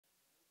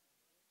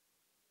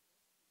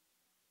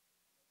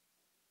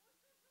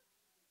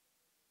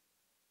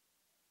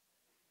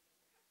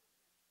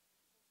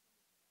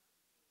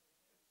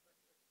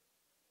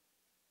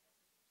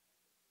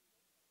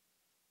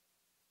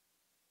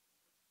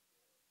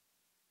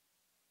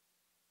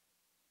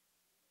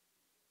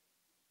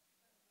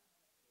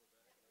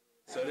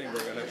Setting, we're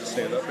going to have to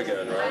stand up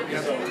again, right?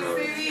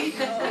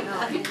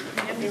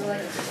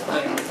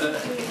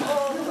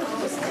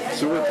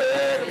 So we're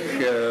back.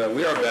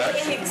 We are back.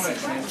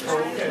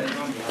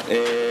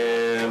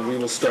 And we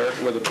will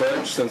start with a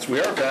pledge since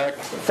we are back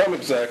from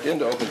exec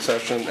into open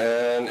session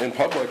and in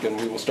public, and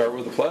we will start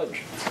with a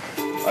pledge.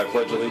 I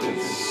pledge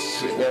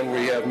allegiance. When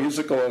we have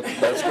musical,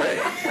 that's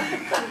great.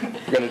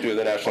 We're going to do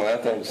the national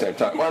anthem at the same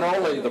time. Not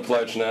only the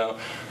pledge now.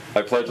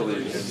 I pledge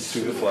allegiance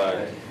to the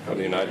flag of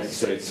the United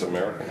States of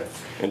America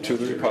and to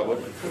the republic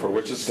for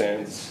which it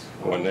stands,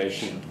 one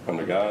nation,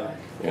 under God,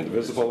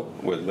 indivisible,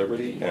 with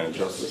liberty and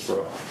justice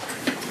for all.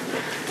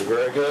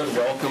 Very good.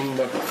 Welcome.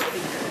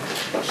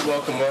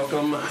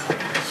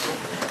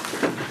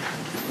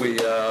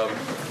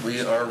 We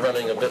are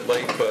running a bit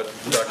late, but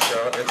Dr.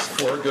 Brown, it's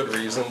for a good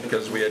reason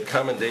because we had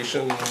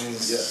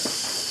commendations.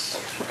 Yes.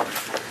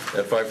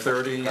 At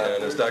 5:30,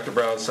 and as Dr.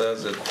 Brown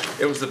says,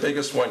 it was the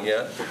biggest one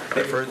yet.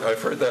 I've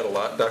heard that a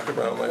lot, Dr.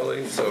 Brown,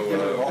 lately. So,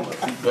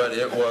 but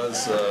it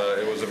was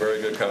a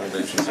very good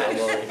commendation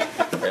ceremony,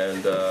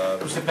 and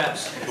it was the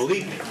best.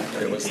 Believe me,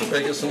 it was the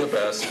biggest and the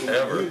best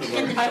ever.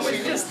 I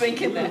was just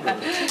thinking that.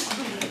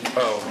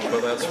 Oh,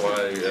 well, that's why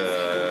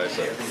I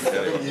said.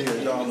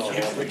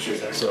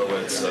 Anyway. So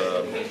it's.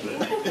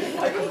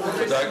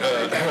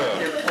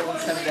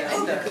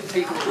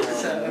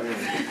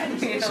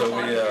 So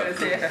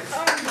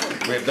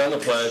we have done the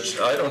pledge.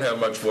 I don't have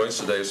much voice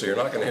today, so you're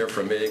not going to hear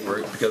from me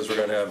because we're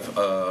going to have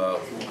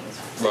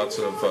lots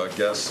of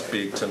guests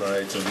speak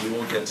tonight, so we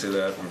will get to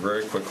that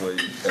very quickly.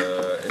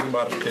 Any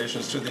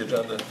modifications to the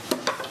agenda?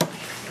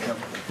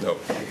 No.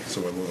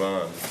 So we'll move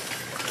on.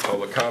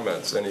 Public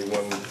comments.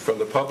 Anyone from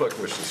the public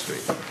wish to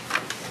speak?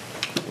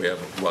 We have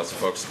lots of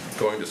folks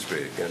going to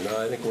speak, and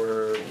I think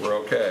we're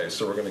okay,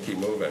 so we're going to keep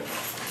moving.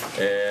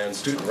 And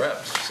student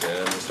reps,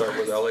 and we'll start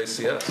with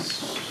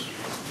LACS.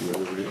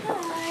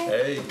 Hi.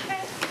 Hey.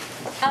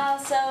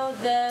 So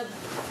the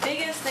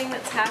biggest thing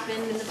that's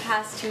happened in the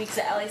past 2 weeks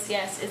at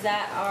LACS is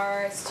that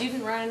our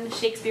student-run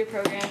Shakespeare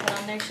program put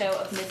on their show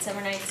of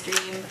Midsummer Night's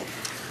Dream,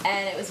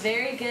 and it was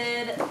very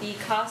good. The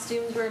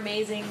costumes were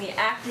amazing, the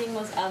acting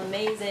was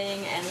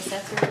amazing, and the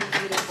sets were really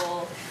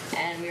beautiful,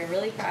 and we were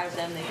really proud of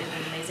them. They did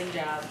an amazing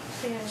job.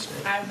 Yeah,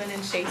 I've been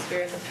in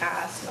Shakespeare in the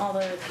past, and all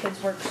the kids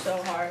worked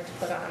so hard to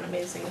put on an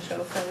amazing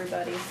show for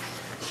everybody.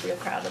 Real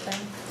proud of them.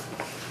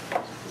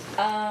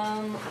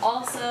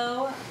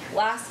 Also,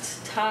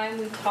 last time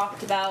we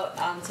talked about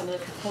some of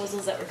the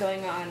proposals that were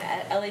going on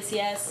at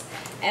LACS,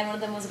 and one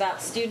of them was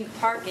about student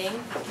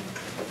parking.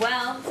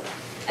 Well,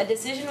 a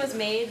decision was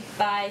made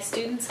by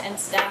students and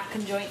staff,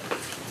 conjoint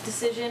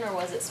decision, or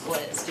was it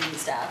split, student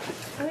staff?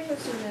 I think it was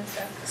student and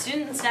staff.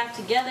 Student and staff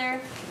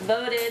together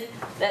voted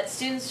that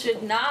students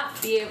should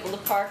not be able to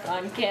park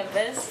on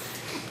campus.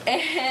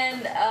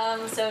 And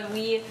so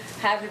we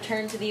have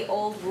returned to the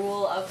old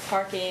rule of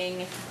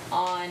parking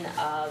on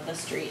the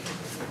street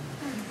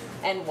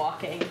and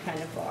walking kind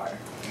of far.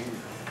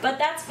 But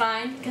that's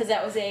fine, because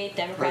that was a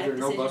democratic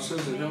decision. Are there no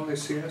buses at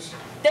LACS?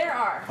 There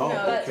are, oh,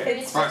 but okay.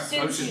 it's All for right,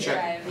 students who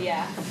drive,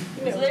 yeah.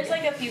 So there's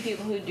like a few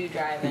people who do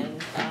drive,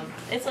 and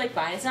it's like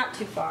fine, it's not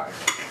too far.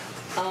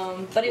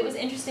 But it was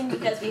interesting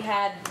because we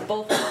had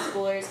both middle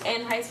schoolers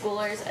and high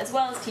schoolers, as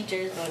well as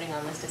teachers, voting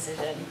on this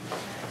decision.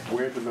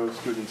 Where do those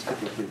students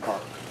typically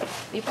park?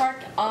 We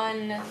park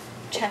on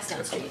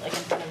Chestnut Street, like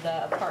in front of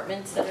the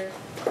apartments that are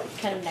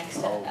kind of next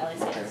to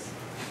LACS. Okay.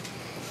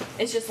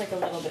 It's just like a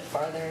little bit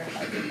farther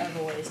of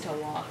a ways to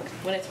walk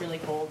when it's really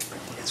cold.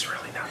 It's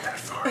really not that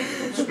far.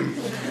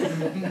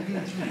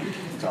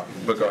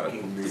 But go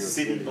ahead.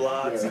 city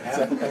blocks,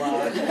 half a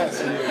block.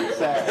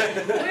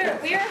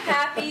 We are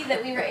happy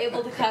that we were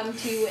able to come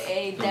to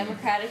a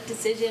democratic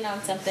decision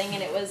on something,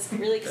 and it was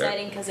really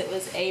exciting because it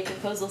was a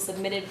proposal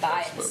submitted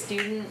by a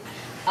student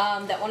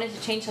that wanted to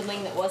change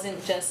something that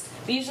wasn't just,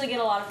 we usually get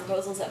a lot of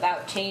proposals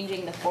about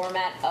changing the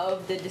format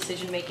of the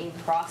decision-making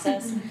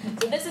process.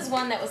 So this is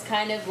one that was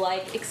kind of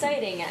like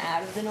exciting and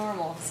out of the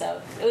normal.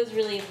 So it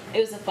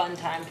was a fun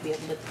time to be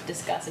able to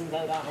discuss and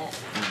vote on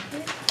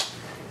it.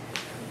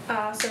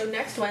 So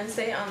next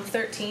Wednesday on the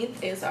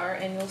 13th is our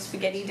annual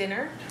spaghetti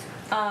dinner.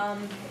 How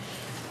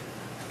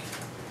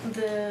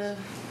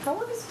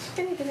long has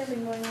spaghetti dinner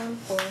been going on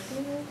for?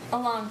 A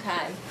long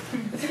time.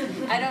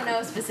 I don't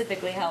know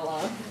specifically how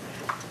long.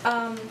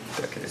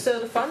 So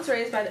the funds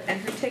raised by the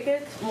entry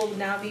tickets will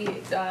now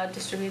be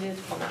distributed,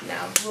 well not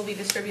now, will be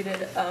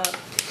distributed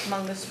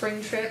among the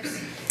spring trips,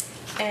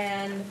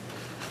 and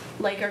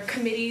like our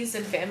committees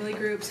and family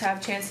groups have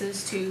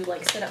chances to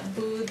like set up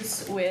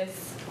booths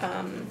with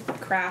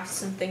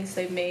crafts and things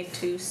they've made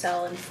to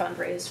sell and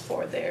fundraise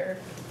for their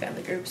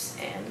family groups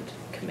and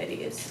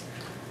committees.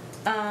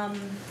 I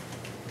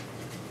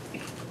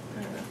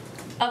don't know.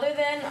 Other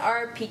than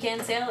our pecan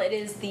sale, it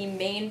is the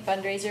main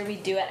fundraiser we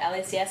do at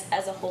LICS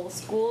as a whole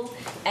school,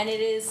 and it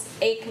is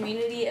a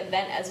community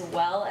event as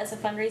well as a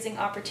fundraising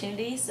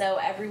opportunity, so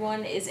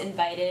everyone is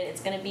invited. It's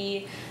going to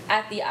be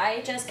at the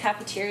IHS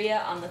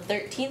cafeteria on the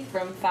 13th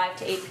from 5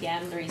 to 8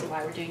 p.m. The reason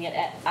why we're doing it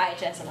at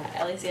IHS and not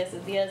LICS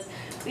is because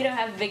we don't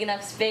have big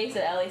enough space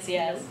at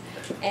LICS,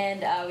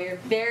 and we are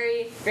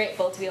very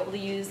grateful to be able to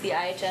use the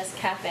IHS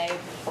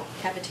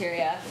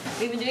cafeteria.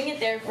 We've been doing it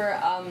there for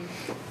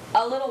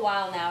a little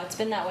while now. It's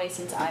been that way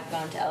since I've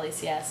gone to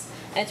LACS,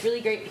 and it's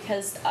really great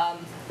because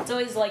it's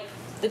always like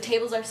the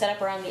tables are set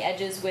up around the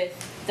edges with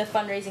the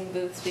fundraising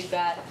booths. We've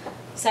got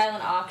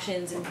silent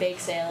auctions and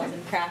bake sales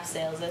and craft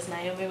sales, as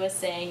Naomi was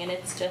saying, and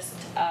it's just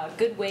a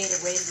good way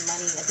to raise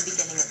money at the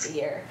beginning of the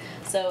year.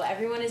 So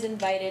everyone is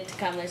invited to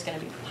come. There's going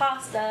to be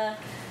pasta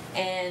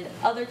and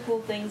other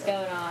cool things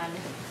going on.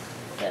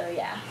 So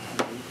yeah.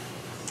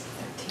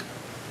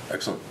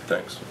 Excellent,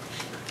 thanks.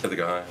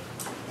 Ithaca High.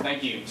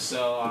 Thank you.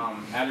 So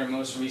at our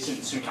most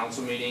recent student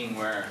council meeting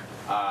where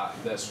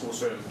the school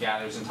sort of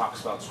gathers and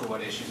talks about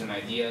school-wide issues and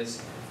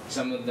ideas,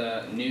 some of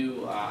the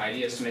new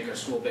ideas to make our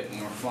school a bit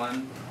more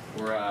fun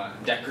were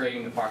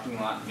decorating the parking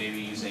lot, maybe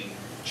using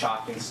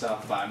chalk and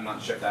stuff, but I'm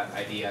not sure if that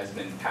idea has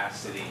been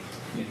passed to the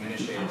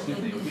administrators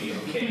if they would be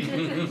okay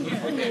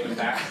with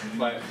that,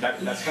 but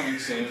that's coming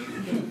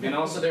soon. And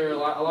also there were a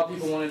lot of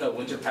people wanted a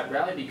winter pep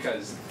rally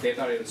because they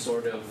thought it was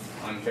sort of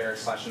unfair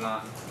 /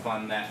 not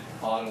fun that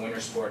a lot of winter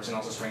sports and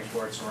also spring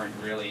sports weren't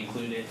really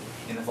included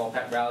in the fall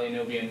pep rally,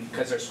 and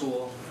because our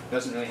school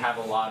doesn't really have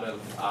a lot of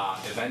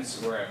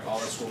events where all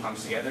the school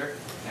comes together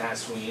and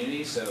has school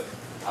unity, so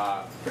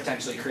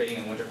potentially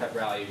creating a winter pep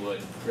rally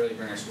would really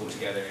bring our school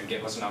together and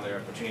give us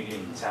another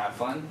opportunity to have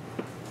fun.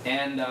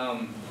 And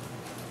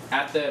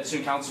at the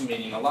student council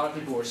meeting, a lot of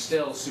people were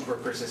still super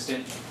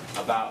persistent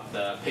about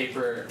the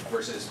paper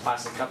versus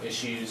plastic cup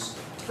issues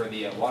for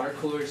the water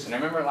coolers. And I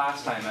remember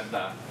last time at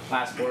the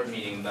last board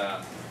meeting,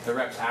 the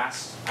reps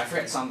asked, I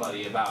forget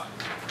somebody, about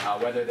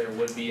whether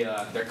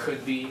there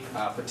could be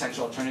a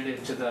potential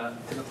alternative to the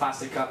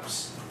plastic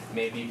cups,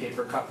 maybe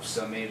paper cups.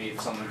 So maybe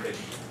if someone could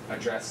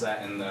address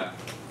that in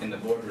the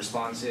board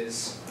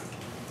responses.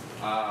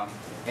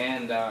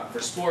 For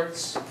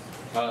sports,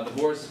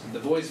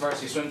 the boys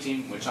varsity swim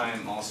team, which I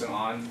am also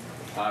on,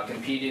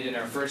 competed in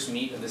our first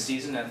meet of the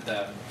season at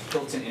the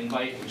Hilton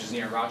Invite, which is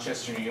near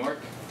Rochester, New York,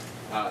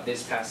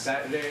 this past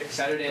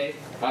Saturday.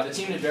 The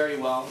team did very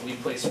well. We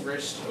placed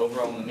first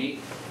overall in the meet,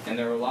 and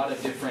there were a lot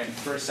of different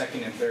first,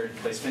 second, and third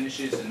place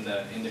finishes in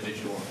the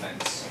individual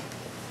events.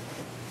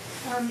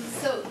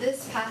 So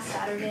this past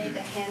Saturday,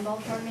 the handball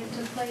tournament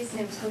took place,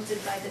 and it was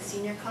hosted by the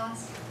senior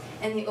class.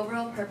 And the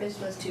overall purpose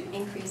was to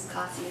increase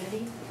class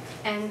unity.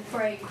 And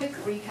for a quick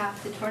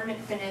recap, the tournament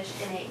finished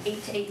in a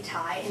 8-8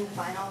 tie in the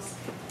finals.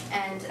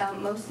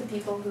 And most of the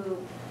people who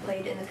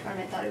played in the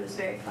tournament thought it was a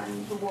very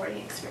fun, rewarding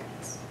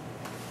experience.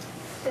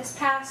 This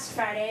past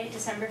Friday,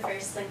 December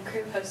 1st, Link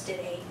Crew hosted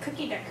a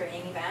cookie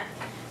decorating event.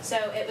 So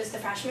it was the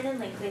freshmen and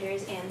Link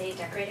leaders, and they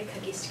decorated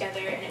cookies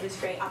together, and it was a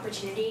great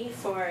opportunity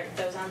for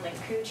those on Link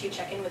Crew to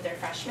check in with their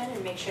freshmen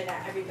and make sure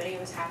that everybody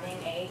was having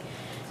a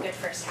good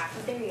first half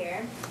of their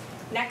year.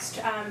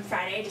 Next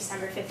Friday,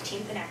 December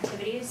 15th, in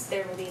activities,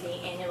 there will be the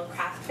annual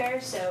craft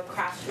fair, so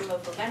crafts from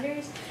local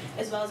vendors,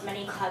 as well as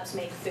many clubs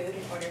make food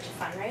in order to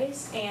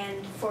fundraise.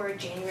 And for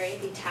January,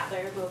 the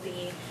Tatler will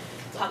be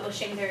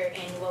publishing their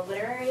annual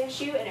literary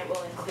issue, and it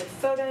will include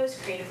photos,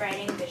 creative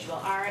writing,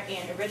 visual art,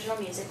 and original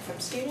music from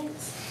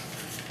students.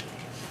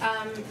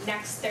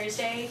 Next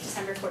Thursday,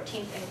 December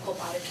 14th, in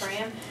Culp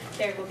Auditorium,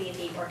 there will be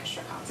the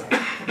orchestra concert.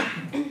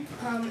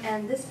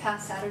 And this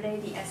past Saturday,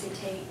 the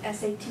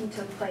SAT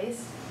took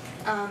place.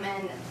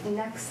 And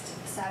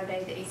next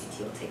Saturday, the ACT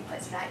will take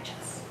place at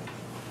IHS.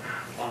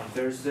 On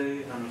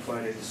Thursday and on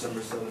Friday, December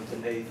 7th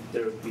and 8th,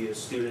 there will be a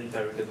student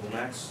directed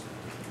max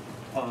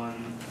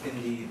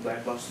in the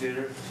Black Box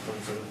Theater from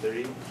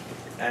 7:30,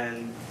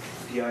 and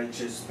the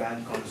IHS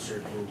band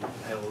concert will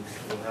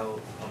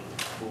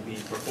be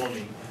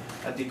performing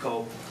at the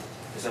Culp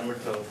December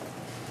 12th.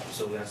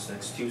 So that's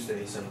next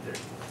Tuesday, 7:30.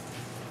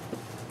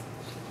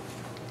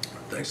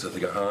 Thanks,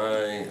 Ithaca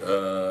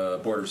High.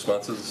 Board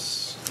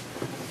responses.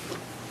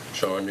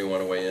 Sean, do you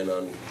want to weigh in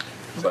on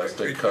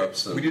plastic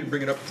cups? We didn't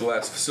bring it up at the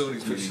last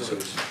facilities meeting,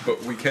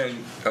 but we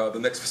can. The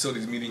next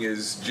facilities meeting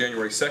is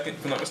January 2nd,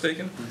 if I'm not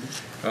mistaken,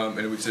 and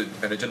it was an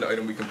agenda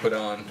item we can put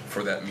on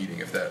for that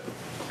meeting,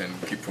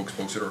 and keep folks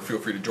posted, or feel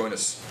free to join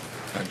us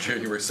on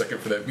January 2nd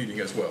for that meeting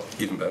as well.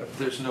 Even better.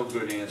 There's no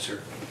good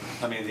answer.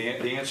 I mean,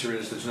 the answer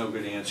is there's no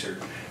good answer.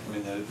 I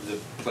mean, the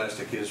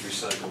plastic is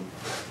recycled.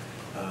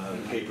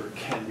 Paper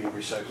can be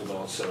recycled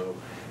also,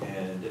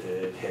 and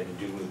it had to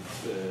do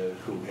with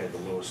who had the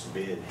lowest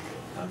bid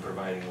on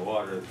providing the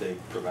water. They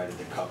provided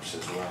the cups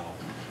as well.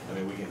 I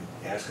mean, we can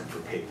ask them for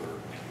paper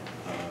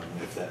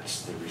if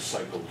that's the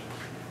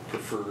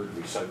preferred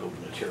recycled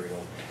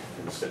material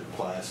instead of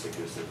plastic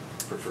is the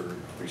preferred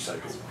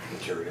recycled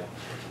material.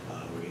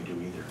 We can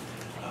do either.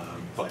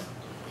 But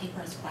paper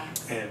has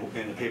wax.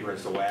 And the paper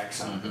has the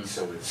wax on it,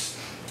 so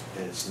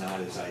it's not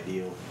as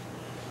ideal.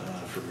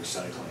 for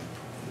recycling.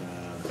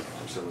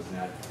 So with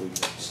that, we've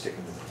been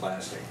sticking with the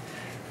plastic.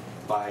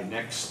 By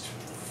next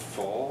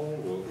fall,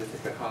 will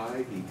Ithaca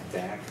High be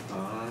back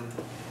on?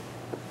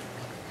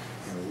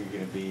 Are we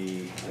going to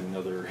be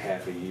another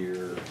half a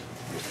year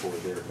before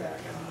they're back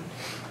on?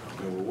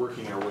 We're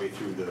working our way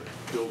through the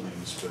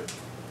buildings, but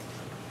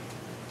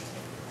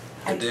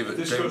David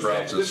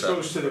this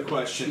goes to the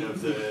question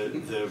of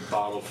the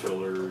bottle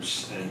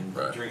fillers and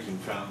drinking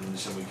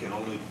fountains, and we can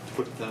only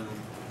put them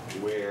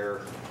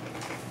where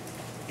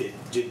it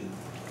didn't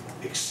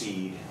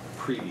exceed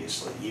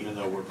previously, even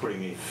though we're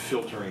putting a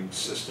filtering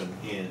system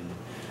in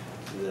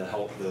the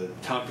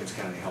Tompkins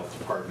County Health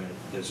Department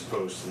as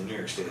opposed to the New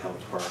York State Health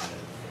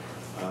Department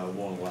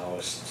won't allow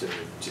us to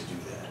do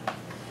that.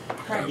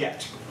 Correct.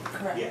 Yet.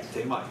 Correct. Yet,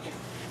 they might.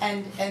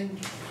 And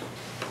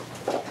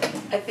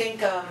I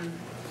think,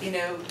 you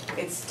know,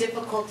 it's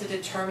difficult to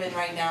determine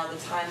right now the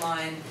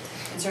timeline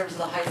in terms of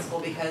the high school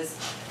because,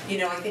 you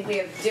know, I think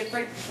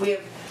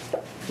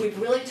we've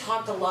really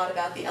talked a lot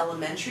about the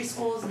elementary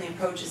schools and the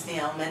approaches in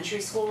the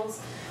elementary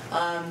schools.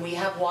 We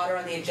have water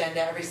on the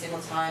agenda every single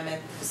time at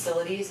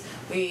facilities.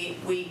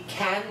 We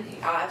can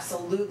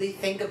absolutely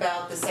think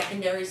about the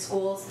secondary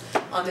schools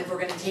if we're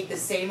going to take the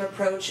same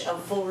approach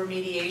of full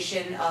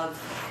remediation of,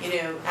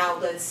 you know,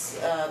 outlets,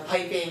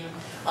 piping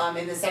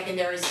in the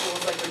secondary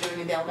schools like we're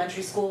doing in the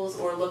elementary schools,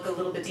 or look a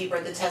little bit deeper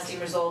at the testing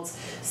results,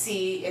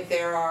 see if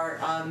there are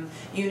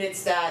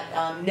units that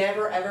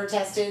never ever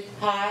tested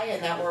high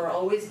and that were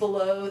always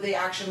below the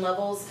action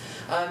levels.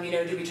 You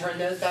know, do we turn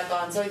those back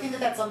on? So I think that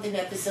that's something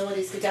that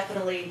facilities could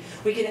definitely,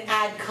 we can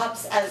add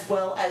cups as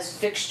well as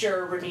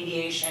fixture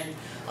remediation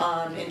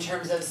in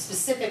terms of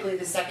specifically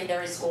the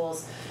secondary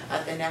schools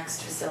at the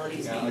next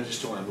facilities meeting. I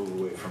just don't want to move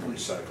away from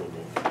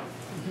recyclable.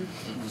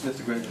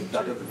 Mr. Green,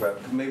 Dr. Brad,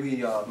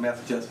 maybe may I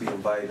suggest we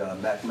invite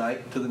Matt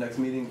Knight to the next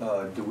meeting?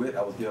 DeWitt,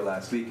 I was there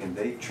last week, and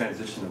they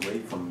transitioned away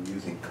from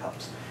using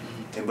cups.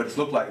 But it's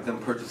looked like them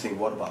purchasing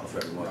water bottles for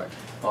everyone. Right.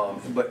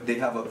 But they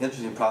have an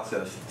interesting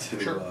process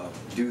to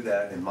do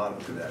that and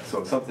monitor that. So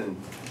it's something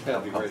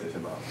that'd be great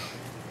about.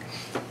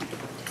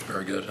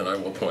 Very good, and I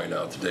will point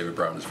out that David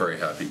Brown is very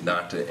happy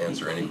not to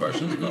answer any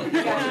questions about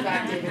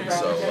water.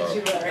 So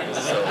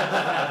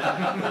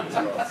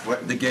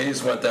the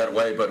gaze went that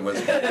way, but was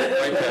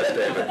right past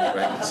David.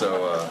 Right?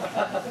 So,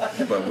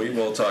 but we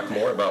will talk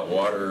more about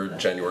water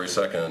January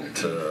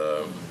 2nd.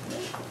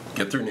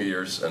 Get through New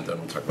Year's, and then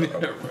we'll talk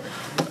about it.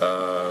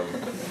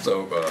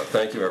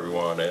 Thank you,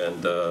 everyone.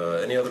 And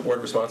any other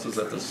board responses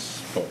at this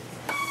point?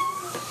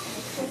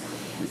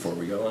 Before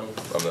we go on,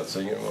 I'm not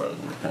seeing anyone.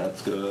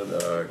 That's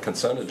good.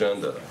 Consent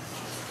agenda.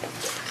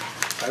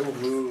 I will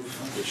move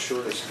the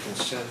shortest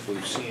consent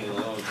we've seen in a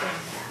long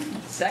time.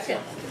 Second.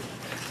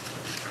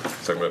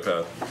 Second by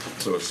Pat.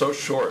 So it's so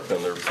short,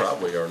 then there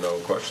probably are no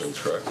questions,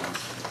 correct?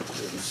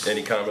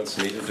 Any comments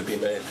needed to be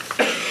made?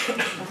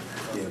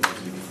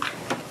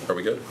 Are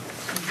we good?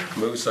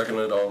 Move,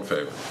 seconded, all in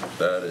favor.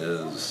 That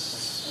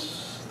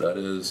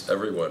is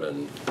everyone,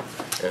 and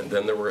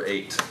then there were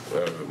 8.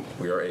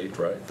 We are 8,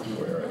 right?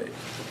 We are 8.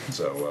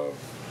 So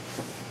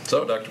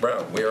Dr.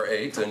 Brown, we are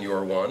 8, and you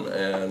are 1,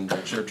 and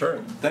it's your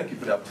turn. Thank you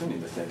for the opportunity,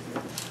 Ms. Nancy.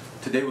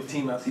 Today was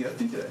Team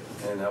ICSD Day,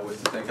 and I wish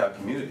to thank our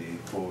community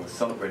for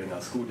celebrating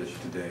our school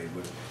district today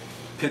with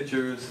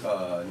pictures,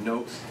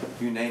 notes,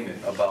 you name it,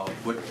 about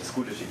what the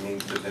school district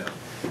means to them.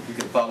 You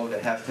can follow the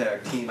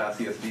hashtag Team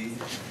ICSD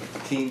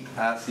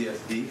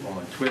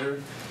on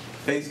Twitter,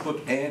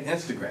 Facebook, and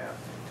Instagram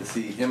to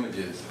see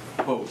images,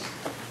 posts,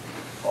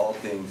 all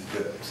things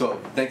good. So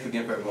thanks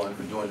again for everyone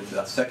for doing this.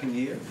 It's our 2nd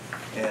year,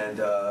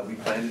 and we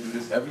plan to do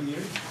this every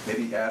year,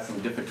 maybe add some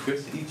different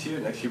twists each year.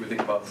 Next year we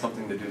think about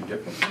something to do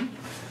differently,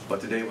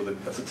 but today was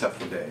a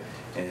successful day,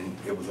 and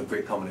it was a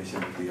great culmination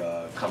with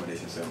the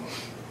commendation ceremony.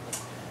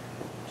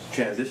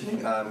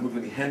 Transitioning, we're going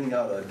to be handing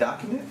out a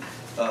document.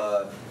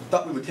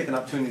 Thought we would take an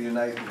opportunity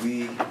tonight.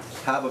 We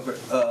have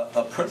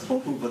a principal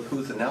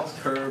who's announced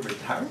her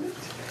retirement,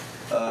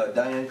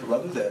 Diane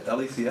Carruthers at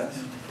LECS.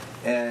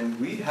 And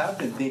we have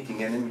been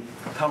thinking, and in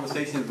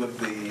conversations with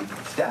the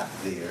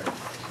staff there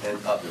and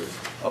others,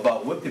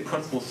 about what the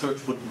principal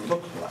search will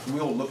look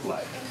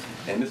like.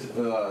 And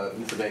Mr.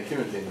 Van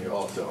Kieren's in here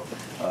also.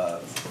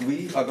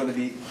 We are going to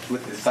be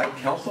with the site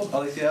council of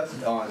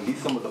LECS on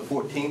December the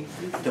 14th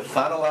to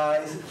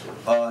finalize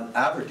an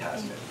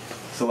advertisement.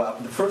 So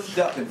the first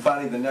step in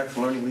finding the next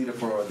learning leader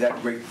for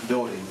that great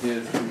building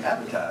is to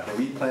advertise. And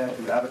we plan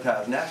to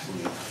advertise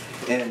nationally.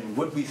 And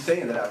what we say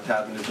in that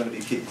advertisement is going to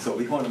be key. So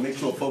we want to make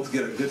sure folks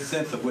get a good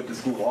sense of what the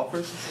school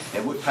offers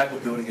and what type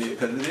of building it is,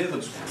 because it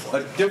is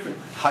a different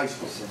high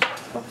school.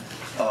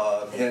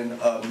 And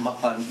a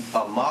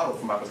model,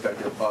 from my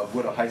perspective, of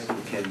what a high school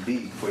can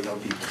be for young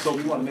people. So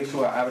we want to make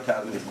sure our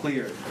advertising is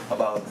clear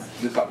about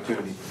this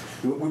opportunity.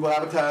 We will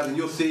advertise, and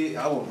you'll see,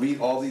 I won't read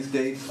all these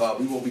dates.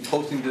 We will be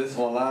posting this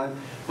online,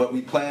 but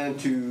we plan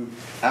to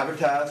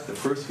advertise the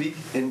first week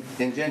in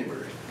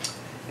January.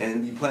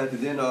 And we plan to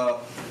then,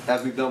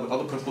 as we've done with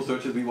other principal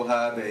searches, we will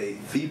have a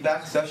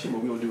feedback session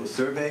where we will do a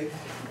survey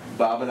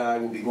Bob and I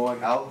will be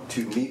going out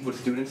to meet with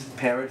students,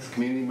 parents,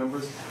 community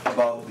members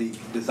about the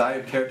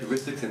desired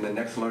characteristics in the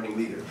next learning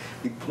leader.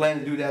 We plan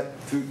to do that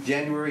through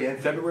January and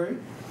February.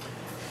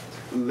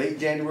 Late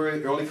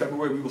January, early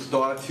February, we will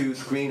start to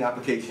screen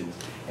applications.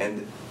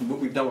 And what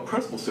we've done with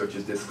principal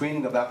searches, the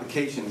screening of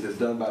applications is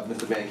done by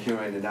Mr. Van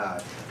Kuren and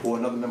I, or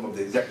another member of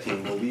the exec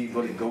team, where we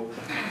really go,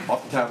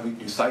 oftentimes we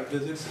do site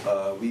visits,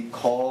 we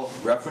call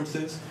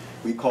references,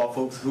 we call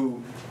folks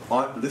who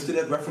aren't listed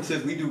as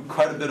references. We do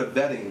quite a bit of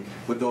vetting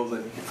with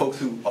those folks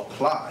who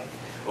apply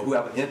or who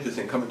have an interest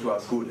in coming to our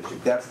school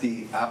district. That's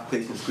the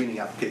screening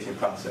application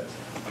process.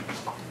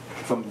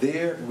 From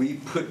there, we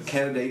put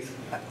candidates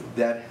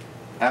that,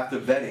 after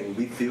vetting,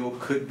 we feel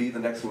could be the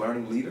next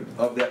learning leader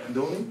of that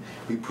building.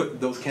 We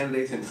put those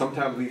candidates in.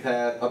 Sometimes we've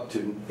had up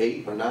to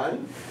 8 or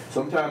 9.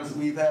 Sometimes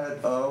we've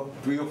had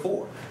 3 or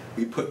 4.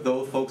 We put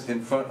those folks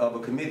in front of a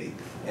committee.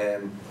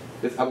 And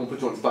I won't put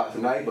you on the spot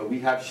tonight, but we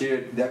have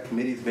shared that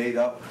committee is made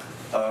up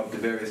of the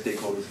various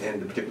stakeholders in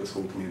the particular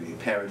school community,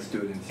 parents,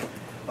 students,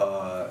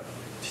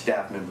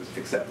 staff members,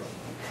 etc.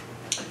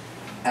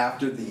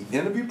 After the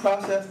interview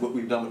process, what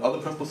we've done with other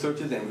principal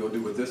searches, and we'll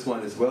do with this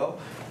one as well,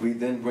 we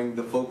then bring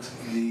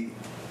the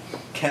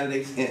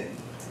candidates in,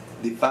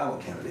 the final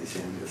candidates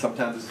in.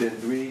 Sometimes it's been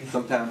 3,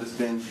 sometimes it's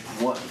been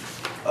 1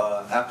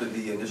 after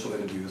the initial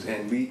interviews,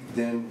 and we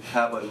then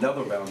have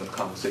another round of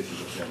conversations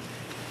with them.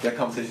 That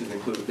conversation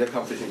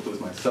includes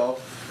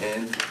myself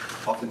and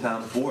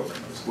oftentimes board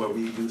members, where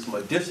we do some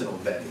additional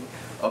vetting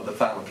of the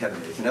final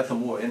candidates, and that's a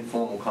more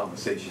informal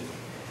conversation.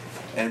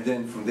 And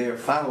then from there,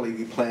 finally,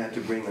 we plan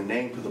to bring a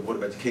name to the Board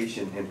of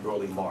Education in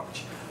early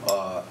March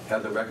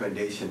as a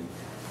recommendation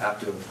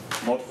after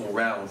multiple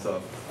rounds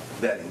of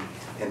vetting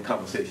and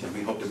conversation.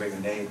 We hope to bring a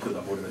name to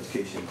the Board of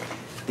Education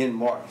in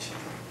March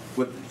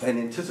with an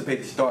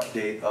anticipated start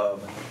date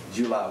of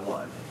July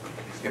 1.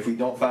 If we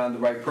don't find the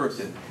right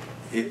person,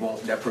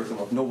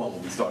 no one will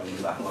be starting in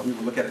July 1. We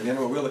will look at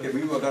it,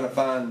 we were going to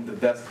find the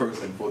best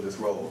person for this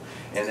role.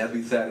 And as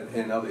we said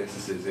in other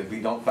instances, if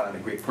we don't find a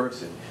great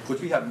person,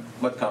 which we have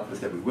much confidence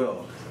that we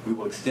will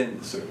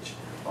extend the search,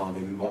 and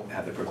we won't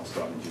have the person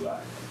start in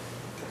July.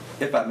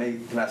 If I may,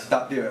 can I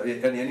stop there?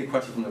 Any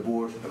questions from the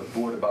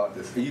board about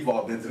this? You've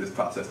all been through this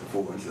process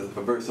before, and it's a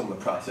very similar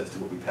process to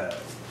what we've had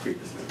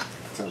previously.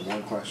 So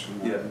one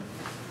question. Yeah.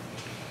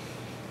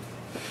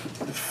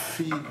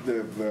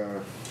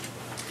 The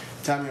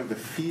timing of the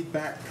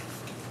feedback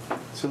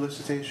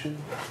solicitation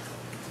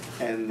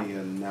and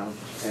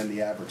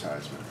the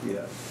advertisement.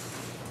 Yeah.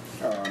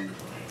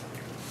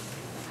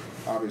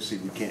 Obviously,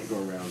 we can't go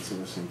around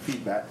soliciting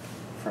feedback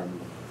from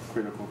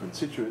critical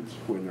constituents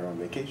when they're on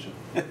vacation.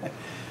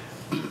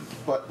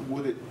 But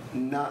would it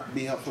not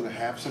be helpful to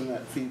have some of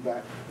that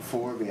feedback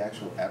for the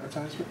actual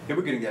advertisement? Yeah,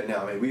 we're getting that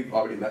now. I mean, we've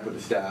already met with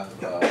the staff.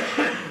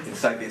 And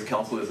site-based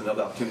council is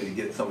another opportunity to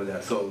get some of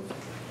that. So,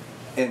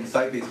 and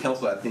site-based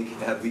council, I think,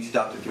 has reached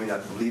out to the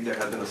community. I believe there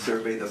has been a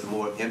survey that's a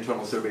more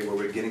internal survey where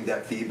we're getting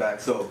that feedback.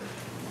 So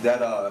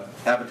that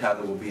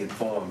advertising will be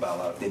informed by a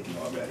lot of thinking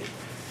already.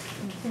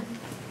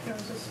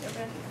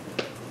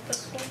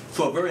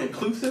 So a very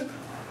inclusive,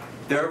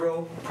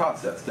 thorough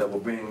process that will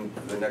bring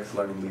the next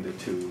learning leader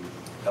to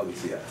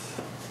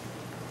LECS.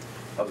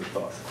 Other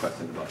thoughts,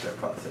 questions about that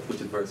process,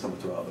 which is very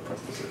similar to our other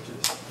principal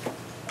searches.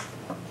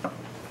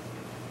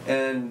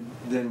 And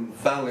then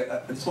finally,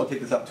 I just want to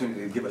take this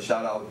opportunity to give a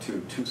shout out to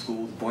 2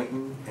 schools,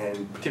 Boynton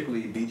and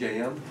particularly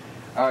BJM.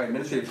 Our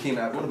administrative team,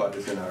 I wrote about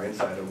this in our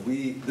Insider.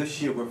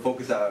 This year we're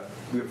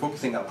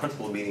focusing our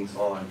principal meetings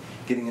on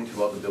getting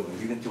into other buildings,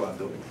 getting into our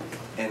buildings,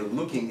 and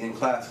looking in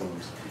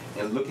classrooms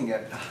and looking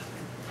at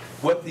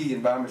what the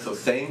environments are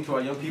saying to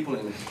our young people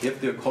and if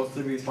they're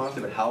culturally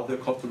responsive and how they're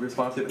culturally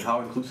responsive and how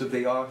inclusive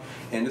they are.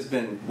 And it's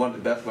been one of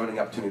the best learning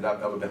opportunities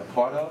I've ever been a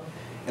part of.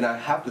 And I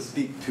have to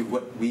speak to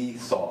what we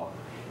saw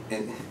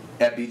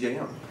at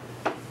BJM.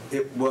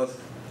 It was,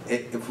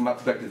 from my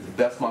perspective, the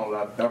best model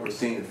I've ever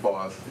seen as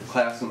far as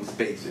classroom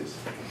spaces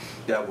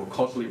that were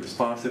culturally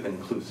responsive and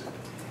inclusive.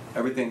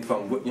 Everything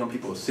from what young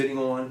people are sitting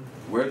on,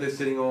 where they're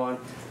sitting on,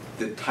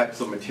 the types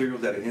of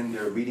materials that are in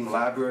their reading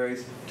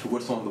libraries, to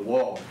what's on the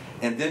wall.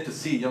 And then to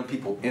see young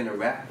people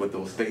interact with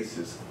those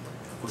spaces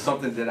was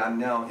something that I'm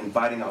now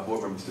inviting our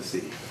board members to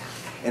see.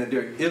 And if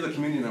there is a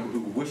community member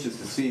who wishes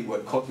to see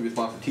what culturally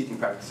responsive teaching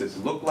practices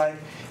look like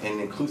and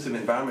inclusive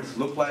environments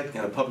look like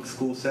in a public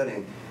school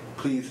setting,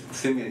 please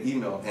send me an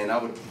email, and I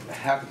would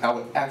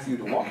ask you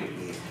to walk with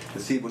me to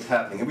see what's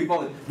happening. And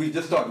we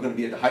just started. We're going to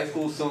be at the high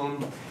school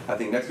soon. I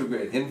think next week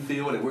we're at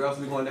Infield, and where else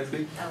are we going next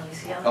week?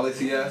 LECS.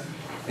 LECS.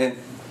 And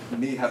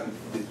me having,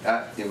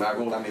 in my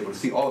role, I'm able to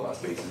see all of our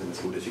spaces in the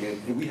school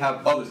district. And we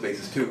have other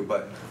spaces too,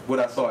 but what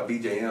I saw at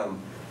BJM,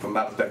 from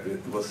my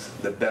perspective, was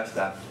the best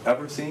I've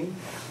ever seen.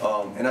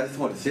 And I just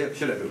wanted to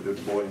share that with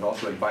the board and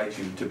also invite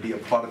you to be a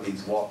part of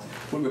these walks.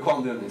 We were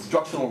calling them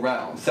instructional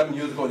rounds. 7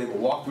 years ago, they were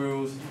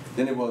walkthroughs.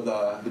 Then it was,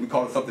 we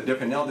called it something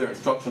different. Now they're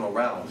instructional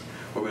rounds,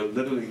 where we're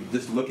literally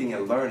just looking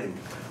and learning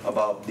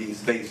about these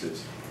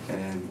spaces.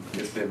 And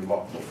it's been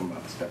remarkable from my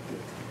perspective.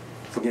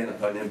 So again,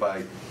 an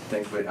invite.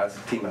 Thanks for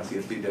Team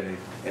ICSD Day.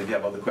 And if you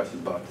have other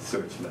questions about the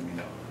search, let me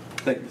know.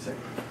 Thank you, Mr.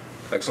 Secretary.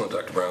 Excellent,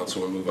 Dr. Brown. So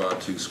we'll move on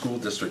to school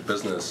district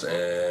business.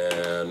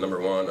 And number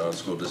one on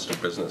school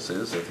district business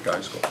is Ithaca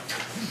High School.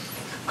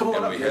 Come on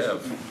And up, we yes.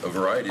 have a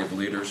variety of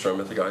leaders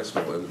from Ithaca High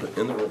School in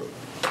the room.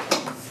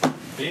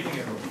 Good evening,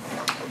 everyone.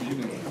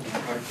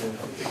 Like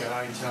the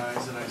guy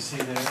ties that I see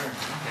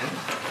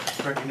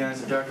there.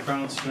 Recognize that Dr.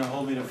 Brown's going to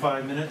hold me to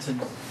 5 minutes, and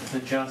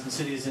that Johnson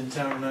City is in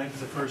town tonight for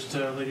the first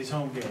ladies'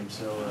 home game.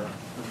 So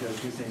we've got a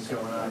few things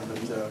going on.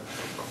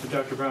 But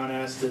Dr. Brown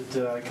asked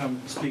that I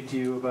come speak to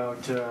you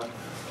about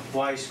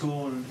why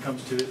school when it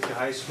comes to Ithaca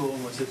High School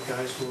and what's Ithaca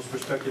High School's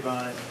perspective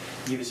on it.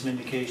 Give you some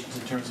indications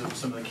in terms of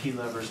some of the key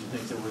levers and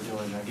things that we're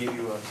doing. I gave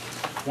you a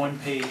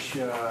one-page,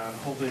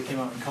 hopefully it came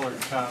out in colored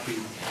copy,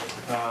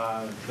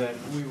 that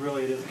we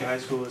really at Ithaca High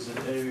School is that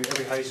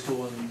every high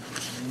school in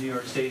New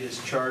York State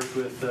is charged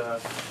with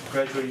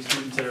graduating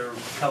students that are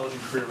college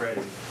and career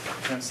ready.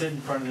 And I've said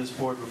in front of this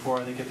board before,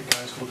 I think Ithaca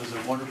High School does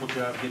a wonderful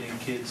job getting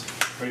kids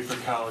ready for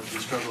college. We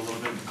struggle a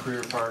little bit in the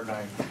career part, and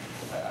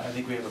I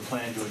think we have a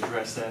plan to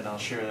address that, and I'll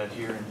share that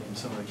here in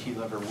some of the key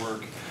lever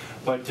work.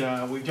 But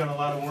we've done a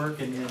lot of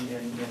work, and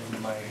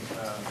my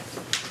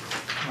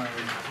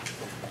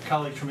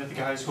colleagues from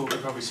Ithaca High School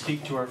could probably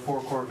speak to our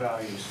 4 core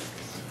values.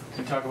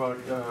 We talk about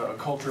a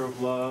culture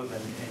of love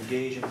and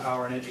engage,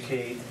 empower, and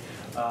educate,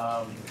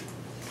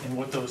 and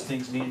what those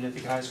things mean at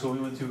Ithaca High School. We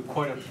went through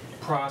quite a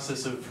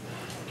process of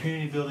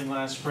community building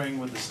last spring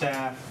with the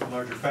staff,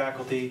 larger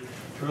faculty,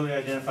 to really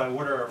identify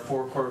what are our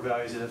 4 core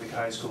values at Ithaca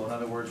High School. In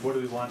other words, what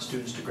do we want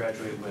students to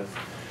graduate with?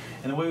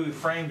 And the way we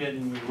framed it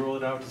and we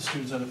rolled it out to the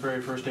students on the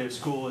very first day of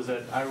school is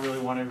that I really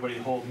want everybody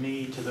to hold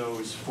me to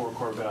those 4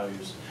 core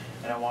values.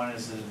 And I want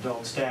as an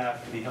adult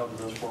staff to be held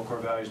to those 4 core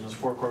values. And those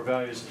 4 core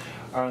values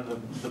are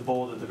the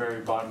bold at the very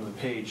bottom of the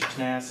page: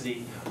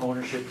 tenacity,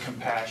 ownership,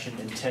 compassion,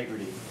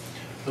 integrity.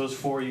 Those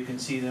 4, you can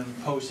see them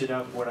posted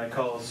up what I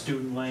call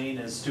student lane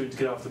as students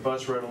get off the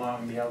bus right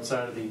along the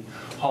outside of the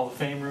Hall of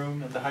Fame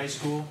room at the high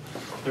school.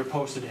 They're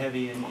posted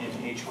heavy in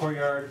each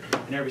courtyard,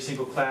 and every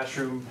single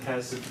classroom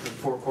has the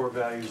 4 core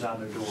values on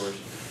their doors.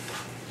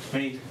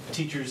 Many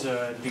teachers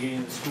at the beginning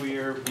of the school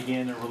year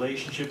began their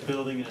relationship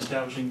building and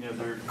establishing of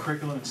their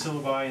curriculum and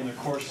syllabi and their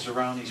courses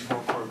around these 4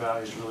 core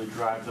values to really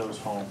drive those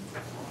home.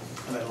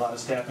 I've had a lot of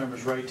staff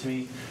members write to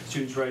me,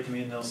 students write to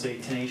me, and they'll say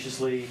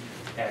tenaciously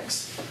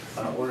X,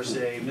 or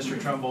say, Mr.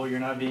 Trumbull, you're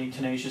not being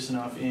tenacious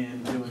enough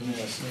in doing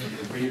this,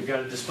 or you've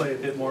got to display a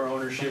bit more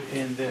ownership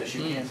in this.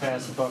 You can't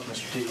pass the buck,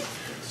 Mr. T.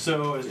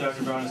 So, as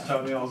Dr. Brown has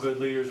taught me, all good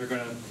leaders are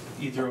going to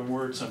eat their own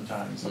words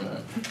sometimes.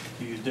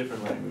 You use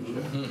different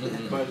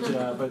language.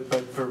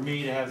 But for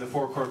me to have the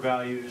 4 core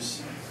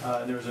values,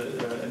 there was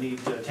a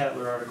neat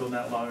Tatler article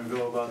not long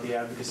ago about the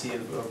advocacy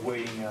of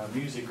weighting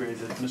music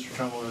grades, that Mr.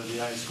 Trumbull or the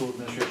high school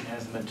administration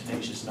hasn't been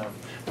tenacious enough.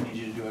 We need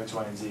you to do X,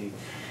 Y, and Z.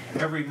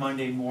 Every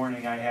Monday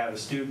morning I have a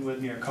student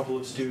with me, or a couple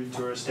of students,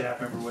 or a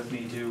staff member with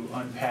me to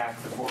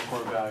unpack the 4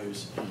 core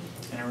values.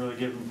 And I really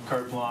give them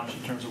carte blanche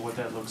in terms of what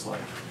that looks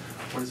like.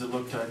 What does it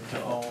look like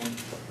to own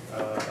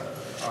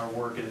our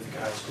work at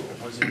Ithaca High School?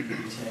 What does it mean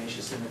to be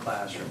tenacious in the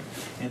classroom,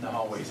 in the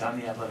hallways, on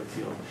the athletic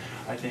field?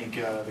 I think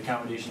the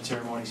commendation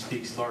ceremony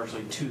speaks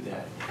largely to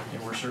that,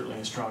 and we're certainly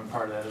a strong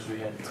part of that as we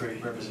had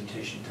great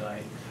representation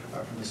tonight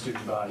from the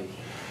student body.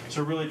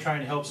 So we're really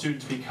trying to help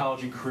students be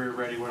college and career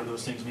ready. What do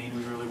those things mean?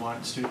 We really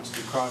want students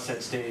to cross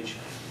that stage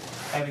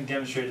having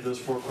demonstrated those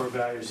 4 core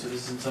values. So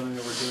this isn't something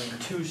that we're doing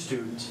to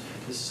students.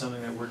 This is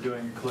something that we're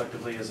doing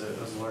collectively as a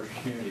larger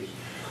community.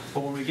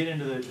 But when we get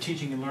into the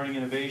teaching and learning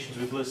innovations,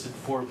 we've listed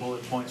 4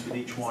 bullet points with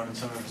each one, and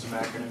some of some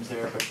acronyms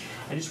there. But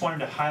I just wanted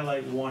to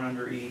highlight one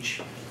under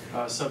each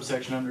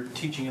subsection under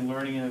teaching and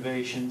learning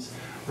innovations.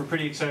 We're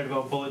pretty excited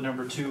about bullet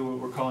number 2, what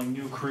we're calling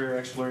new career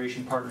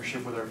exploration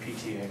partnership with our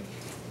PTA.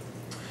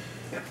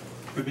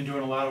 We've been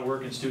doing a lot of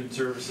work in student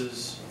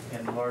services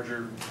and the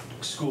larger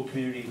school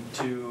community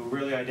to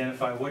really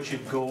identify what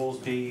should goals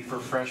be for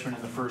freshmen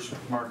in the first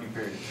marking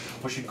period.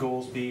 What should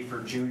goals be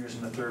for juniors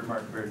in the third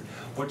marking period?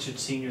 What should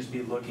seniors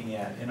be looking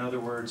at? In other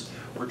words,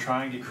 we're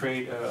trying to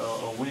create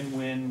a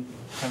win-win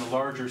kind of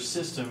larger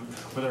system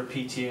with our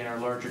PTA and our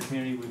larger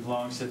community. We've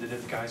long said that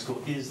Ithaca High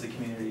School is the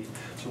community,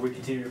 so we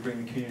continue to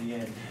bring the community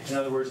in. In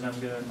other words, and I'm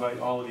going to invite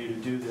all of you to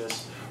do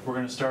this, we're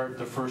going to start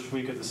the first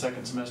week of the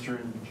second semester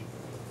in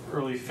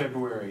early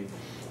February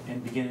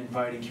and begin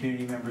inviting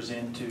community members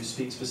in to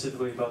speak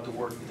specifically about the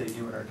work that they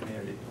do in our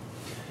community,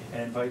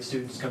 and invite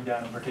students to come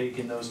down and partake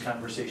in those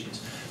conversations.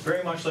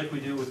 Very much like we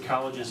do with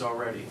colleges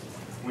already.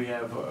 We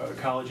have a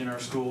college in our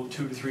school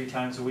 2 to 3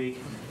 times a week.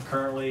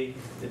 Currently,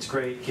 it's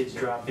great, kids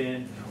drop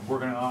in. We're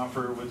going to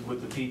offer,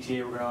 with the PTA,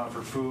 we're going to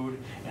offer food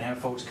and have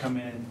folks come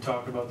in and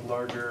talk about the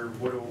larger,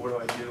 what do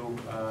I do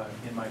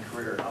in my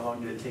career? How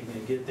long did it take me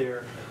to get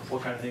there?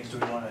 What kind of things do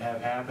we want to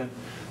have happen?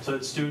 So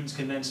that students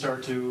can then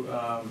start to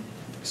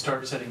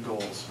start setting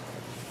goals.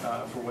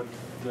 for what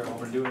they're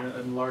hoping to do,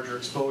 and larger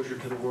exposure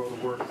to the world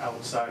of work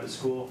outside of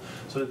school,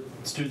 so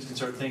that students can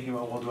start thinking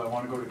about, well, do I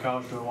want to go to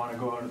college, do I want to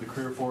go out into the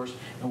career force,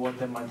 and what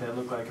that might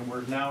look like. And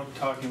we're now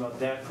talking about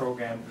that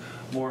program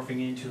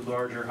morphing into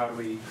larger, how do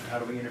we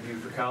interview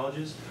for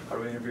colleges, how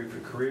do we interview for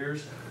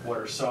careers, what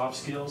are soft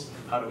skills,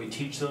 how do we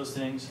teach those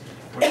things,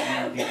 what does it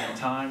mean to be on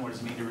time, what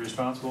does it mean to be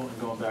responsible, and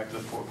going back to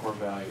the 4 core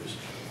values.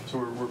 So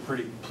we're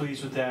pretty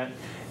pleased with that,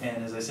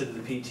 and as I said to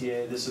the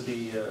PTA, this will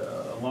be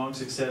a long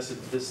success.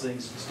 If this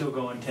thing's still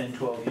going 10,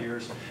 12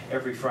 years,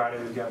 every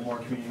Friday we've got more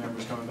community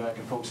members coming back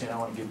and folks saying, I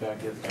want to get back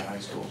to Ithaca High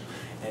School.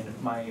 And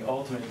my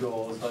ultimate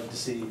goal is like to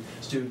see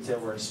students that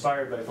were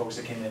inspired by folks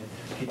that came in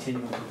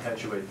continue to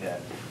perpetuate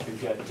that.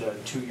 We've got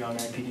 2 young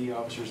IPD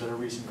officers that are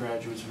recent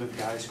graduates of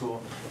Ithaca High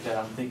School that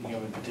I'm thinking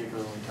of in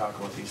particular when we talk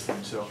about these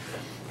things. So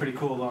pretty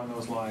cool along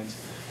those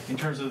lines. In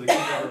terms of the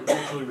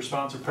culturally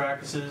responsive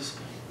practices,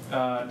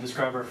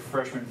 describe our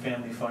freshman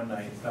family fun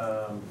night,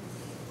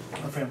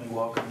 our family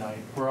welcome night.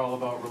 We're all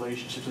about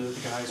relationships at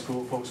Ithaca High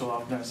School. Folks will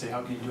often say,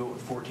 how can you do it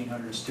with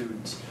 1,400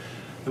 students?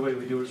 The way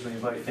we do it is we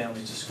invite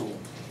families to school.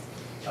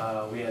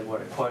 We had,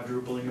 a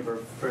quadrupling of our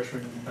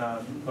freshman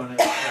fun night.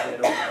 We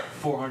had over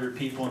 400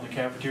 people in the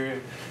cafeteria,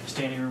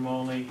 standing room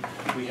only.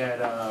 We had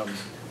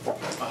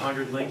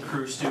 100 Link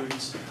Crew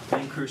students.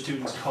 Link Crew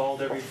students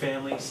called every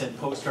family, sent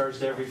postcards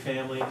to every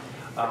family.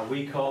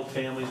 We called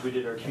families. We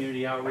did our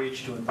community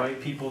outreach to invite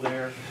people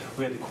there.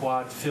 We had the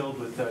quad filled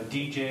with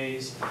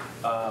DJs.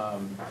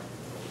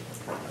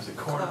 Was a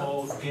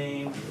cornhole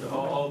game.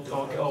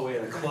 We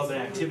had a club and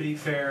activity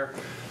fair.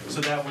 So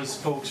that was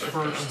folks'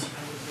 first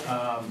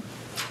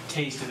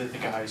taste of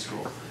Ithaca High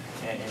School.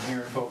 And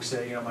hearing folks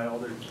say, my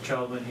older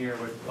child went here,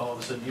 but all of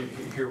a sudden,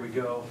 here we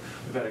go.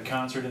 We've had a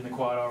concert in the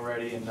quad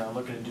already, and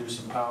looking to do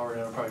some power,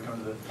 and I'll probably come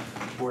to the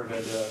Board of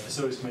Ed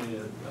Facilities Committee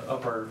to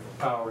up our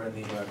power in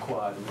the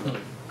quad. We've got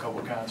a couple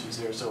of concerts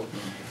there, so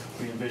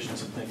we envision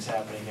some things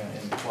happening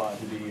in the quad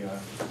to be a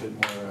bit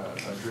more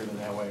driven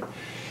that way.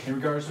 In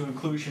regards to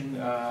inclusion,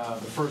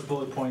 the first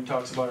bullet point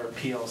talks about our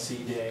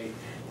PLC day,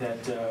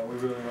 that we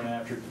really went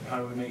after. How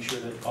do we make sure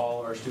that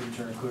all our students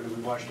are included?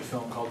 We watched a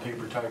film called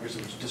Paper Tigers,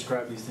 which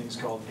described these things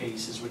called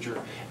ACEs, which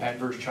are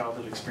adverse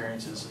childhood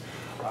experiences.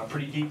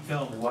 Pretty deep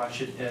film. We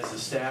watched it as a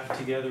staff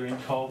together in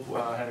Culp.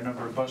 Had a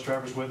number of bus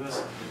drivers with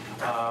us.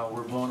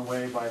 We're blown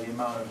away by the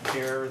amount of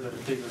care that a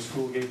particular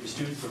school gave to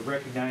students, but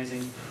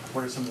recognizing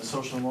what are some of the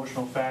social and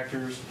emotional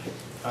factors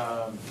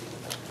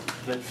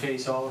that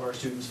face all of our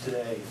students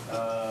today.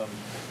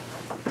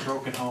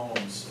 Broken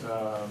homes,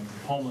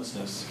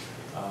 homelessness,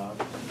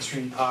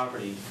 extreme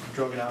poverty,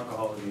 drug and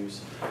alcohol abuse.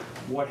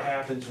 What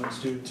happens when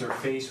students are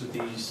faced with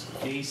these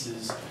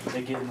ACEs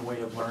that get in the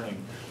way of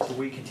learning? So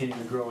we continue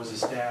to grow as a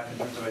staff in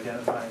terms of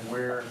identifying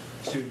where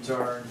students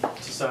are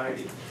in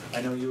society.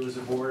 I know you as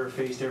a board are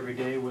faced every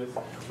day with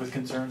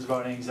concerns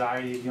about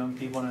anxiety of young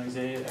people and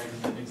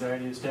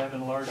anxiety of staff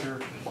in a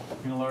larger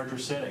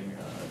setting.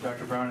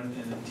 Dr. Brown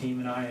and the team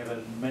and I have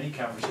had many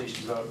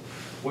conversations about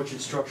what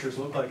should structures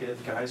look like at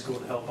Ithaca High School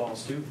to help all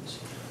students.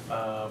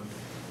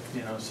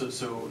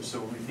 So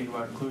when we think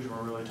about inclusion,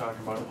 we're really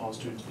talking about all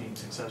students being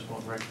successful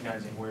and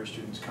recognizing where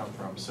students come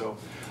from. So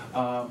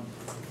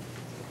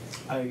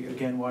I,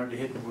 again, wanted to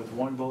hit with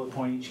one bullet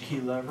point each key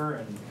lever,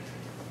 and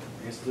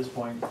I guess at this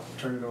point,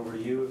 turn it over to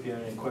you if you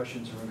have any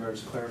questions in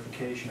regards to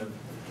clarification of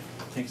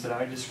things that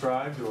I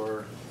described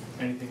or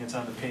anything that's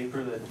on the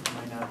paper that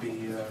might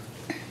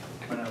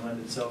not lend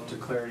itself to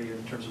clarity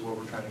in terms of what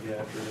we're trying to get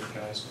after at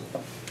Ithaca High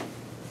School.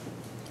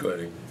 Go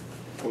ahead.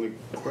 Only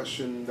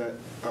question that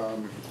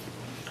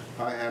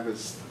I have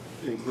is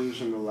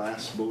inclusion, the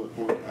last bullet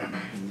point. I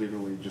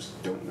literally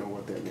just don't know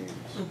what that means.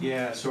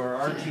 Yeah, so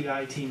our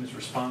RTI team is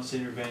response to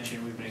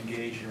intervention. We've been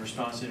engaged in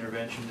response to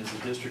intervention as a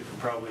district for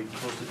probably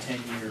close to 10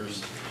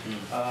 years.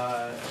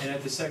 And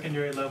at the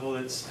secondary level,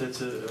 that's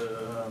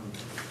a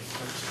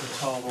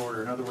tall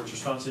order. In other words,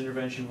 response to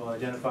intervention will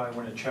identify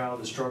when a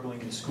child is struggling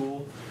in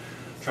school,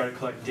 try to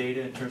collect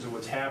data in terms of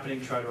what's happening,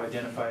 try to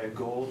identify a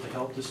goal to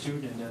help the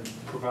student, and then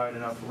provide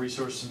enough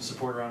resources and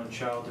support around the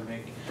child to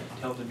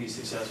help them be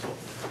successful.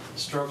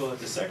 Struggle at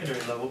the secondary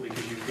level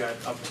because you've got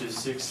up to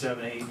 6,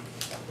 7, 8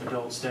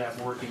 adult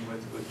staff working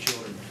with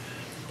children.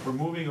 We're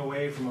moving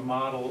away from a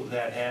model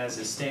that has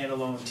a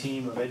standalone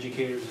team of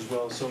educators as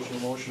well as social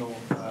emotional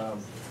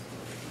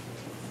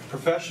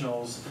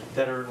professionals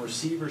that are in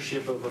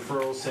receivership of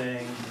referrals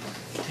saying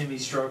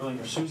Timmy's struggling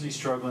or Susie's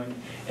struggling,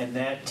 and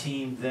that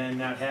team then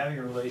not having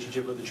a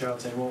relationship with the child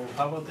saying, well,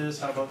 how about this,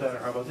 how about that, or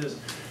how about this?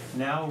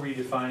 Now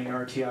redefining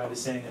RTI to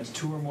saying it's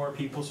 2 or more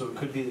people, so it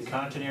could be the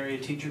content area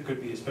teacher,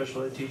 could be a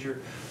special ed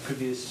teacher, could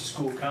be a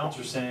school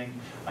counselor saying,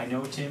 I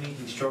know Timmy,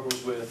 he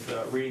struggles with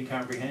reading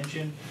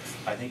comprehension,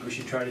 I think we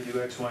should try to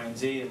do X, Y, and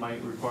Z. It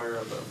might require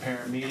a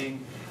parent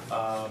meeting.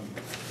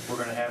 We're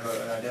going to have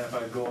an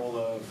identified goal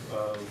of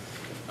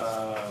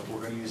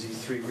we're going to use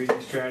these 3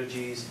 reading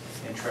strategies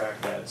and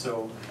track that.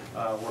 So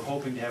we're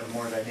hoping to have a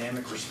more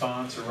dynamic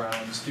response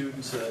around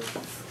students so that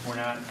we're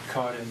not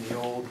caught in the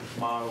old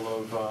model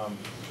of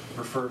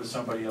refer to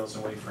somebody else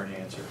and wait for an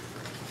answer.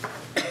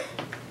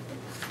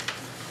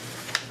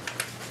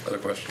 Other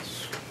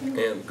questions?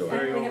 And go ahead.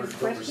 Very I have a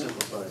question.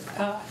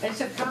 oversimplified.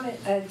 It's a comment,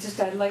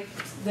 I like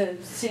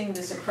seeing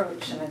this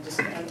approach, and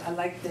I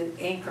like the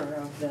anchor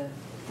of the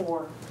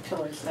 4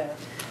 pillars there.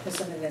 It's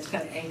something that's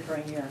kind of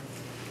anchoring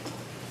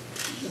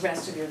the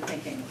rest of your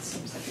thinking. It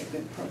seems like a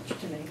good approach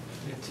to me.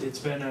 It's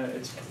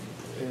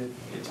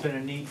been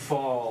a neat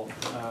fall,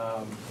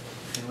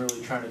 and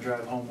really trying to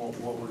drive home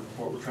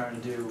what we're trying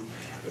to do.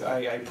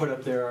 I put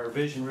up there, our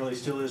vision really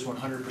still is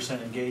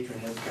 100%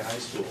 engagement in Ithaca High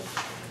School.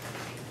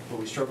 But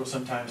we struggle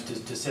sometimes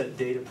to set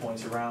data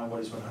points around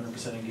what does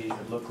 100%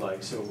 engagement look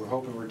like. So we're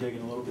hoping we're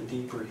digging a little bit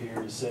deeper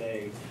here to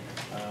say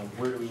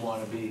where do we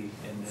want to be,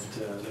 and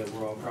that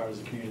we're all proud as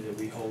a community that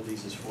we hold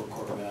these as 4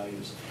 core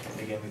values.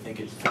 And again, we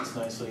think it fits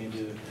nicely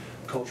into the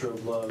culture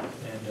of love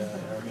and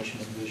our mission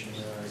and vision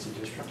as a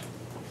district.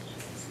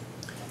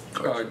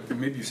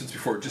 Maybe you said this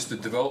before, just the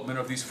development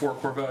of these 4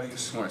 core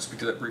values. Want to speak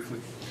to that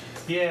briefly?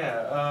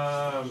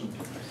 Yeah.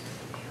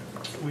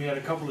 We had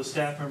a couple of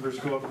staff members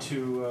go up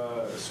to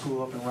a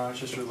school up in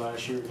Rochester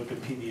last year to look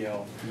at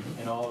PBL,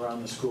 and all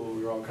around the school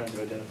we were all kinds of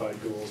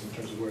identified goals in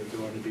terms of where we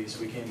wanted to be. So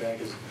we came back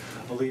as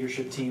a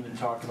leadership team and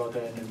talked about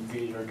that and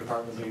engaged our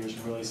department leaders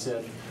and really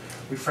said,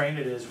 we framed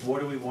it as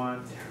what do we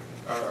want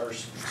our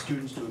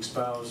students to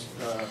espouse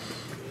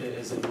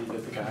as they leave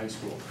Ithaca High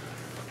School.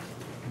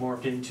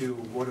 Morphed into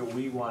what do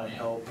we want to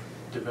help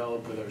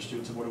develop with our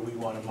students and what do we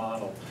want to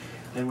model.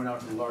 Then went out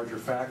to the larger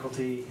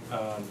faculty.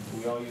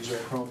 We all used our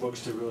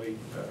Chromebooks to really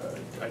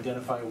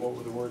identify what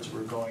were the words that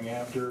we're going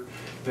after,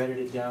 vetted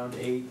it down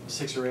to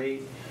 6 or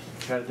 8,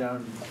 got it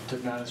down,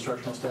 took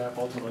non-instructional staff,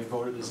 ultimately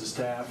voted as a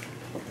staff,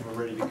 and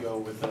we're ready to go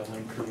with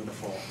Link Crew in the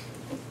fall.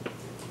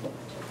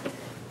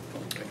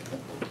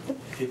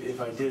 If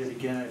I did it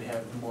again, I'd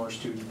have more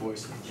student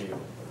voice at the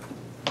table.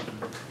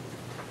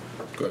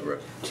 Go ahead,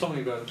 Brett. Tell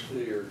me about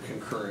your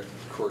concurrent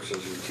courses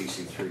in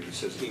TC3. It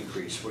says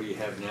increase. What do you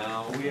have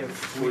now?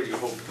 Where do you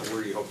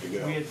hope to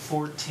go? We had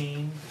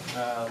 14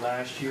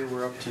 last year.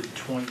 We're up to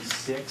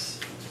 26.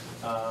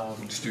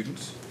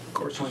 Students?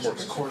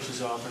 26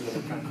 courses offered that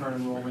are concurrent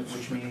enrollment,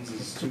 which means a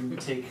student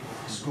takes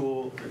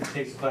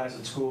a class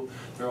at school,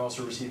 they're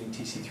also receiving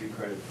TC3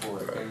 credit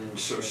for it. And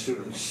so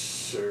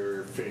students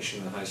are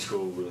finishing the high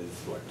school with,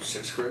 what,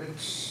 6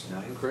 credits,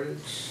 9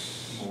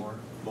 credits?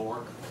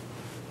 More?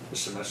 A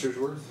semester's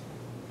worth?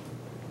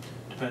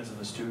 Depends on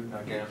the student.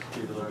 I can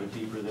dig a little bit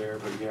deeper there,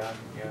 but yeah.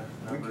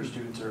 A number of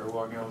students are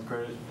walking out with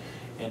credit.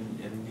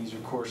 And these are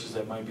courses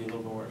that might be a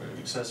little more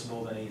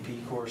accessible than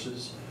AP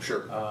courses.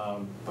 Sure.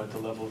 But the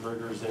level of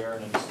rigor is there,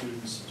 and then the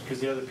students,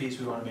 because the other piece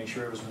we want to make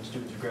sure is when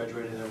students are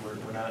graduating that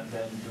we're not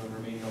then doing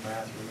remedial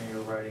math,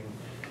 remedial writing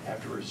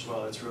afterwards as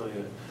well. It's really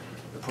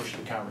the push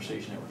of the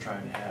conversation that we're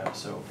trying to have.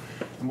 So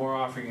the more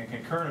offering a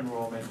concurrent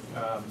enrollment,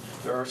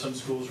 there are some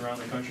schools around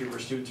the country where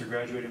students are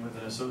graduating with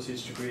an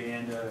associate's degree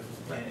and a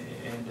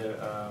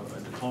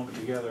diploma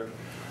together.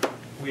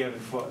 We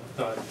haven't thought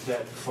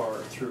that far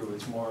through.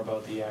 It's more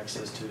about the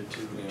access to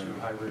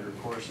high rigor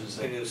courses.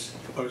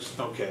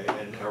 Okay,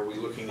 and are we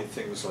looking at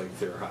things like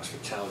their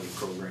hospitality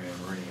program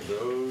or any of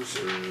those,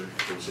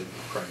 or is it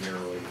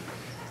primarily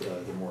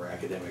the more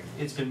academic?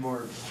 It's been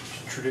more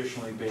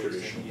traditionally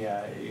based.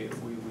 Yeah,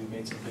 we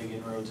made some big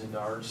inroads into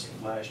arts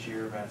last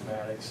year,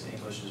 mathematics,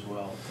 English as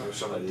well. Oh,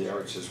 some of the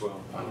arts as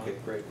well. Okay,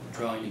 great.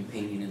 Drawing and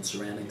painting and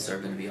ceramics are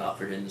going to be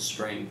offered in the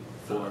spring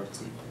for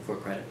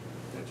credit.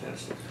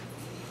 Fantastic.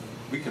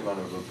 We can run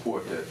a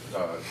report that,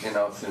 and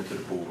I'll send it to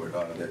the board,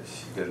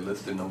 that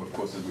lists the number of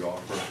courses we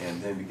offer, and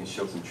then we can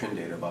show some trend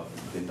data about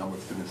the number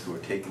of students who are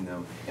taking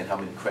them and how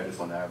many credits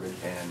on average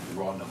and the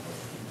raw number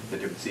that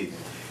they're receiving.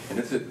 And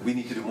this is, we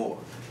need to do more.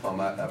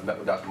 I've met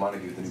with Dr.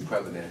 Montague, the new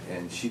president,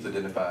 and she's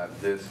identified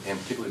this, and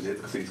particularly the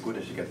Ithaca City School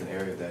District, as an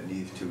area that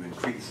needs to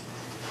increase.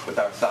 With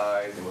our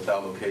size and with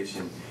our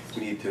location,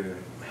 we need to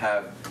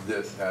have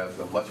this as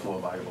a much more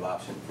valuable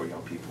option for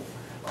young people.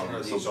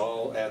 Are these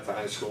all at the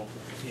high school?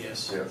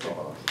 Yes. Yeah,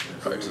 so,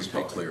 Right, just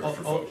be clear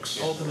for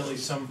folks. Ultimately,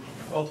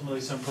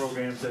 some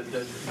programs that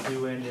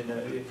do end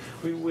in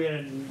we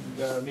had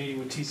a meeting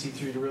with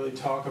TC3 to really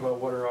talk about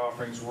what our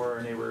offerings were,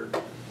 and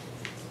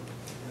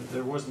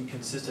there wasn't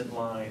consistent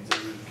lines. They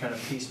were kind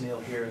of piecemeal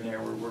here and there.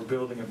 We're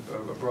building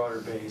a broader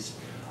base.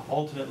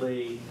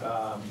 Ultimately,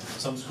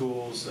 some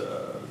schools,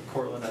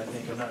 Cortland, I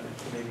think, not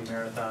maybe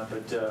Marathon,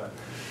 but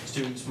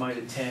students might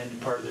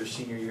attend part of their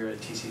senior year at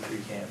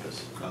TC3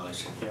 campus. Oh, I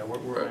see. Yeah,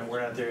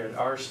 we're not there.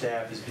 Our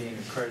staff is being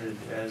accredited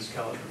as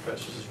college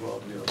professors as well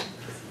to be able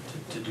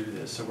to do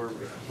this. So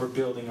we're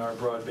building our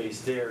broad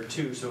base there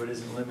too, so it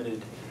isn't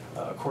limited.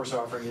 Course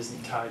offering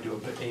isn't tied to a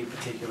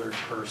particular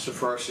person. So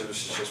for our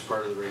students, it's just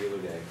part of the regular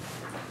day.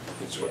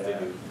 It's what they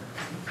do.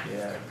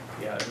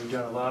 Yeah. We've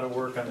done a lot of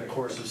work on the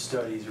course of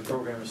studies or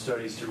program of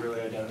studies to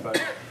really identify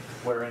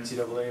what are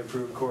NCAA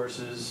approved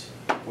courses,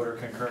 what are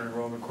concurrent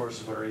enrollment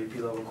courses, what are AP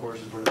level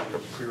courses, what are the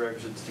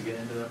prerequisites to get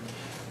into them.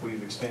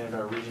 We've expanded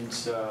our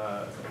Regents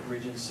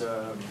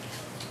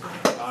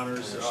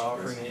honors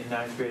offering in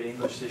 9th grade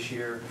English this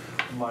year,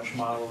 much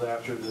modeled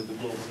after the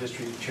global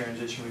history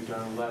transition we've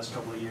done in the last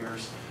couple of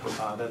years.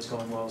 That's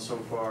going well so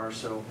far.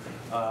 So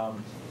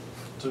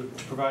to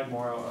provide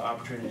more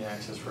opportunity and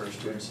access for our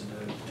students to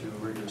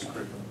rigorous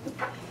curriculum.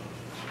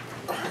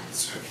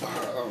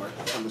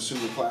 I'm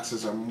assuming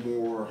classes are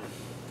more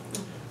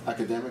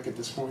academic at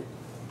this point,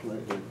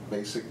 right? They're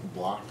basic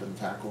block and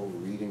tackle,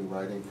 reading,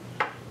 writing,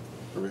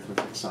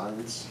 arithmetic,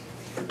 science.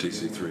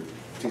 TC3.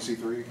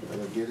 TC3. Are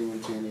they getting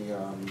into any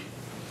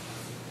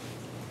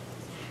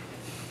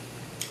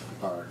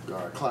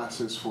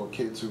classes for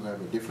kids who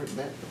have a different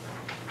bent,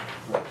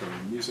 like the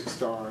music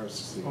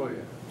stars,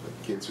 the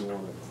kids who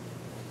want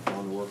to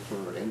work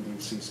for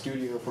NBC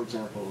Studio, for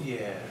example?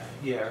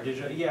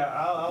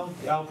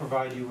 I'll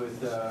provide you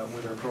with our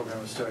program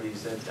of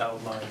studies that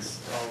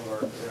outlines all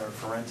of our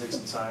forensics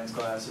and science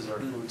classes, our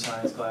food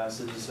science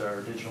classes,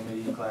 our digital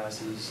media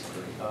classes.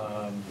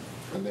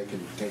 And they can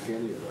take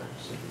any of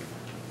those,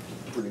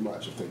 pretty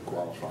much, if they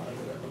qualify or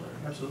whatever.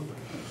 Absolutely.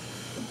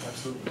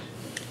 Absolutely.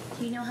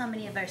 Do you know how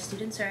many of our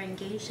students are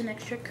engaged in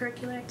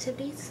extracurricular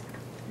activities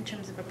in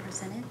terms of a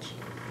percentage?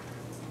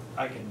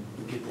 I can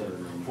get that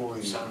for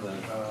you.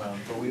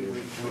 But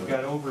we've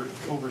got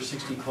over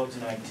 60 clubs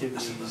and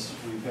activities.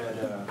 We've had,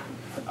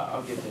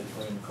 I'll get that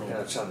for you, Nicole.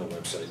 Yeah, it's on the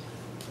website.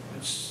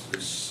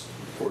 It's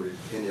reported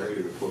in the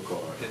early report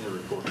card. In the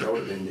report. That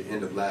would have been the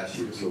end of last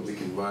year, so we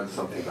can run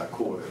something by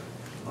quarter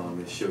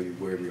and show you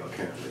where we are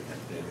currently.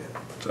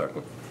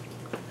 Exactly.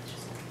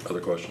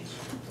 Other questions?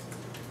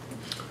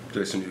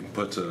 Jason, you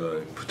put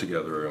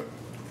together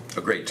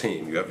a great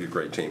team. You have your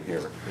great team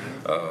here.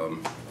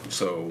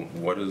 So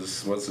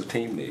what's the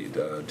team need?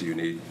 Do you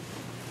need?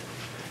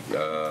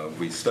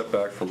 We step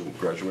back from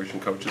graduation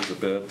coaches a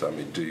bit. I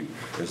mean,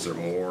 is there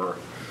more?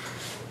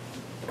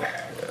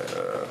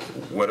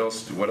 What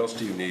else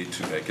do you need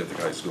to make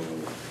Ithaca High School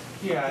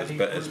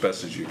as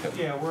best as you can?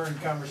 Yeah, we're in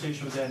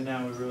conversation with that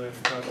now. We really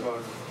have to talk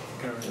about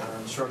kind of our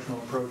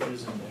instructional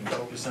approaches and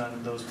focus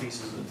on those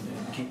pieces and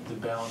keep the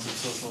balance of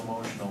social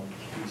emotional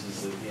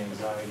pieces, the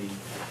anxiety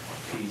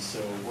piece.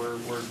 So we're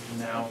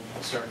now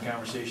starting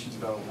conversations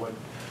about what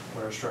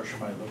our structure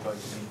might look like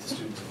to meet the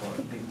students'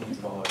 needs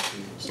of all our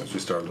students. As we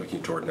start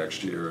looking toward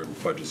next year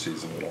and budget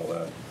season and all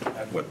that,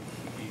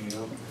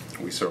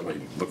 we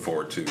certainly look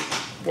forward to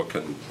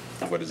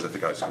what does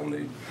Ithaca High School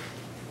need.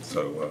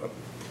 So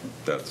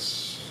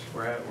that's.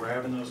 We're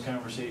having those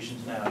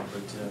conversations now,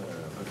 but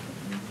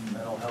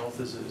mental health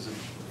is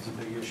a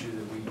big issue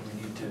that we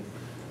need to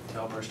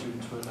help our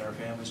students with and our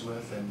families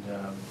with, and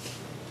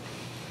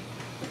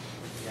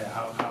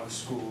how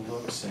school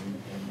looks and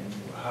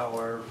how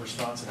our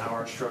response and how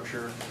our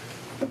structure,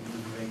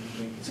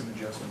 making some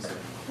adjustments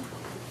there.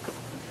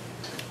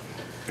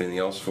 Anything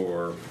else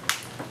for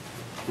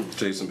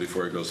Jason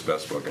before he goes to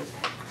basketball game?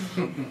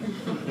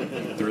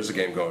 There is a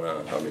game going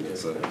on. I mean,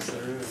 it's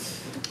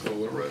but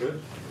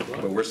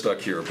we're stuck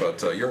here,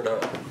 but you're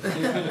not.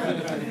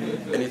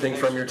 Anything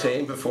from your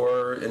team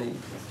before any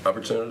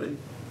opportunity?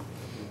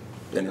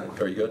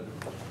 Are you good?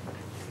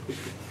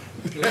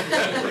 This is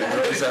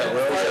a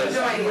little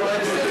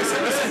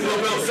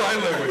bit of sign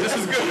language. This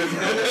is good.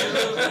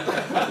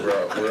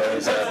 We're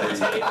always happy.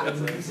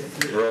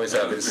 We're always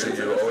happy to see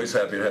you. Always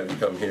happy to have you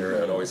come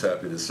here, and always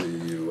happy to see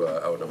you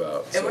out and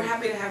about. And we're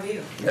happy to have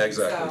you.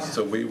 Exactly.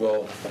 So we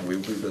will be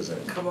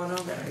visiting. Come on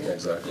over. Yeah.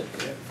 Exactly.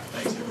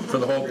 For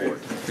the whole board.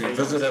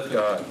 Visit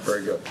Ithaca.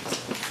 Very good.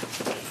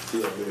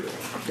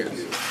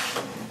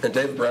 And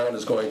David Brown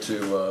is going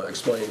to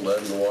explain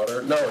lead in the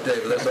water. No,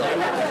 David, that's not.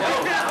 No,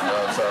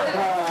 I'm sorry.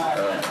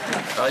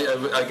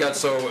 I got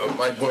so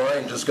my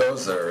brain just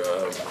goes there.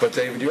 But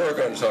David, you are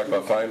going to talk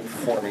about fine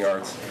performing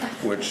arts,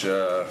 which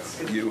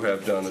you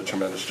have done a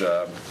tremendous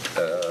job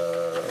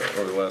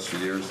over the last few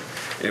years.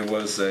 It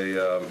was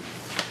a.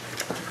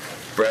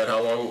 Brad,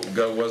 how long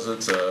ago was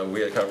it?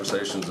 We had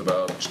conversations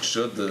about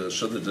should the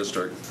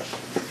district.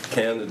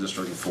 Can the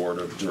district afford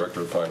a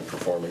director of fine and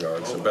performing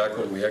arts? And back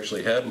when we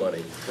actually had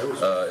money,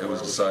 it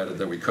was decided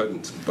that we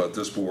couldn't. But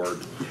this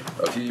board,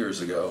 a few years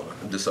ago,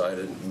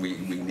 decided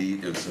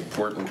it's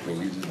important. We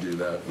needed to do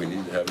that. We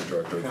needed to have a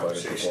director of fine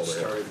and performing arts.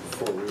 Started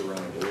before we were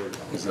on the board.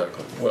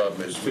 Exactly. Well, it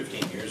was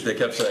 15 years. They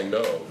kept saying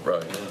no,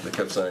 right? They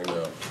kept saying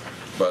no,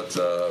 but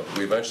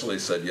we eventually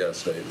said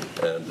yes, David,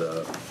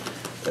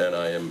 and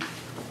I am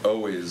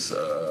always.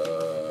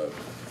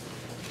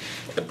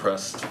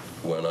 Impressed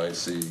when I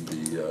see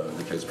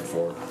the kids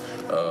perform.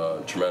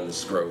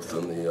 Tremendous growth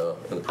in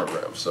the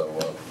program. So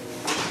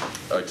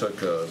I took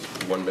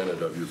 1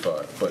 minute of your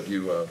 5, but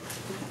you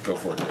go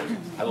for it, David.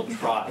 I will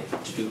try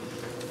to do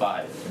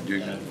 5.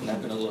 I'm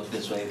not going to look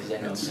this way because I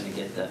know it's going to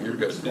get the. You're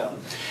good.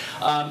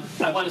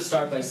 I want to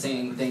start by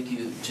saying thank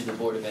you to the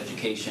Board of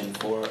Education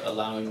for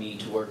allowing me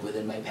to work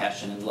within my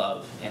passion and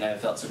love, and I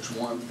felt such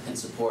warmth and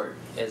support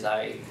as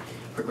I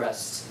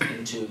progressed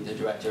into the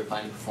Director of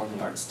Fine and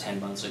Performing Arts 10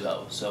 months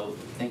ago. So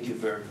thank you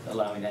for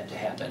allowing that to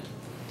happen.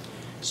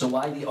 So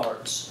why the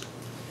arts?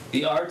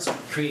 The arts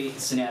create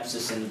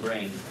synapses in the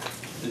brain.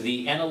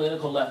 The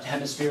analytical left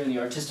hemisphere and the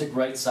artistic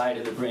right side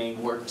of the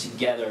brain work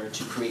together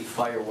to create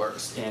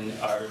fireworks in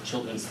our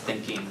children's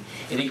thinking.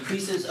 It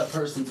increases a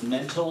person's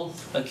mental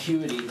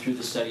acuity through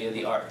the study of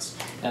the arts.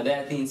 Now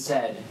that being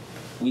said,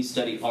 we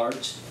study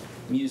art,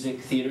 music,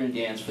 theater, and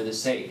dance for the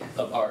sake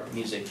of art,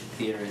 music,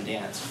 theater, and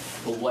dance.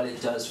 But what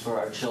it does for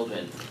our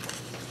children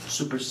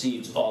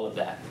supersedes all of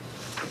that.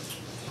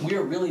 We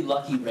are really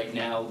lucky right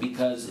now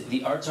because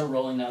the arts are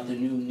rolling out the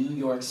new New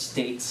York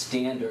State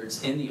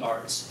standards in the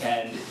arts,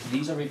 and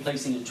these are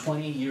replacing a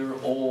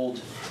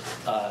 20-year-old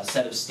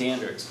set of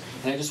standards.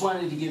 And I just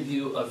wanted to give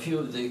you a few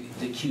of the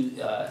key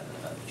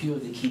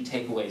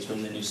takeaways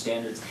from the new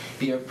standards.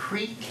 They are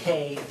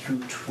pre-K through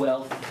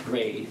 12th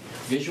grade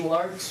visual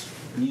arts,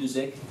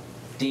 music,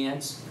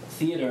 dance,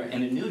 theater,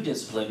 and a new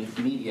discipline,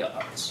 media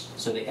arts.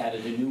 So they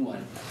added a new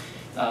one.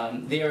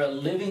 They are a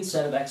living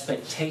set of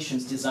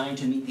expectations designed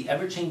to meet the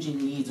ever-changing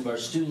needs of our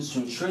students to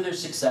ensure their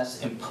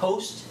success in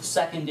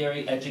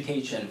post-secondary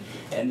education,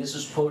 and this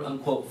is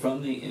quote-unquote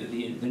from the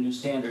new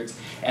standards,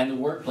 and the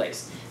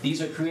workplace.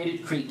 These are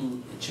created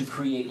to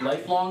create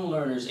lifelong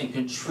learners and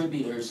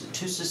contributors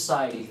to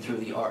society through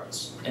the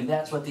arts, and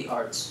that's what the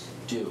arts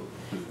do.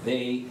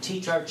 They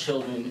teach our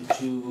children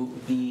to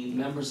be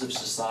members of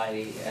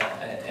society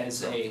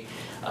as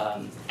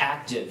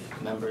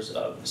active members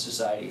of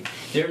society.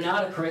 They're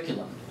not a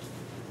curriculum.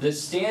 The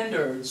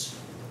standards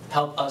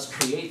help us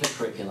create the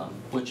curriculum,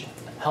 which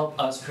help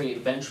us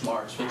create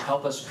benchmarks, which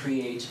help us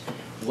create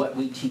what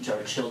we teach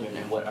our children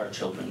and what our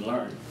children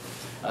learn.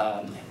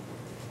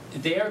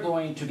 They are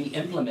going to be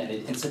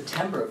implemented in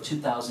September of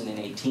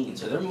 2018,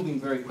 so they're moving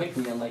very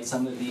quickly, unlike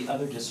some of the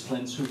other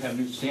disciplines who have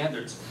new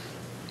standards.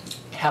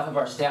 Half of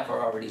our staff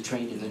are already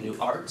trained in the new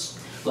arts.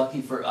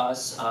 Lucky for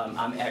us,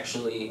 I'm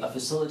actually a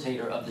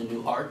facilitator of the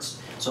new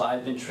arts, so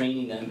I've been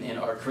training them in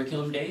our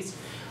curriculum days.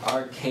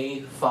 Our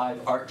K-5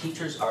 art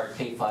teachers, our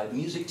K-5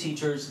 music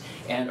teachers,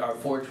 and our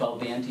 412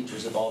 band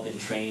teachers have all been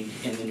trained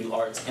in the new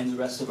arts, and the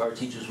rest of our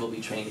teachers will be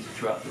trained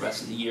throughout the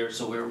rest of the year,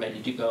 so we're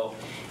ready to go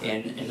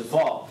in the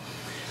fall.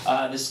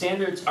 The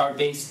standards are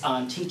based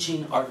on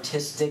teaching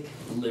artistic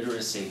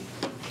literacy.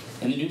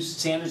 And the new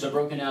standards are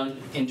broken down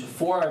into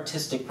 4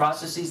 artistic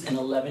processes and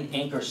 11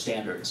 anchor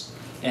standards.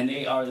 And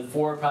they are, the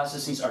 4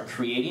 processes are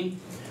creating,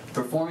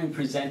 performing,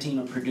 presenting,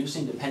 or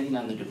producing, depending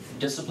on the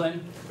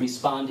discipline,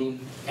 responding,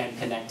 and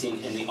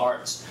connecting in the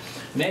arts.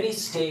 Many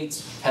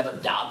states have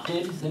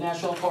adopted the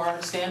National Core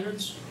Arts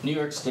Standards. New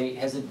York State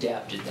has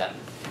adapted them.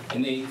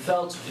 And they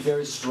felt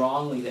very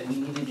strongly that we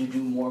needed to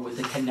do more with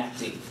the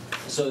connecting.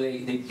 So they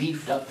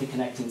beefed up the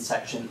connecting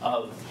section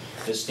of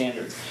the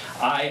standards.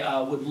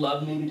 I would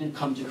love maybe to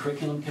come to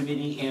curriculum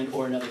committee and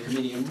or another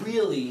committee and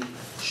really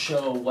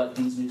show what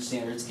these new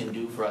standards can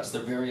do for us.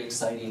 They're very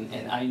exciting,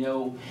 and I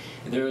know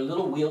they're a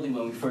little wieldy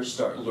when we first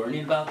start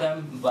learning about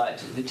them,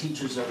 but the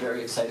teachers are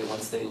very excited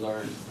once they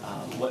learn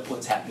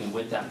what's happening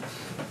with them.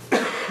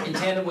 In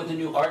tandem with the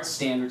new arts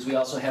standards, we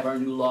also have our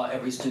new law,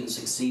 Every Student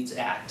Succeeds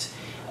Act,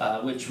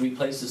 which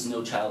replaces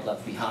No Child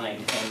Left Behind.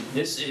 And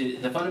this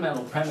is, the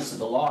fundamental premise of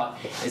the law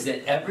is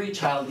that every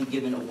child be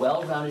given a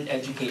well-rounded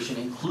education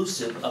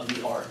inclusive of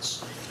the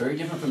arts. Very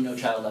different from No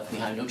Child Left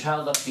Behind. No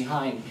Child Left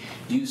Behind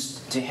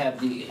used to have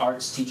the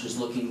arts teachers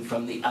looking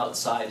from the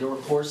outside. There were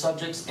core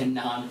subjects and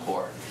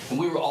non-core. And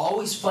we were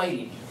always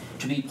fighting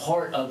to be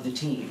part of the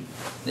team.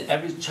 The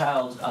Every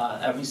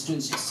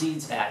Student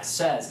Succeeds Act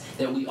says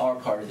that we are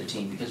part of the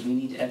team because we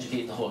need to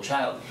educate the whole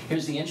child.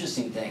 Here's the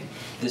interesting thing.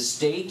 The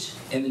state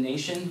and the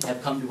nation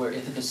have come to where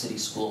Ithaca City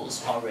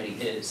Schools already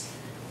is,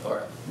 or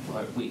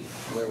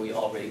where we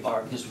already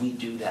are, because we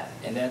do that.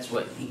 And that's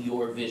what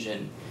your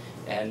vision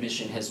and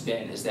mission has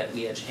been, is that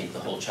we educate the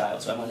whole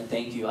child. So I want to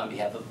thank you on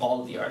behalf of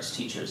all of the arts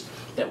teachers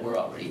that we're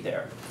already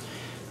there.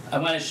 I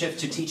want to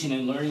shift to teaching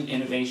and learning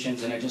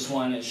innovations, and I just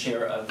want to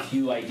share a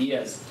few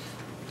ideas.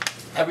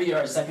 Every year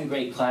our second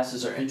grade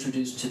classes are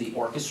introduced to the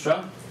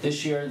orchestra.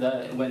 This year,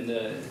 when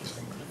the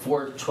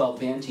 412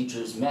 band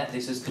teachers met, they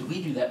says, could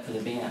we do that for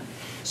the band?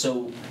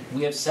 So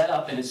we have set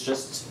up, and it's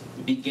just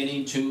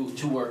beginning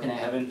to work, and I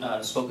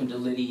haven't spoken to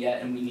Liddy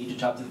yet, and we need to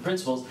talk to the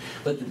principals,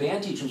 but the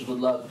band teachers would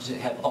love to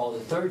have all the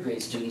third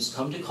grade students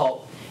come to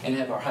Culp and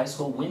have our high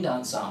school wind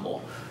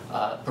ensemble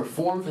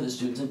perform for the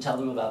students and tell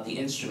them about the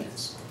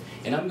instruments.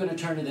 And I'm going to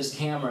turn to this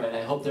camera, and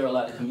I hope there are a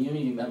lot of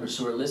community members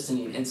who are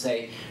listening and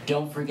say,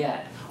 don't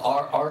forget,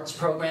 our arts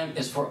program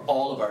is for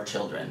all of our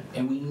children,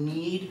 and we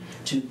need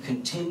to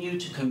continue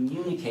to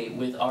communicate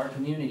with our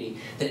community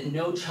that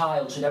no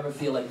child should ever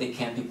feel like they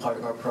can't be part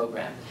of our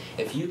program.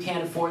 If you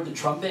can't afford the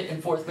trumpet in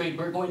 4th grade,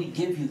 we're going to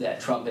give you that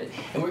trumpet,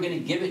 and we're going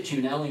to give it to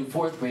you not only in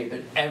 4th grade,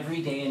 but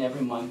every day and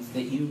every month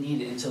that you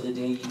need it until the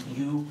day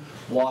you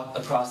walk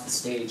across the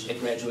stage at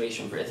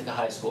graduation for Ithaca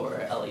High School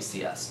or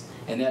LACS.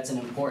 And that's an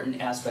important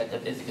aspect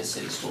of Ithaca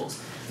City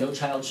Schools. No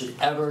child should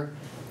ever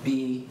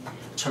be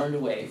turned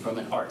away from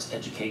an arts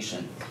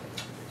education.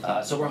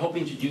 So we're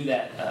hoping to do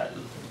that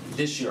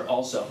this year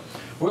also.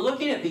 We're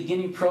looking at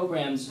beginning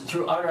programs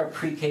throughout our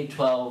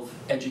pre-K-12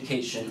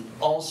 education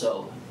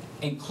also,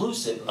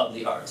 inclusive of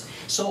the arts.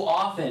 So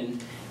often,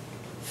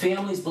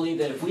 families believe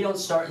that if we don't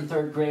start in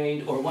 3rd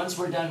grade, or once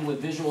we're done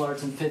with visual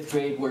arts in 5th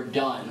grade, we're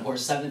done, or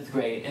 7th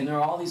grade, and there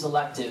are all these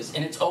electives,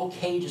 and it's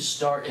okay to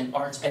start in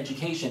arts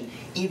education,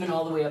 even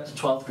all the way up to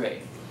 12th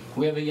grade.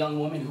 We have a young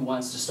woman who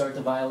wants to start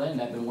the violin.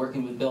 I've been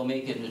working with Bill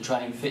Macon to try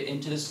and fit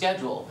into the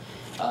schedule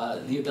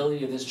the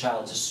ability of this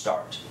child to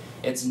start.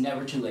 It's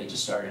never too late to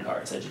start an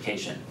arts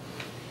education.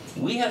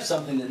 We have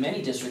something that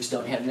many districts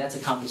don't have, and that's a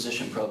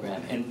composition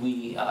program. And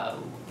we,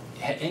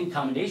 in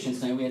commendations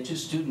tonight, we had 2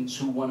 students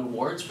who won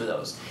awards for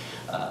those.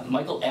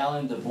 Michael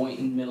Allen, the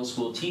Boynton Middle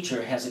School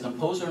teacher, has a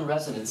composer in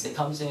residence that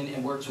comes in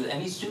and works with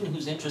any student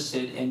who's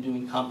interested in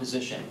doing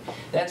composition.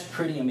 That's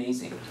pretty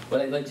amazing.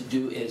 What I'd like to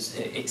do is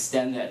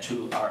extend that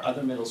to our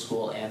other middle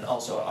school and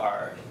also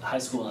our high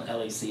school and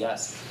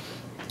LACS.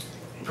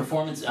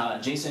 Performance,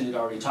 Jason had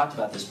already talked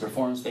about this,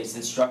 performance-based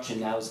instruction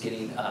now is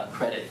getting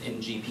credit in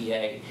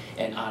GPA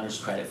and honors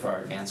credit for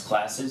our advanced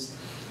classes.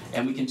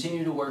 And we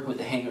continue to work with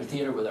the Hangar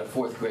Theater with our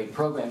 4th grade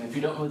program. If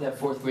you don't know what that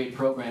 4th grade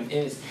program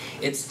is,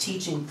 it's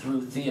teaching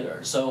through theater.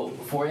 So,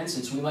 for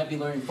instance, we might be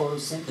learning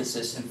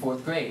photosynthesis in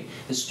 4th grade.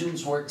 The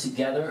students work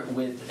together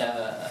with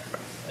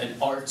an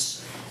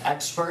arts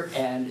expert,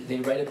 and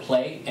they write a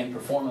play and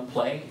perform a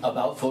play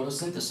about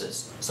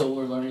photosynthesis. So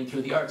we're learning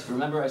through the arts.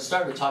 Remember, I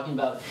started talking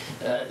about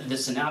the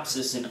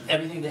synopsis and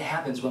everything that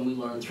happens when we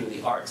learn through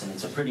the arts, and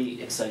it's a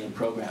pretty exciting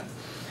program.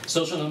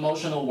 Social and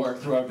emotional work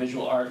through our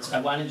visual arts. I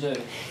wanted to,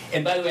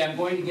 and by the way, I'm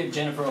going to give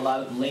Jennifer a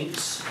lot of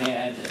links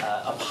and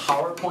a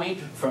PowerPoint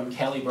from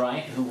Callie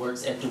Bryant, who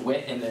works at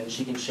DeWitt, and then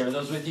she can share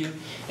those with you.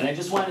 And I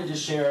just wanted to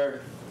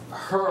share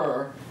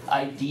her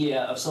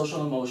idea of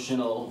social and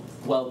emotional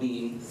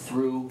well-being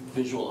through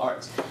visual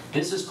arts.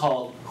 This is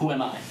called Who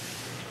Am I?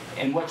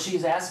 And what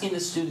she's asking the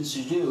students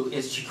to do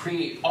is to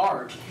create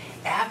art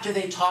after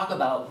they talk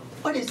about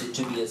what is it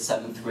to be a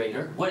 7th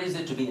grader? What is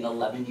it to be an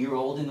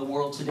 11-year-old in the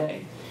world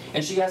today?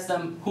 And she asks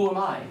them, who am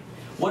I?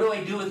 What do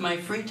I do with my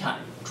free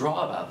time?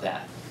 Draw about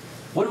that.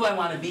 What do I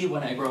want to be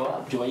when I grow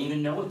up? Do I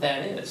even know what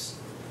that is?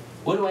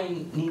 What do I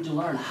need to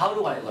learn? How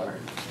do I learn?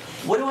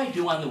 What do I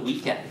do on the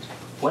weekend?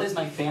 What is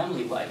my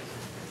family like?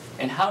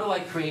 And how do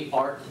I create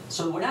art?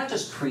 So we're not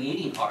just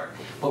creating art,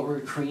 but we're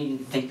creating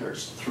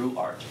thinkers through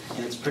art.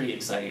 And it's pretty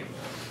exciting.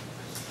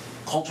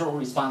 Cultural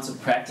responsive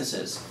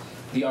practices,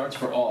 the arts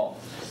for all.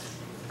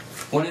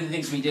 One of the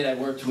things we did, I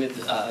worked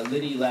with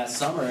Liddy last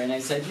summer, and I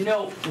said, you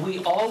know,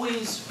 we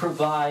always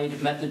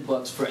provide method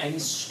books for any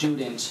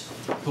student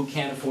who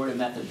can't afford a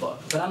method book.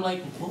 But I'm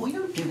like, well, we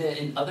don't do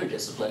that in other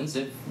disciplines.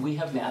 If we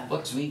have math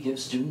books, we give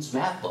students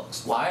math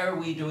books. Why are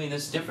we doing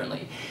this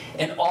differently?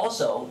 And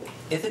also,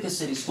 Ithaca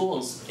City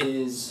Schools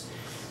is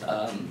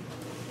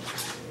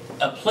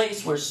a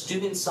place where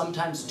students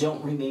sometimes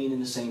don't remain in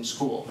the same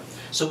school.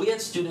 So we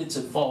had students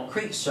at Fall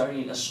Creek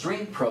starting a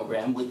string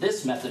program with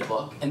this method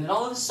book, and then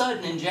all of a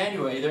sudden in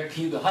January they're at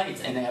Cayuga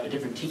Heights and they have a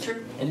different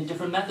teacher and a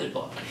different method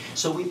book.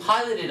 So we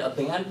piloted a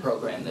band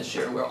program this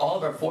year where all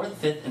of our 4th,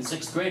 5th, and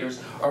 6th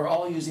graders are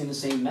all using the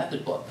same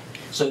method book.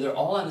 So they're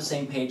all on the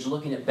same page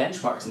looking at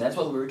benchmarks, and that's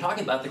what we were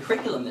talking about, the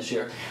curriculum this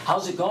year.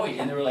 How's it going?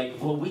 And they were like,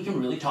 well, we can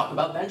really talk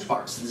about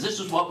benchmarks. This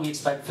is what we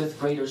expect 5th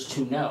graders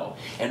to know.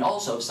 And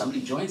also, if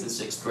somebody joins in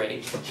 6th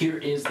grade, here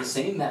is the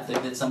same method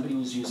that somebody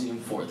was using in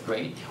 4th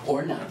grade,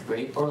 or 9th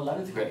grade, or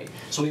 11th grade.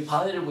 So we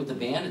piloted with the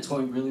band. It's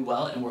going really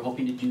well, and we're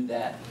hoping to do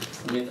that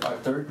with our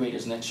 3rd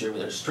graders next year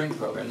with our string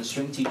program. The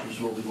string teachers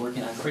will be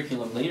working on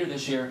curriculum later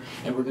this year,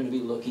 and we're going to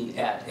be looking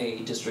at a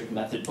district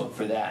method book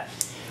for that.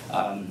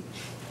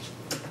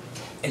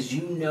 As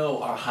you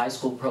know, our high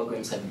school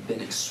programs have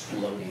been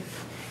exploding.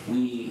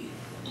 We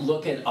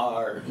look at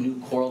our new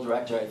choral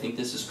director. I think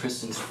this is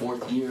Kristen's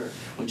 4th year.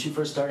 When she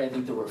first started, I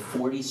think there were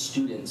 40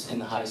 students in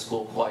the high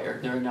school choir.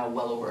 There are now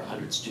well over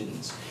 100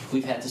 students.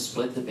 We've had to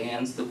split the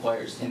bands, the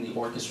choirs, and the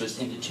orchestras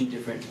into 2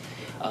 different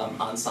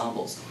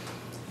ensembles.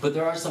 But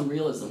there are some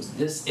realisms.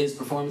 This is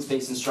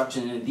performance-based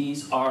instruction, and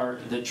these are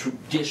the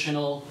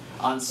traditional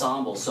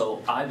ensembles.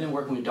 So I've been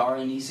working with Dara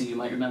and Nisi. You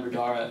might remember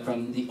Dara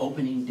from the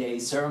opening day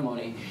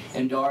ceremony.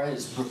 And Dara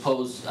has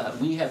proposed,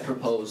 we have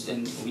proposed,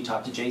 and we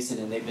talked to Jason,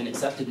 and they've been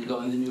accepted to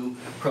go in the new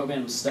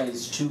program of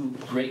studies 2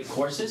 great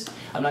courses.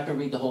 I'm not going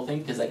to read the whole thing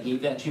because I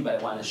gave that to you, but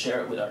I want to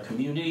share it with our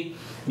community.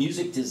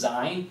 Music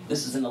design.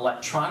 This is an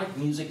electronic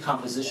music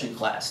composition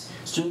class.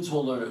 Students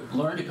will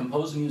learn to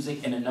compose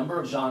music in a number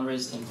of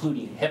genres,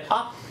 including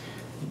hip-hop,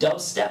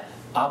 dubstep,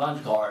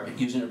 avant-garde,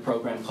 using a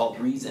program called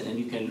Reason, and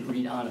you can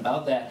read on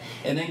about that.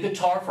 And then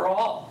Guitar for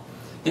All.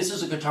 This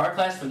is a guitar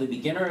class for the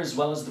beginner as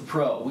well as the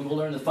pro. We will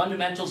learn the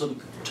fundamentals of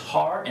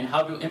guitar and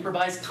how to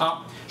improvise,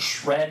 comp,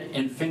 shred,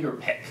 and finger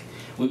pick.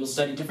 We will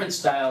study different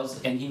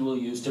styles, and he will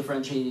use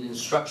differentiated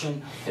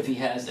instruction if he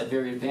has a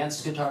very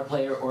advanced guitar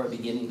player or a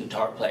beginning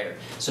guitar player.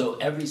 So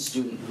every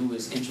student who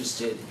is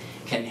interested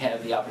can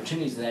have the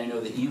opportunities that I know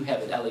that you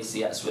have at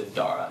LACS with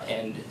Dara,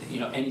 and you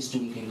know any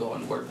student can go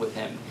and work with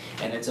him.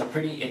 And it's a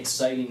pretty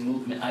exciting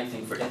movement, I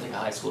think, for Ithaca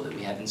High School that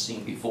we haven't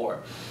seen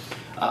before.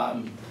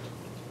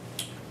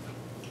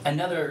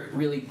 Another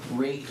really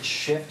great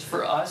shift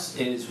for us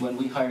is when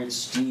we hired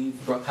Steve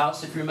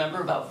Brookhouse, if you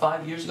remember, about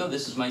 5 years ago.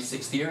 This is my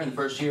 6th year, and the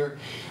first year,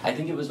 I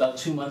think it was about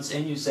 2 months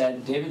in, you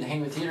said, David, the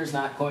Hangar Theater is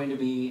not going to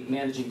be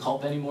managing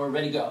Culp anymore,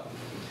 ready to go.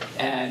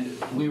 And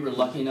we were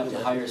lucky enough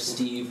to hire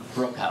Steve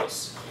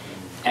Brookhouse.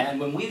 And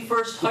when we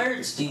first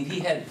hired Steve, he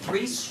had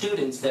 3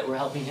 students that were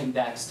helping him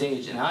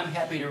backstage, and I'm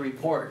happy to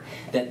report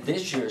that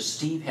this year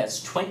Steve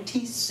has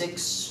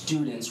 26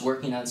 students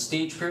working on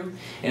stage crew,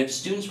 and if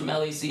students from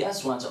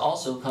LACS want to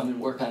also come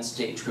and work on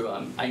stage crew,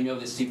 I know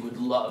that Steve would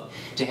love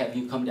to have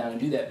you come down and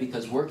do that,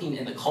 because working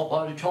in the Culp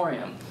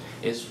Auditorium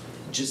is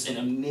just an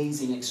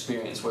amazing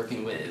experience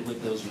working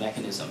with those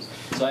mechanisms.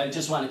 So I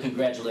just want to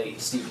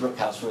congratulate Steve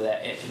Brookhouse for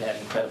that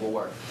incredible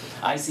work.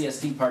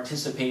 ICSD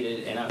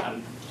participated, and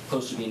I'm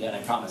close to being done,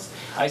 I promise.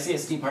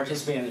 ICSD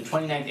participated in the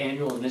 29th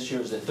annual, and this year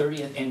was the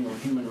 30th annual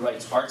Human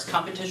Rights Arts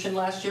Competition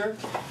last year,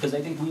 because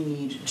I think we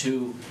need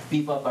to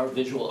beef up our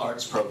visual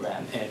arts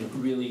program and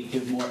really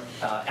give more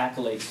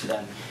accolades to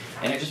them.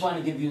 And I just want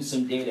to give you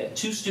some data.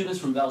 2 students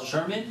from Bell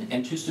Sherman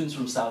and 2 students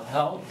from South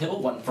Hill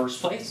won first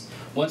place.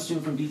 1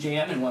 student from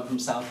BJM and 1 from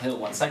South Hill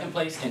won second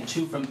place, and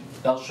 2 from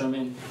Bell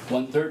Sherman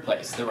won third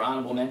place. There were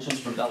honorable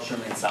mentions from Bell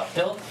Sherman and South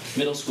Hill.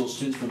 Middle school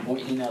students from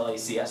Boynton and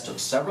LACS took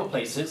several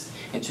places,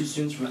 and 2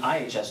 students from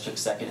IHS took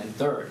second and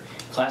third.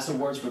 Class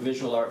awards for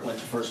visual art went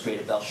to first grade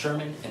at Bell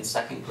Sherman and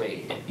second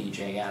grade at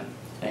BJM.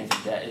 And I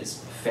think that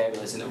is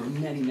fabulous. And there were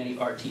many, many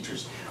art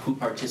teachers who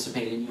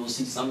participated, and you will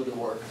see some of the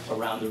work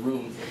around the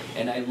room.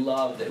 And I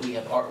love that we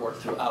have artwork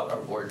throughout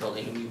our board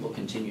building, and we will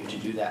continue to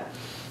do that.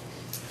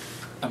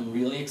 I'm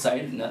really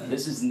excited. Now,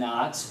 this is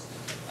not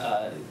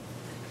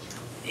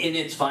in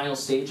its final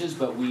stages,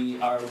 but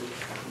we are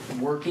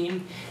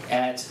working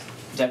at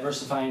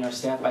diversifying our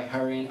staff by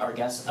hiring a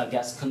guest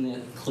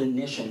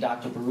clinician,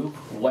 Dr. Baruch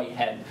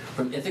Whitehead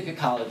from Ithaca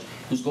College,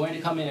 who's going to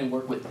come in and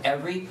work with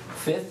every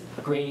 5th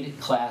grade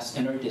class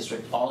in our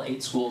district, all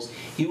 8 schools.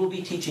 He will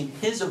be teaching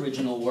his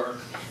original work,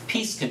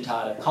 Peace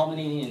Cantata,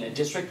 culminating in a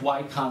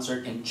district-wide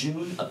concert in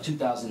June of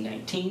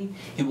 2019.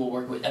 He will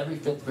work with every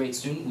 5th grade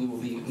student. We will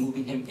be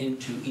moving him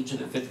into each of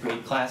the 5th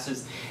grade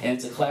classes, and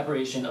it's a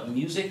collaboration of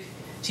music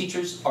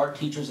teachers, art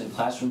teachers, and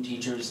classroom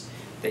teachers.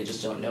 They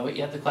just don't know it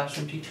yet, the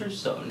classroom teachers,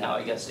 so now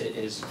I guess it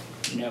is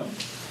known.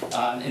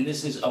 And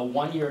this is a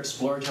 1-year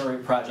exploratory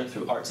project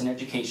through arts and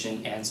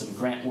education and some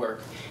grant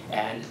work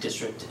and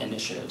district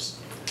initiatives.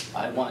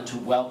 I want to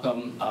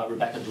welcome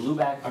Rebecca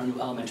DeLubac, our new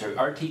elementary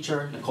art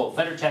teacher, Nicole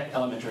Federtek,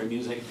 elementary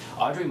music,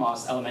 Audrey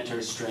Moss,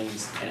 elementary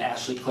strings, and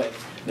Ashley Click,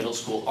 middle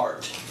school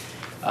art.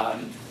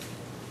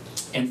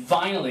 And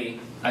finally,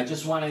 I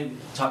just want to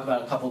talk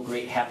about a couple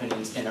great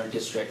happenings in our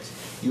district.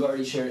 You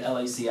already shared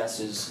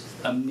LACS's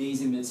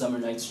amazing Midsummer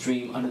Night's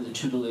Dream under the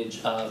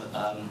tutelage of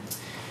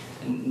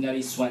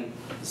Nutty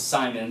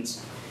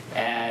Simons,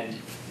 and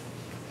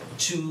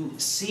to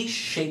see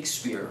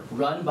Shakespeare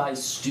run by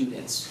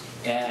students,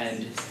 and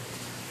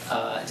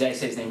did I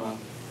say his name wrong?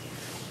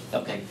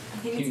 Okay. I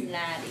think it's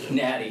Natty.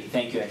 Natty,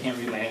 thank you. I can't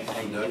read my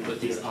I put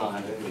these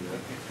on.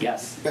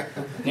 Yes.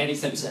 Natty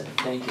Simpson,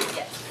 thank you.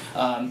 Yes.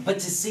 But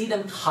to see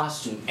them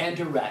costume and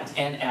direct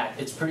and act,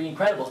 it's pretty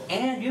incredible.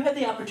 And you had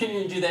the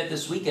opportunity to do that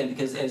this weekend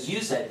because, as you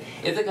said,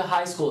 Ithaca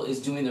High School is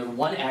doing their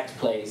 1-act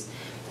plays.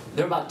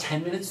 They're about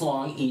 10 minutes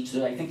long each.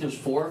 I think there's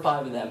 4 or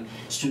 5 of them.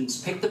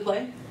 Students pick the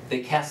play, they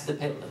cast the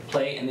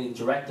play, and they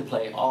direct the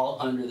play, all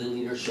under the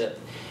leadership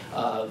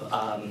of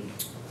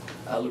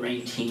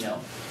Lorraine Tino.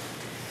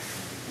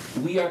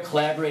 We are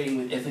collaborating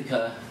with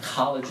Ithaca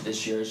College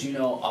this year. As you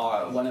know,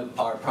 one of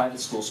our private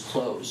schools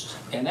closed.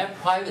 And that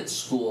private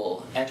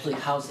school actually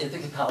housed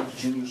Ithaca College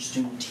junior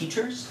student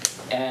teachers.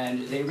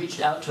 And they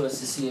reached out to us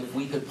to see if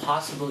we could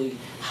possibly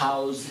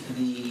house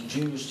the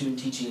junior student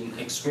teaching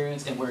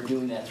experience. And we're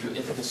doing that through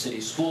Ithaca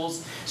City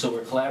Schools. So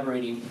we're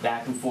collaborating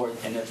back and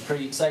forth, and that's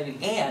pretty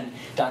exciting. And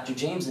Dr.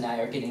 James and I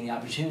are getting the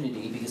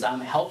opportunity, because I'm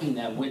helping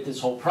them with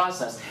this whole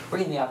process, we're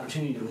getting the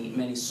opportunity to meet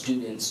many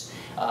students,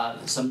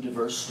 some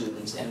diverse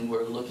students, and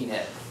we're looking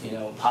at,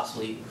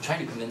 possibly trying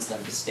to convince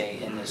them to stay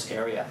in this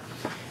area.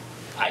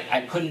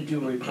 I couldn't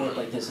do a report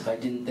like this if I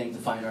didn't thank the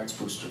Fine Arts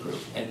Booster Group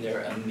and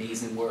their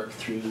amazing work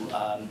through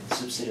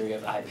subsidiary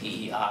of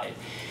IPEI.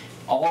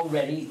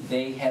 Already,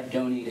 they have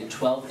donated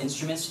 12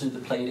 instruments through the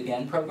Play It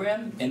Again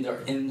program, and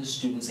they're in the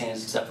students'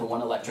 hands except for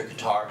 1 electric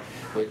guitar,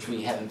 which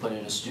we haven't put in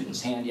a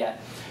student's hand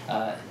yet.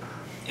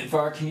 For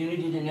our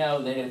community to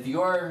know that if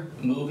you're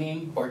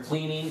moving or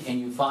cleaning and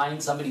you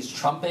find somebody's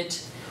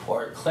trumpet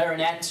or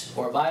clarinet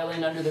or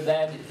violin under the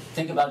bed,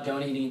 think about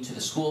donating to the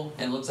school.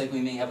 And it looks like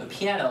we may have a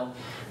piano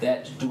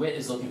that DeWitt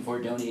is looking for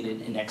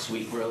donated next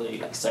week. We're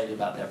really excited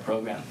about that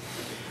program.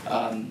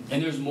 And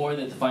there's more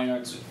that the Fine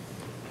Arts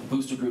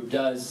Booster Group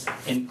does,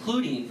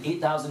 including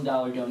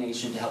 $8,000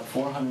 donation to help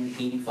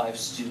 485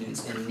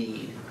 students in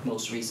need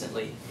most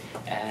recently.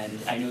 And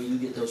I know you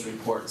get those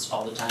reports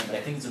all the time, but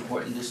I think it's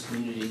important this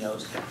community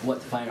knows what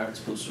the Fine Arts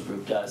Booster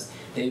Group does.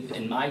 They've,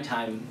 in my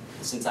time,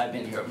 since I've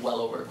been here, well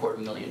over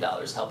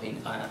 $250,000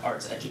 helping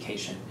arts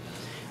education.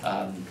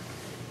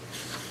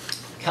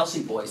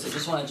 Kelsey Boyce, I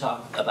just want to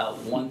talk about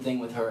one thing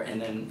with her,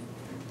 and then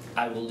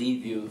I will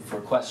leave you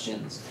for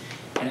questions.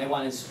 And I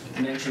want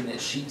to mention that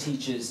she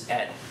teaches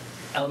at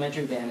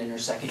elementary band in her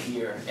 2nd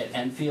year at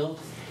Enfield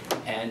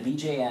and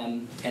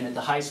BJM and at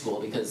the high school,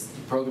 because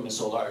the program is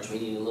so large we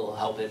need a little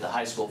help at the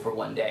high school for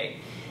one day.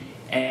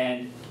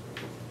 And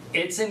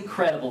it's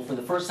incredible. For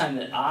the first time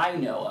that I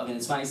know of, and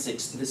this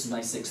is my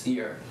 6th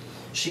year,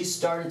 she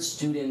started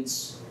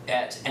students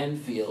at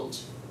Enfield,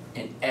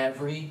 and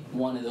every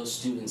one of those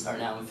students are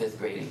now in 5th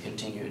grade and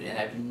continued. And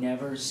I've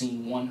never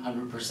seen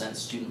 100%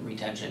 student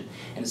retention,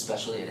 and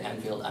especially at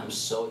Enfield. I'm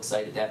so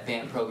excited. That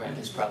band program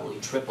has probably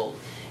tripled,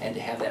 and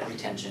to have that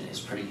retention is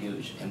pretty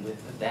huge. And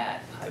with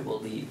that, I will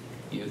leave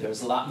you.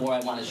 There's a lot more I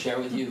want to share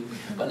with you,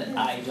 but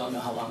I don't know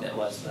how long that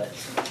was, but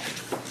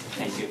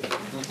thank you.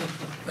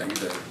 Thank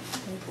you, Dave.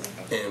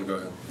 And go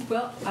ahead.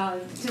 Well,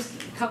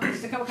 just a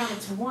couple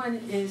comments. One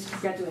is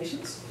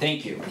congratulations.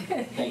 Thank you.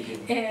 Thank you.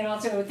 And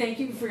also thank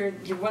you for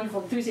your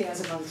wonderful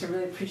enthusiasm on this. I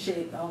really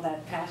appreciate all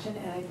that passion.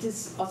 And I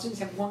just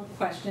have one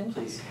question.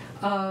 Please.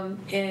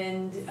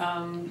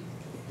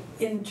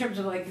 In terms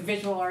of like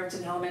visual arts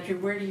in elementary,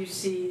 where do you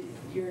see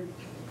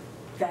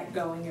that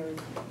going or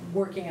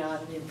working on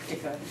in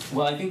particular?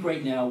 Well, I think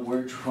right now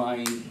we're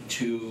trying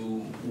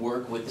to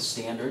work with the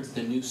standards,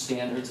 the new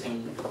standards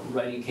in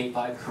writing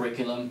K-5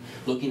 curriculum,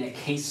 looking at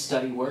case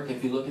study work.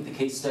 If you look at the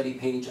case study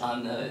page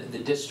on the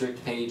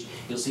district page,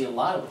 you'll see a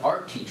lot of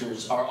art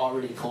teachers are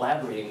already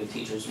collaborating with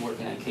teachers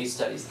working on case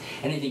studies.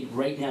 And I think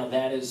right now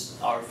that is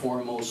our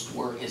foremost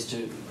work, is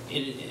to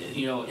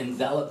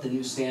envelop the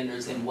new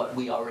standards in what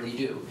we already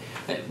do.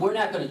 We're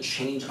not going to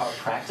change our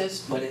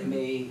practice, but it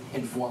may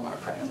inform our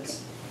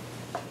practice.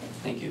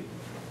 Thank you.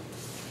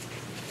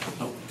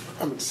 Oh.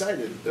 I'm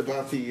excited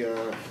about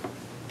the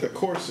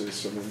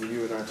courses. I mean,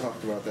 you and I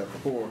talked about that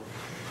before.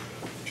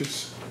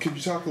 Just could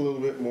you talk a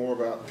little bit more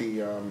about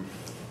the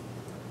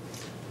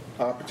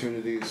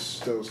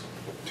opportunities those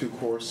 2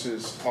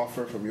 courses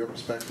offer from your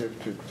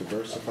perspective to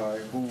diversify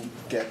who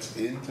gets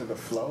into the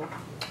flow?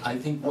 I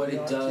think what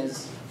it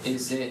does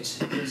is it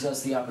gives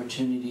us the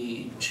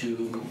opportunity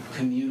to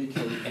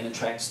communicate and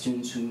attract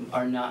students who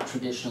are not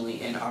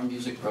traditionally in our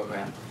music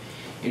program.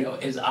 You know,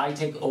 as I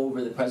take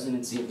over the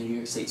presidency of the New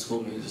York State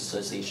School Music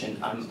Association,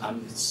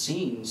 I'm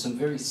seeing some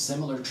very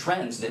similar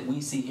trends that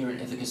we see here in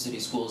Ithaca City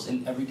Schools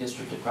in every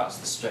district across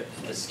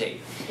the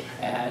state.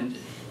 And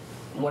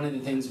one of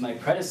the things my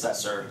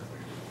predecessor,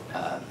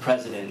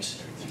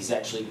 president, he's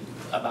actually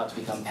about to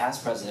become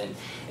past president,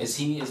 is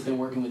he has been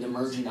working with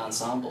emerging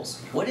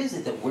ensembles. What is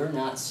it that we're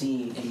not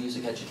seeing in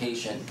music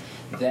education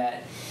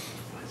that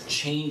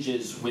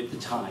changes with the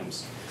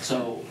times?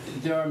 So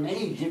there are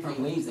many different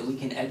ways that we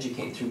can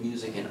educate through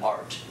music and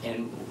art.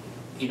 And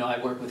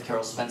I work with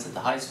Carol Spence at the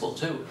high school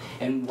too.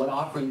 And what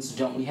offerings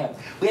don't we have?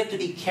 We have to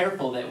be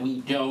careful that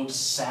we don't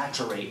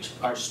saturate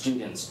our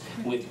students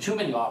with too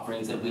many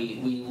offerings, that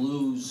we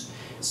lose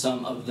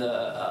some of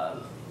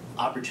the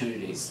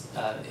opportunities,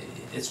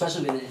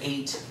 especially with an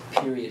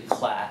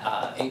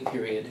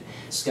 8-period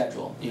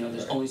schedule.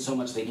 There's only so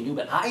much they can do.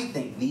 But I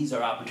think these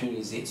are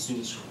opportunities that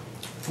students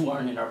who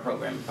aren't in our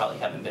program probably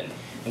haven't been.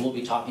 And we'll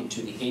be talking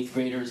to the 8th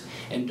graders,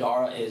 and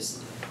Dara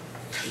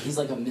he's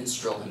like a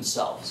minstrel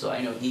himself. So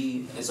I know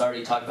he has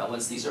already talked about,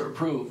 once these are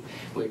approved,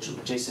 which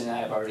Jason and I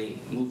have already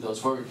moved those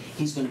forward,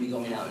 he's going to be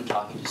going out and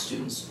talking to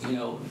students,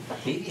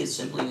 maybe it's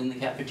simply in the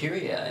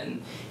cafeteria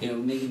and,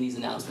 making these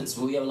announcements.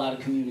 But we have a lot of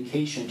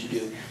communication to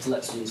do to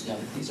let students know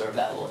that these are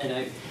available.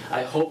 And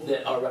I hope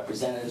that our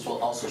representatives will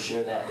also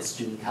share that at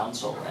student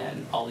council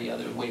and all the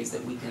other ways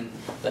that we can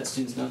let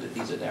students know that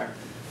these are there.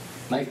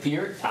 My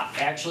fear,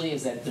 actually,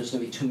 is that there's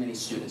going to be too many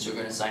students who are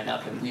going to sign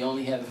up, and we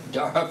only have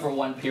Dara for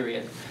 1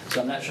 period,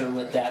 so I'm not sure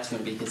what that's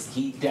going to be, because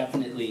he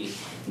definitely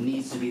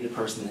needs to be the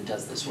person that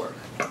does this work.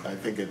 I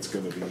think it's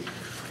going to be,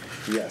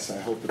 yes, I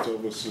hope it's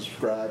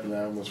oversubscribed, and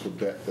I almost would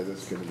bet that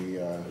it's going to be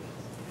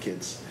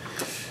kids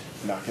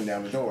knocking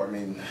down the door. I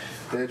mean,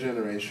 their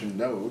generation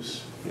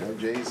knows,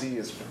 Jay-Z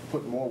has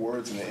put more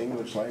words in the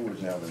English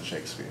language now than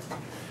Shakespeare,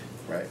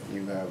 right?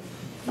 You have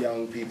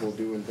young people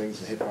doing things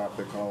in hip-hop,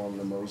 they call them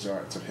the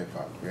Mozarts of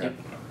hip-hop. We have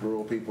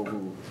rural people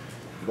who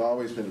have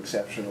always been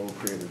exceptional,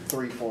 created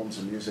 3 forms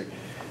of music.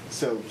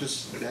 So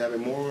just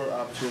having more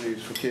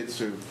opportunities for kids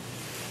to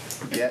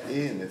get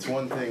in. It's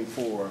one thing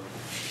for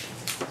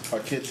a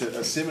kid to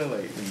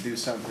assimilate and do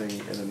something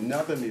in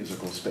another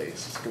musical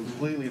space. It's a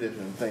completely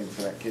different thing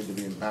for that kid to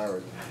be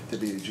empowered to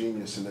be a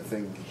genius in the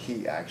thing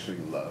he actually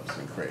loves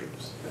and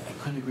craves. I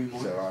couldn't agree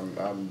more.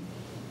 So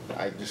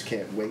I just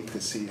can't wait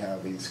to see how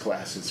these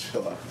classes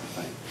fill up.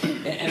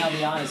 And I'll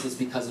be honest, it's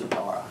because of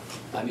Dara.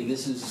 I mean,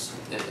 this is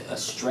a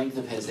strength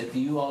of his. If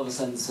you all of a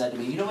sudden said to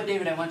me, you know what,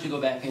 David, I want you to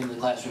go back into the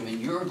classroom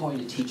and you're going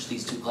to teach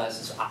these 2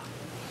 classes,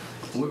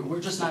 we're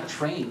just not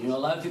trained. A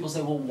lot of people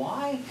say, well,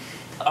 why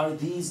are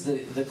these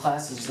the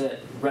classes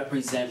that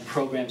represent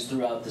programs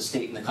throughout the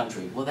state and the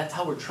country? Well, that's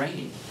how we're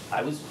trained.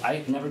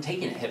 I've never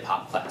taken a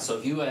hip-hop class, so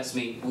if you ask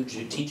me, would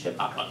you teach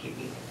hip-hop?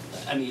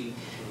 I mean,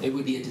 it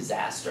would be a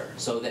disaster.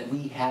 So that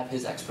we have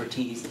his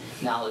expertise,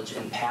 knowledge,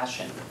 and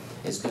passion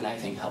is going to, I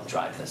think, help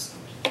drive this.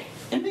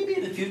 And maybe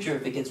in the future,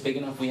 if it gets big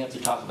enough, we have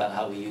to talk about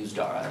how we use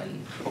Dara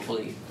and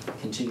hopefully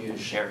continue to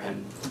share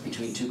him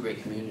between 2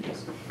 great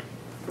communities.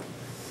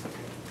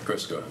 Go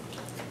Chris, go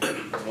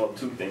ahead. Well,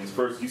 two things.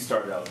 First, you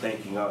started out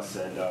thanking us,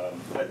 and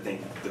I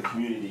think the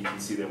community can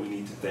see that we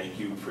need to thank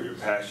you for your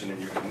passion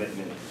and your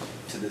commitment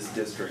to this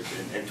district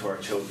and to our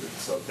children.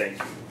 So thank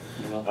you.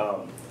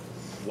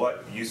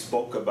 What you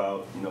spoke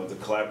about, the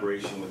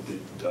collaboration with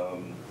the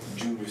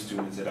junior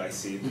students at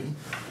ICSD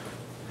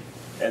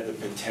and the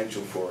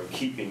potential for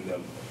keeping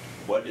them.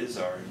 What is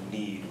our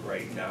need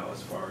right now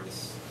as far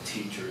as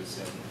teachers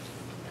and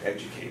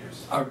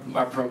educators?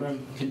 Our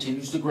program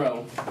continues to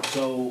grow,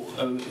 so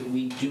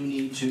we do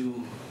need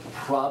to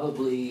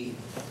probably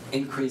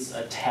increase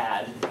a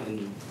tad,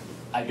 and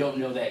I don't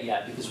know that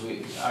yet because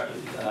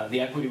the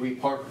equity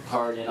report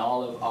card and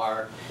all of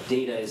our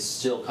data is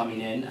still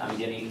coming in. I'm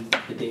getting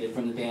the data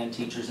from the band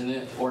teachers and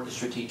the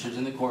orchestra teachers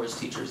and the chorus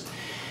teachers.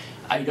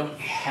 I don't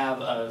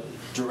have a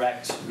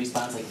direct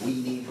response like we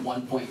need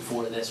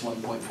 1.4 this,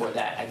 1.4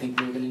 that. I think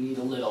we're going to need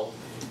a little,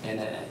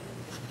 and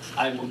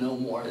I will know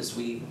more as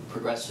we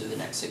progress through the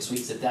next 6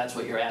 weeks, if that's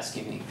what you're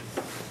asking me.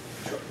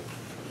 Sure.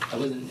 I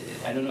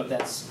don't know if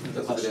that's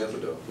the question. That's a good answer,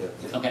 though,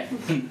 yeah. Okay.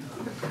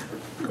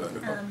 Go ahead,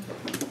 Nicole.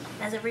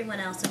 As everyone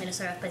else, I'm going to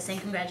start off by saying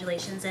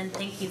congratulations and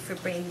thank you for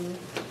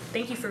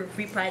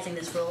reprising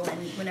this role.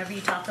 And whenever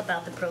you talk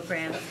about the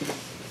program,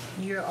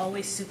 you're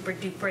always super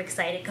duper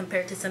excited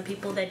compared to some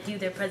people that do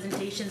their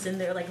presentations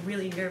and they're like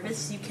really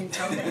nervous. You can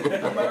tell that you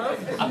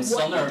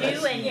love what you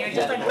do, and you're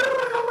just like.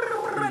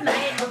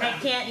 I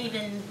can't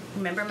even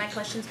remember my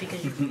questions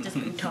because you've just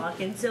been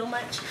talking so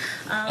much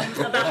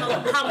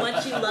about how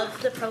much you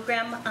love the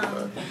program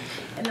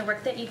and the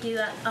work that you do.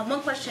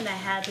 One question I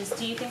have is,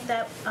 do you think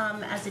that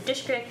as a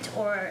district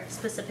or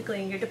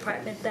specifically in your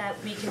department that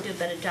we can do a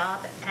better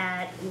job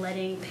at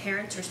letting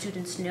parents or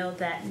students know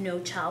that no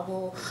child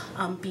will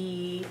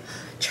be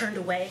turned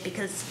away?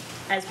 Because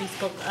as we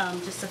spoke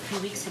just a few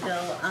weeks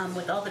ago,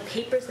 with all the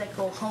papers that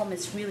go home,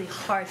 it's really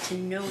hard to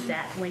know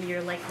that when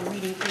you're like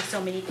reading through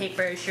so many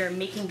papers, you're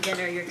making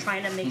dinner, you're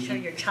trying to make sure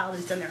your child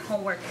has done their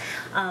homework.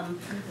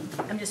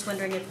 I'm just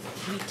wondering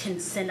if we can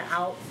send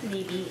out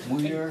maybe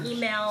an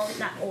email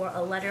or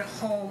a letter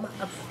home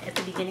at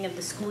the beginning of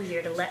the school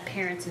year to let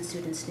parents and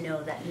students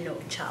know that no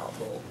child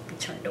will be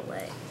turned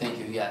away. Thank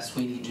you. Yes,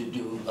 we need to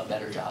do a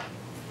better job.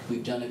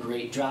 We've done a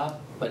great job,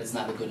 but it's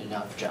not a good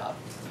enough job.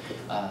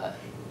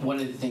 One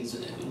of the things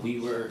we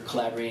were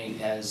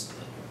collaborating as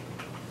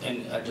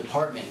in a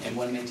department, and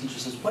one of my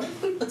teachers says, what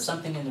if we put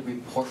something in the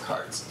report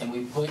cards? And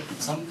we put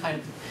some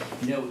kind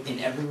of note in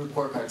every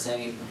report card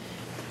saying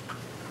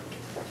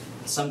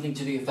something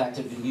to the effect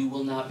of, you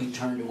will not be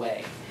turned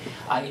away.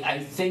 I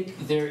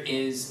think there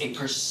is a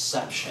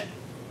perception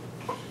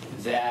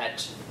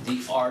that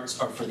the arts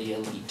are for the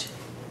elite.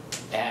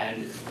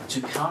 And to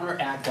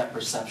counteract that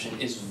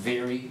perception is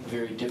very,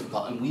 very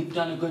difficult. And we've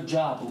done a good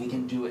job, but we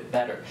can do it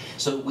better.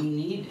 So we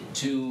need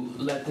to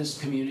let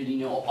this community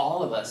know,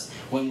 all of us,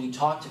 when we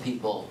talk to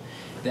people,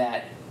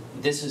 that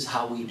this is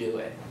how we do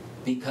it.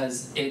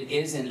 Because it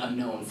isn't a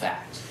known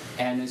fact.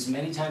 And as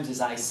many times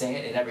as I say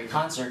it at every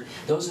concert,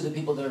 those are the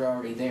people that are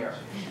already there.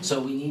 So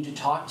we need to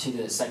talk to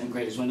the second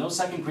graders. When those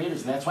second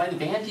graders, and that's why the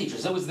band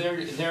teachers, that was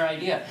their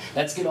idea.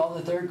 Let's get all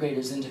the third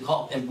graders into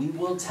CULP, and we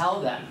will tell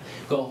them,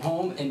 go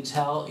home and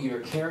tell your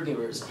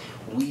caregivers,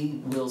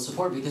 we will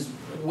support. Because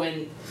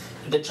when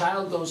the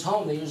child goes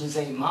home, they usually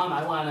say, Mom,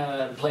 I want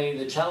to play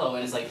the cello.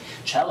 And it's like,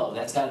 cello,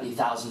 that's got to be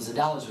thousands of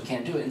dollars. We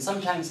can't do it. And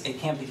sometimes it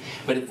can't be.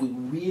 But if we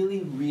really,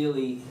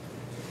 really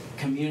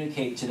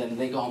communicate to them,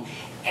 they go home.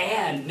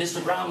 And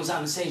Mr. Brown was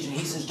on the stage and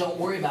he says, don't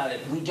worry about it.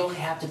 We don't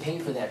have to pay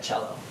for that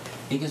cello.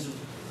 Because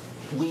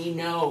we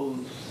know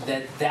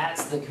that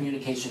that's the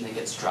communication that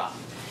gets dropped.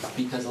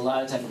 Because a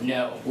lot of times,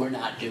 no, we're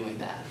not doing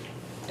that.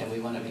 And we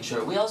want to make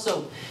sure. We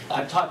also,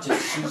 I've talked to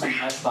Susan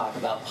Eschbach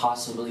about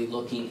possibly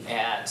looking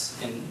at,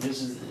 and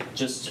this is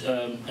just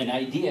an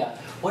idea,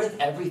 what if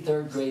every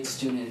third grade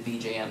student in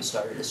BJM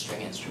started a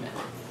string instrument?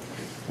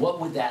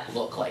 What would that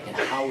look like, and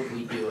how would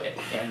we do it?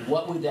 And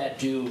what would that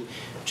do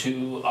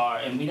to our,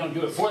 and we don't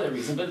do it for that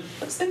reason, but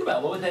let's think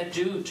about what would that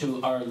do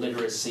to our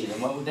literacy,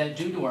 and what would that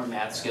do to our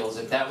math skills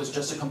if that was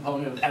just a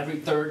component of every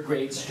third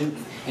grade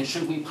student, and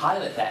should we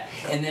pilot that?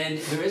 And then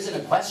there isn't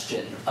a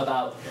question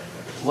about,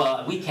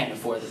 well, we can't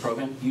afford the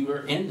program, you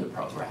are in the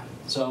program.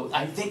 So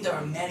I think there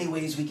are many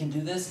ways we can do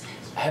this.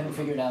 I haven't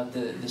figured out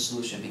the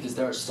solution, because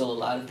there are still a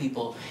lot of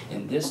people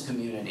in this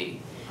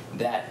community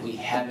that we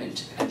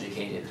haven't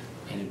educated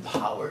and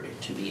empowered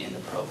to be in the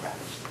program.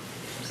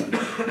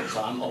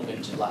 So I'm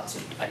open to lots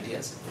of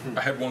ideas.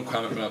 I had one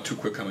comment, but not two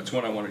quick comments.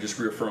 One, I want to just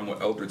reaffirm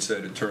what Eldred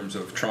said in terms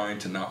of trying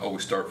to not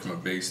always start from a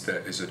base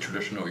that is a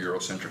traditional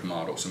Eurocentric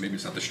model. So maybe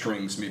it's not the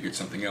strings, maybe it's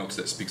something else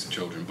that speaks to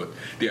children, but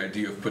the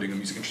idea of putting a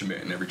music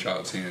instrument in every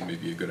child's hand may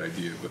be a good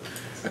idea, but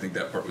I think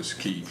that part was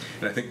key.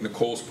 And I think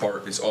Nicole's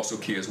part is also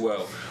key as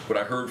well. What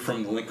I heard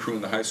from the Link crew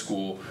in the high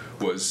school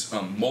was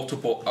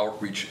multiple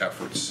outreach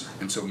efforts.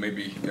 And so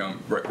maybe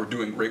we're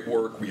doing great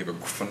work. We have a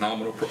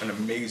phenomenal, an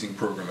amazing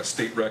program, a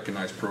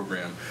state-recognized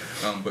program.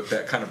 But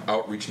that kind of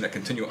outreach and that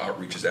continual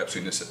outreach is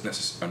absolutely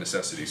a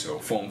necessity. So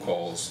phone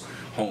calls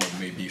home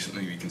may be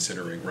something to be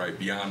considering, right?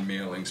 Beyond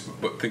mailings,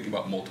 but thinking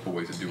about multiple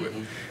ways to do it.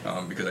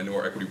 Because I know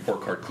our equity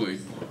report card clearly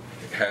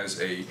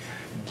has a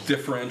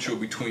differential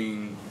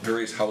between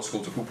various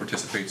households of who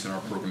participates in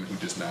our program and who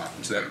does not.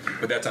 And so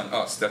but that's on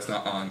us. That's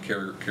not on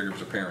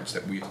caregivers or parents,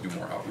 that we have to do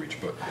more outreach.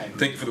 But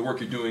thank you for the work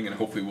you're doing, and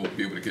hopefully we'll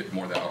be able to get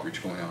more of that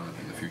outreach going on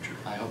in the future.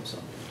 I hope so.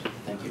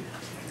 Thank you.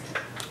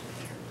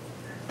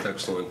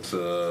 Excellent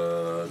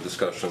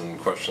discussion,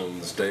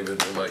 questions.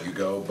 David, we'll let you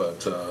go,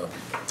 but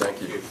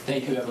thank you.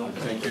 Thank you, everyone.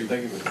 Thank you.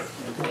 Thank you.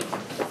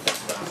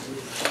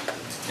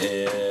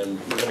 And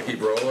we're going to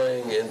keep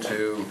rolling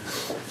into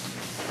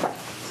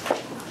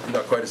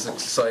not quite as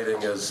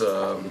exciting as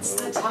it's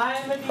the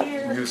time of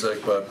year.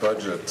 Music, but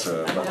budget.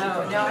 No,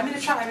 I'm going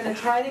to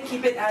try to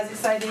keep it as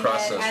exciting and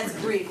as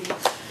brief.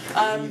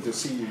 I need to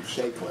see you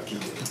shake like he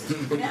did.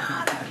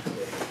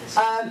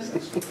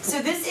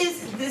 So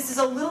this is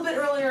a little bit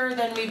earlier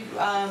than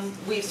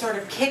we've sort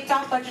of kicked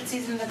off budget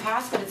season in the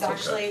past, but it's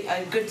actually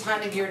a good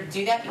time of year to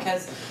do that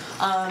because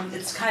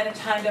it's kind of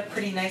timed up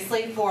pretty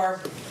nicely for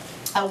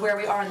where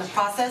we are in the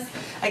process.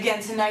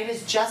 Again, tonight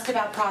is just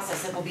about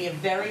process. It will be a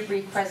very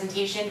brief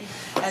presentation.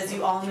 As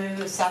you all know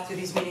who have sat through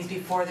these meetings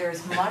before,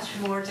 there's much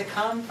more to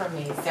come from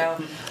me.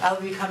 So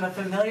I'll become a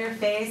familiar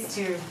face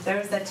to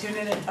those that tune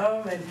in at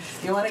home. And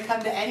if you want to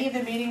come to any of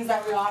the meetings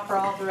that we offer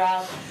all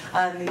throughout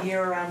the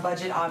year around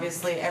budget,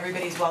 obviously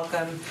everybody's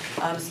welcome,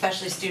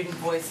 especially student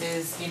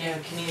voices,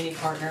 community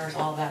partners,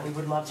 all that. We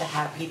would love to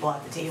have people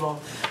at the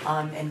table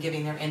and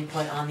giving their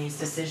input on these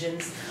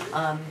decisions.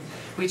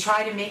 We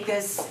try to make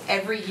this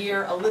every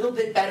year a little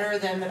bit better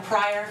than the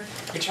prior.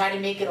 We try to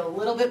make it a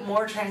little bit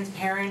more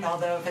transparent,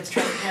 although if it's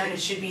transparent, it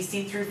should be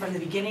see-through from the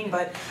beginning.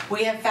 But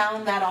we have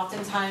found that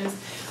oftentimes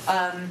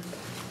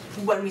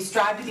when we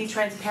strive to be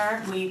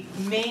transparent, we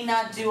may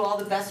not do all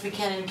the best we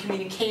can in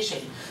communication.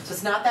 So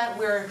it's not that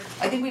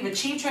I think we've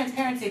achieved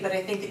transparency, but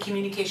I think the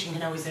communication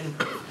can always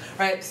improve,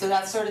 right? So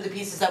that's sort of the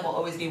pieces that we'll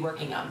always be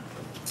working on.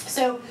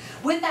 So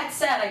with that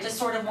said, I just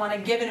sort of want to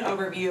give an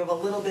overview of a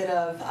little bit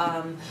of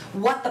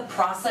what the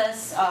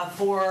process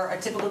for a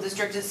typical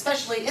district,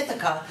 especially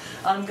Ithaca,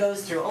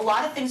 goes through. A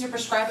lot of things are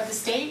prescribed by the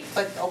state,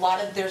 but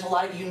there's a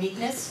lot of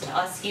uniqueness to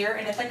us here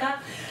in Ithaca.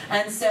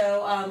 And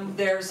so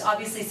there's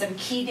obviously some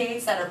key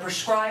dates that are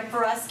prescribed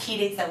for us, key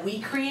dates that we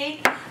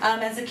create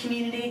as a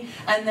community,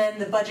 and then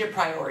the budget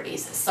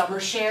priorities. Some are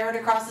shared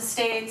across the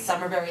state,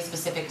 some are very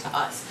specific to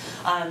us.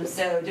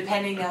 So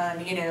depending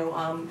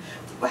on,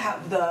 how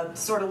the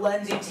sort of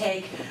lens you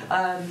take,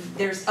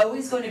 there's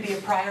always going to be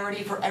a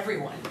priority for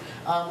everyone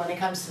when it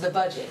comes to the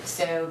budget.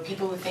 So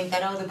people would think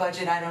that, the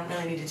budget, I don't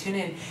really need to tune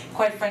in.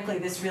 Quite frankly,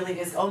 this really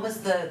is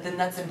almost the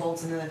nuts and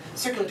bolts and the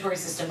circulatory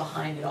system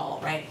behind it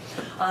all, right?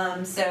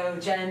 So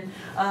Jen,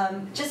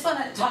 just want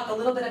to talk a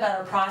little bit about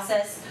our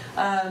process.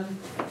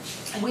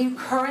 We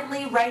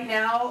currently, right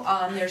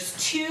now, there's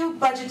 2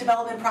 budget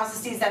development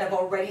processes that have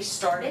already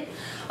started.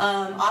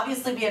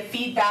 Obviously, we have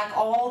feedback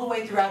all the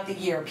way throughout the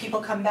year. People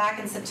come back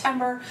in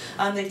September,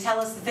 they tell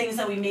us the things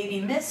that we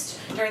maybe missed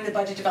during the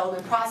budget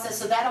development process,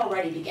 so that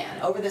already began.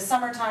 Over the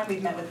summertime,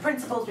 we've met with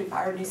principals, we've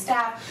hired new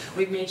staff,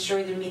 we've made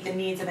sure to meet the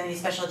needs of any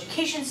special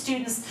education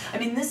students. I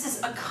mean, this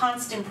is a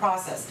constant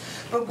process,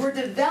 but we're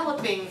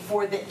developing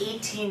for the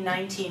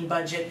 18-19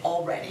 budget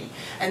already.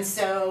 And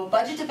so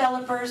budget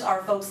developers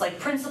are folks like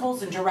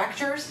principals and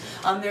directors.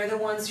 They're the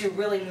ones who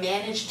really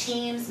manage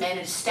teams,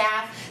 manage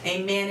staff,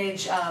 they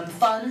manage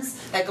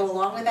funds that go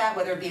along with that,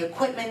 whether it be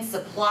equipment,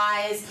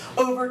 supplies,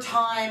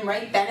 overtime,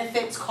 right,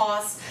 benefits,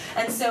 costs.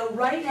 And so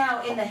right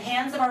now, in the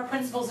hands of our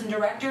principals and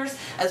directors,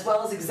 as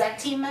well as exec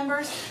team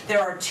members, there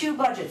are 2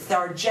 budgets. There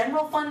are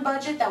general fund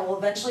budget that will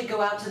eventually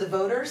go out to the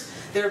voters.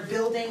 They're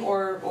building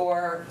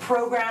or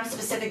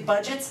program-specific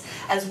budgets,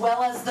 as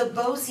well as the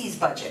BOCES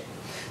budget.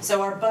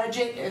 So our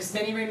budget, as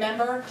many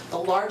remember, the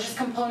largest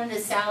component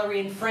is salary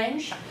and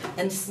fringe,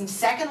 and the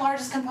second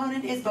largest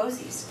component is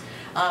BOCES.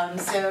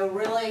 So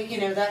really,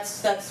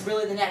 that's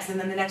really the next, and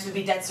then the next would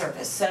be debt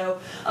service. So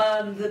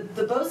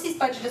the BOCES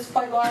budget is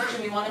quite large,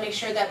 and we want to make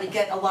sure that we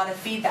get a lot of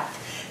feedback.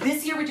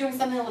 This year we're doing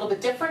something a little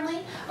bit differently.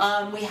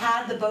 We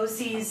had the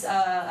BOCES,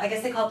 I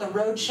guess they call it the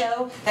road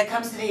show, that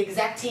comes to the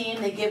exec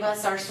team. They give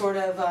us our sort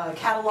of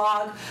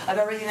catalog of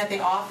everything that they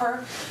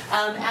offer.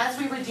 As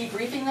we were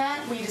debriefing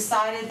that, we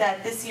decided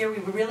that this year we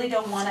really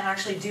don't want to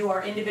actually do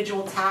our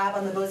individual tab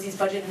on the BOCES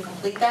budget and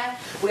complete that.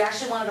 We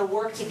actually wanted to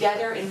work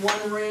together in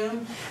one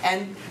room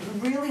and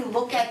really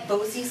look at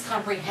BOCES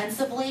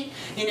comprehensively.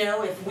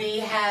 If we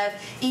have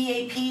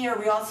EAP, are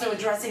we also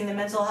addressing the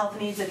mental health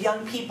needs of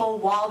young people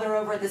while they're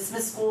over at the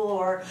Smith School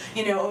or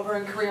over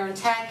in Career and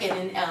Tech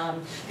and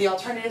in the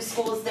alternative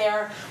schools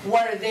there?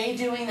 What are they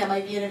doing that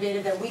might be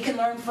innovative that we can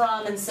learn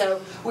from? And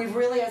so we've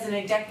really, as an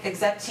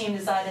exec team,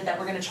 decided that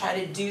we're going to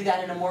try to do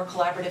that in a more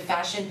collaborative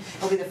fashion.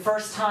 It'll be the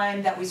first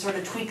time that we sort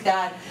of tweak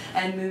that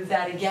and move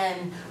that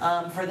again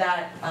for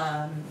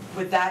that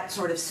with that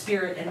sort of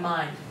spirit in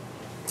mind.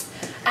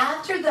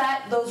 After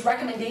that, those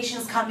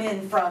recommendations come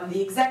in from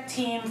the exec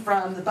team,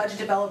 from the budget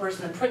developers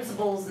and the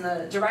principals and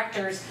the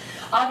directors.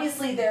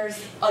 Obviously,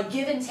 there's a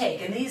give and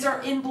take, and these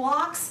are in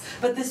blocks,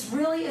 but this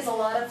really is a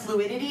lot of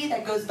fluidity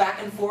that goes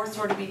back and forth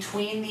sort of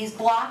between these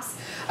blocks.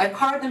 I've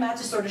carved them out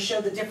to sort of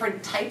show the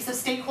different types of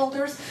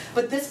stakeholders,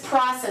 but this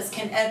process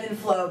can ebb and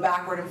flow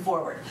backward and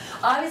forward.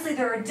 Obviously,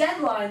 there are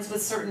deadlines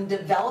with certain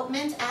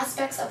development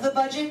aspects of the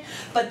budget,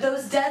 but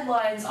those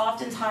deadlines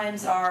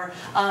oftentimes are,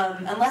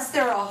 unless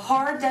they're a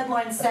hard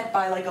deadline set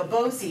by like a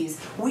BOCES,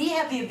 we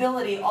have the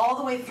ability all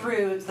the way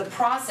through the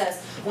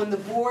process when the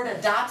board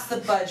adopts the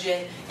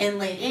budget in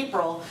late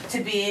April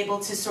to be able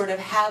to sort of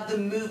have the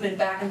movement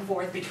back and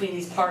forth between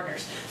these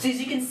partners. So as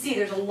you can see,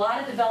 there's a lot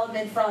of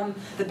development from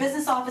the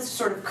business office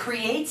sort of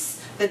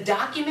creates the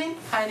document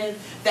kind of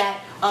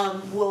that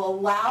will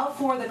allow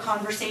for the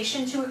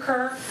conversation to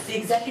occur. The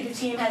executive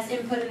team has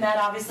input in that,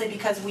 obviously,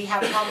 because we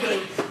have probably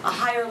a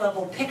higher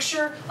level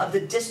picture of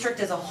the district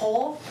as a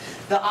whole.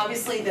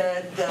 Obviously,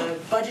 the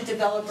budget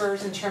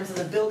developers in terms of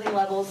the building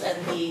levels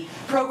and the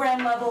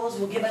program levels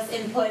will give us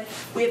input.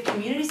 We have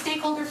community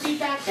stakeholder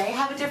feedback. They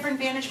have a different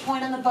vantage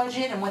point on the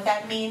budget and what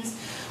that means.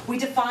 We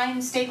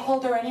define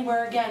stakeholder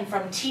anywhere, again,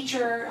 from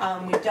teacher.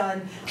 We've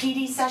done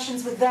PD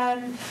sessions with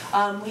them.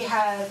 We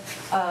have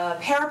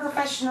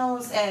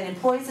paraprofessionals and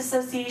employees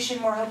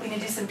association. We're hoping to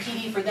do some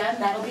PD for them.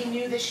 That'll be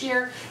new this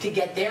year to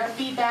get their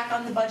feedback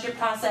on the budget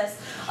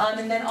process.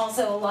 And then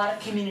also a lot of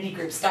community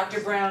groups.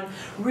 Dr. Brown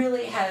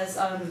really has,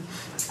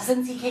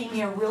 since he came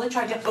here, really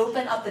tried to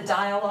open up the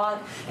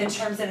dialogue in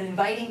terms of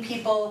inviting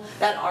people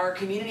that are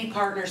community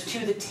partners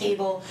to the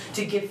table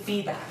to give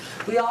feedback.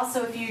 We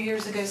also, a few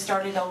years ago,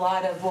 started a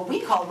lot of what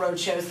we call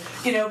roadshows,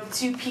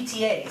 to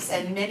PTAs,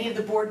 and many of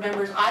the board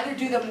members either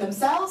do them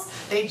themselves,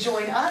 they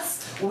join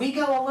us, we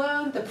go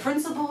alone, the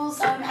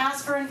principals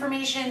ask for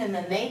information, and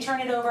then they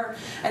turn it over,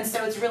 and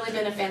so it's really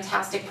been a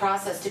fantastic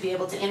process to be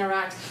able to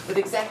interact with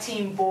exec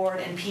team, board,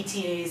 and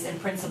PTAs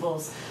and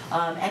principals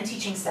and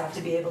teaching staff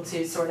to be able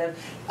to sort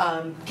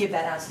of give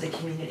that out to the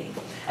community.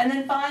 And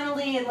then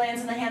finally, it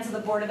lands in the hands of the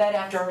Board of Ed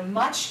after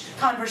much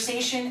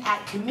conversation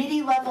at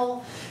committee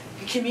level,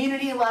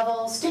 community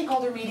level,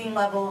 stakeholder meeting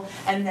level,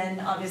 and then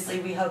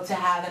obviously we hope to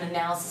have an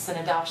analysis and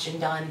adoption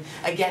done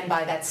again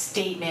by that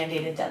state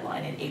mandated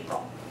deadline in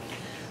April.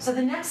 So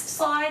the next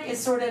slide is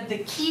sort of the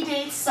key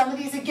dates. Some of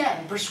these,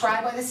 again,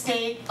 prescribed by the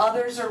state.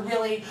 Others are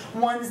really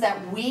ones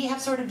that we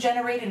have sort of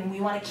generated, and we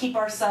want to keep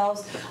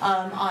ourselves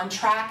on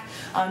track.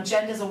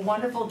 Jen does a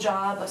wonderful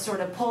job of sort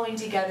of pulling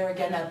together,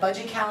 again, that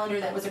budget calendar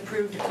that was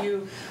approved a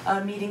few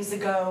meetings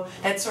ago.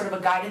 That's sort of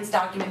a guidance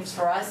document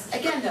for us.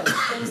 Again, though,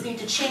 things need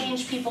to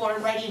change. People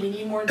aren't ready. We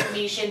need more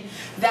information.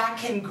 That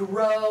can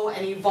grow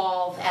and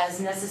evolve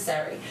as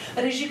necessary.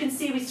 But as you can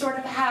see, we sort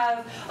of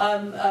have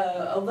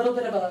a little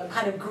bit of a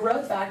kind of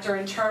growth factor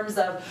in terms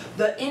of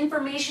the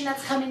information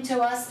that's coming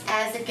to us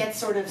as it gets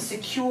sort of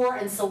secure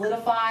and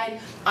solidified,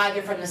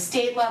 either from the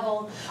state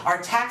level, our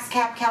tax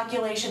cap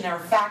calculation. There are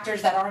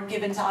factors that aren't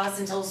given to us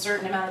until a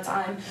certain amount of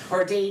time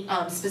or a date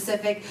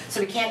specific, so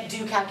we can't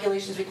do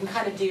calculations. We can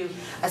kind of do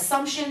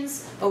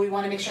assumptions, but we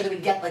want to make sure that we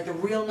get like the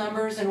real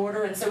numbers in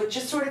order, and so it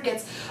just sort of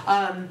gets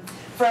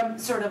from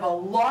sort of a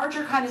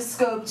larger kind of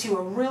scope to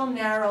a real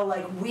narrow,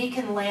 like we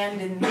can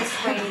land in this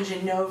range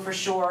and know for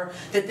sure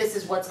that this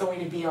is what's going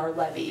to be our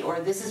levy,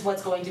 or this is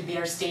what's going to be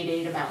our state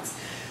aid amounts.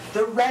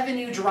 The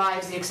revenue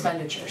drives the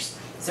expenditures.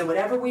 So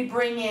whatever we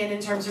bring in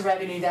terms of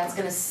revenue, that's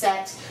going to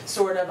set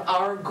sort of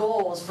our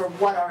goals for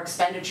what our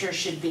expenditures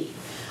should be.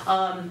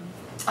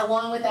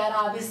 Along with that,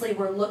 obviously,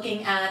 we're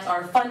looking at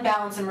our fund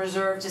balance and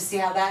reserve to see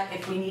how that,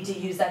 if we need to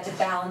use that to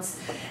balance,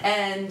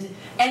 and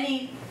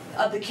any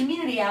of the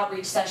community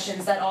outreach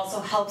sessions that also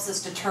helps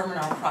us determine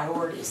our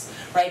priorities,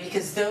 right?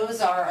 Because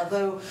those are,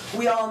 although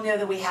we all know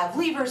that we have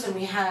levers and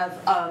we have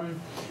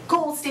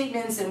goal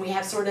statements and we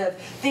have sort of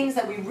things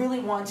that we really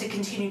want to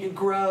continue to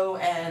grow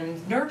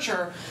and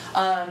nurture,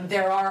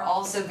 there are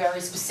also very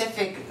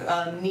specific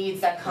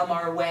needs that come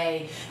our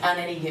way on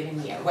any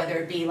given year, whether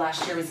it be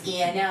last year was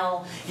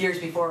ENL, years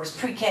before it was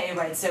pre-K,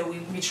 right? So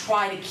we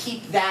try to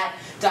keep that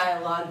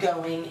dialogue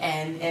going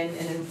and an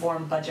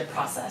informed budget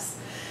process.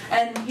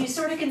 And you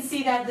sort of can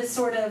see that this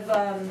sort of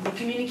the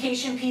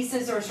communication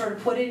pieces are sort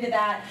of put into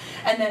that,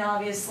 and then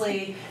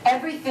obviously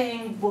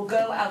everything will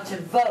go out to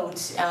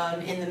vote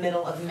in the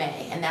middle of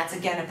May, and that's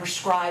again a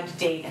prescribed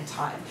date and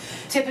time.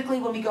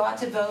 Typically when we go out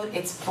to vote,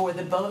 it's for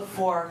the vote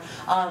for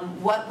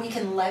what we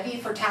can levy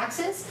for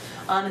taxes,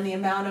 and the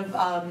amount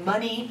of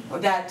money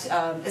that,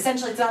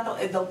 essentially it's not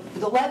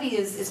the levy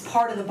is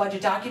part of the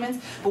budget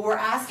documents, but we're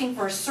asking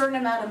for a certain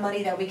amount of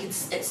money that we can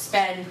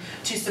spend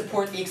to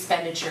support the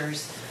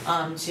expenditures,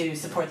 to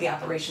support the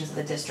operations of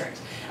the district.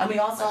 And we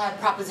also have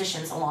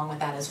propositions along with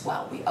that as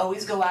well. We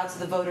always go out to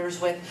the voters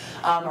with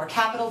our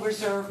capital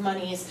reserve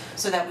monies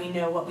so that we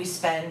know what we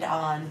spend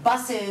on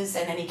buses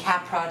and any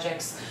cap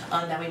projects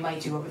that we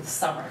might do over the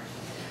summer.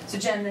 So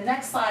Jen, the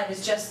next slide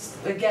is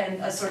just, again,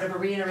 a sort of a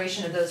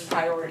reiteration of those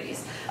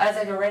priorities. As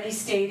I've already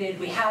stated,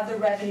 we have the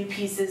revenue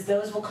pieces.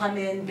 Those will come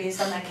in based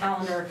on that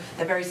calendar,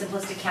 the very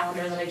simplistic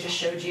calendar that I just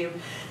showed you.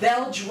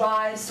 They'll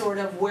drive sort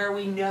of where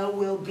we know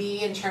we'll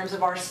be in terms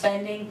of our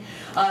spending.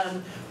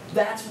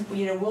 That's,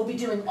 we'll be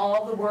doing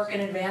all the work in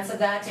advance of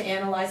that to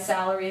analyze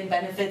salary and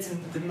benefits, and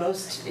the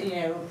most,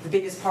 the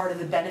biggest part of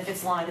the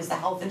benefits line is the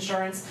health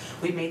insurance.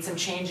 We've made some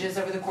changes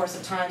over the course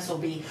of time, so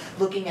we'll be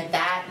looking at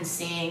that and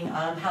seeing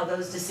how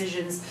those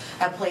decisions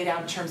have played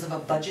out in terms of a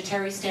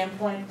budgetary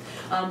standpoint.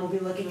 We'll be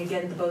looking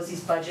again at the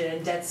BOCES budget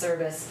and debt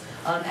service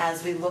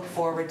as we look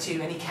forward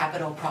to any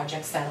capital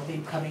projects that'll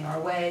be coming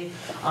our way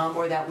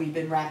or that we've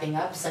been wrapping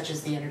up, such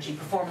as the energy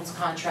performance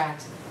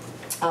contract.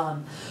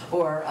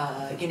 Or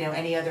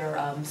any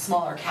other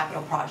smaller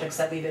capital projects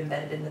that we've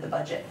embedded into the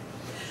budget.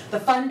 The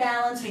fund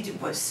balance,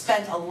 we've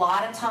spent a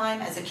lot of time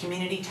as a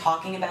community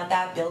talking about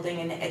that, building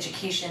an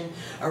education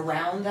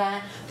around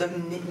that, the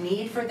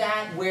need for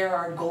that, where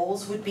our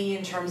goals would be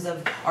in terms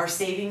of our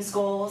savings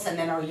goals, and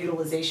then our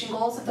utilization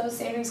goals of those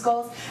savings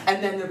goals,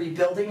 and then the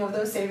rebuilding of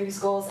those savings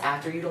goals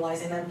after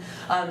utilizing them.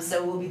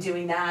 So we'll be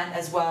doing that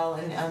as well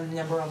in a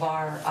number of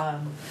our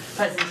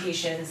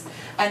presentations.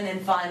 And then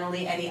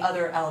finally, any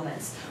other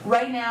elements.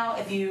 Right now,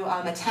 if you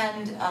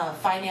attend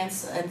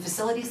Finance and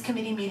Facilities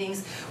Committee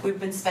meetings,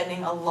 we've been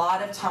spending a lot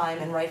of time,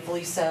 and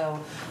rightfully so,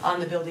 on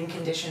the Building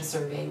Condition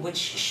Survey, which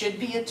should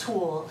be a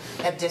tool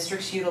that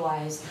districts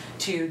utilize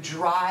to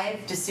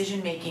drive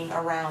decision-making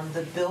around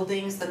the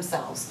buildings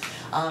themselves.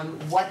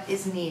 What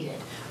is needed?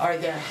 Are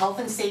there health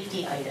and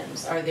safety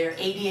items? Are there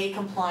ADA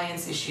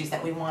compliance issues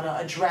that we want to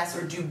address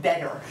or do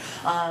better?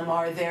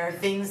 Are there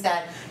things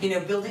that,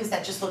 buildings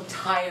that just look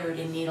tired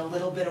and need a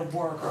little bit of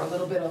work or a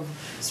little bit of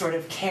sort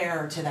of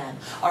care to them?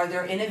 Are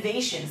there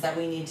innovations that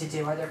we need to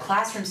do? Are there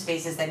classroom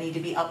spaces that need to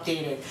be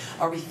updated?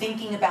 Are we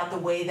thinking about the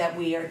way that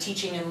we are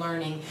teaching and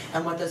learning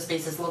and what those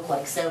spaces look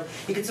like? So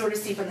you can sort of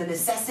see from the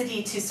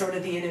necessity to sort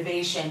of the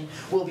innovation,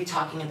 we'll be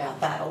talking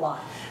about that a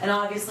lot. And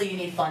obviously you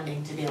need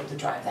funding to be able to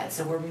drive that.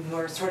 So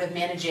we're sort of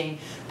managing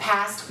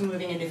past,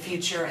 moving into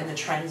future, and the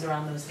trends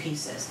around those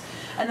pieces.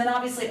 And then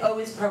obviously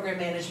always program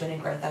management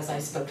and growth, as I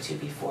spoke to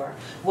before.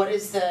 What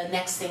is the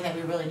next thing that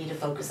we really need to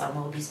focus on?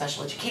 Will it be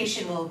special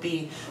education? Will it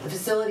be the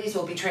facilities?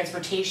 Will it be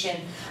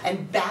transportation?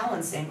 And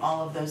balancing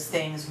all of those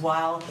things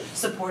while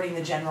supporting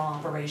the general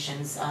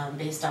operations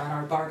based on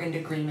our bargained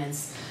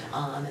agreements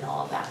and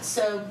all of that.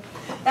 So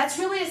that's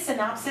really a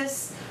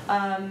synopsis.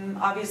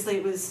 Obviously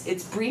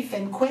it's brief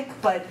and quick,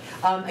 but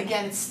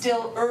again, it's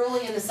still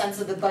early in the sense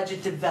of the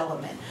budget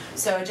development.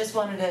 So I just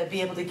wanted to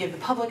be able to give the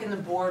public and the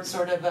board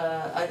sort of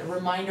a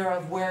reminder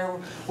of where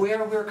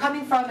we're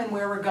coming from and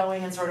where we're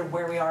going and sort of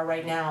where we are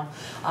right now,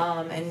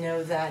 and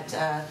know that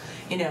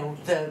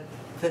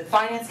the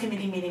Finance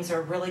Committee meetings are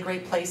a really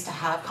great place to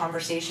have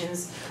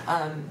conversations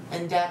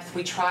in depth.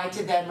 We try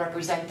to then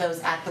represent those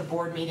at the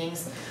board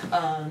meetings.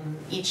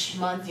 Each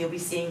month you'll be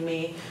seeing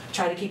me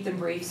try to keep them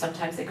brief.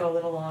 Sometimes they go a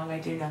little long, I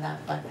do know that,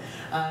 but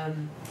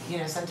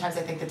sometimes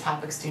I think the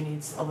topics do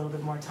need a little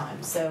bit more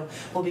time. So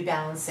we'll be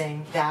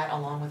balancing that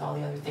along with all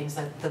the other things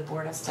that the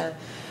board has to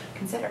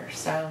consider.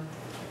 So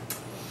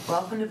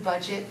welcome to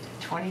Budget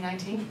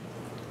 2019.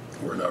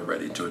 We're not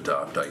ready to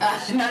adopt, I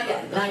guess. Not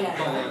yet.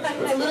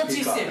 A little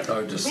too soon.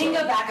 We can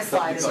go back a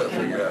slide. I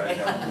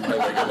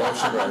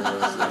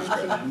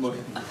make a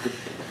motion.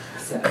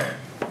 So,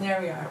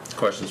 there we are.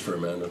 Questions for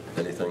Amanda?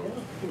 Anything?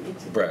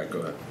 Brad, go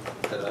ahead.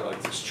 I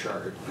like this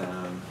chart.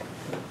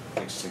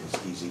 Makes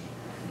things easy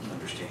to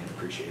understand,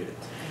 appreciate it.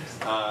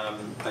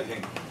 I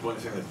think one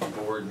thing that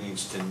the board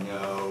needs to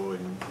know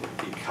and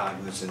be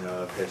cognizant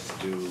of has to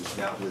do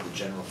not with the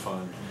general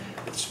fund,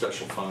 but the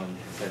special fund,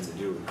 and to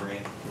do with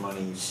grant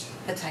monies.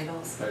 The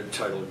titles. Our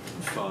title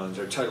funds.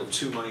 Our Title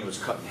II money was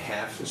cut in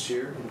half this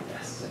year.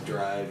 That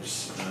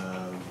drives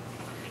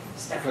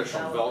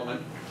professional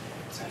development.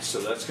 So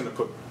that's going to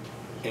put,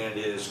 and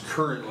is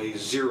currently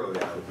zeroed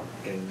out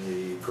in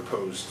the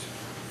proposed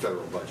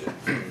federal budget.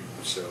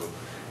 So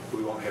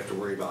we won't have to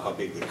worry about how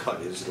big the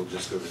cut is, it'll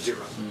just go to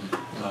zero.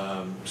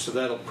 So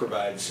that'll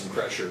provide some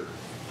pressure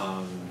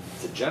on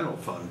the general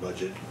fund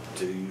budget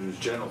to use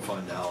general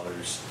fund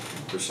dollars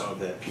for some of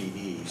that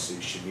PE, so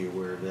you should be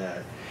aware of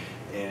that.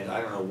 And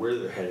I don't know where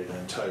they're headed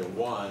on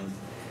Title I.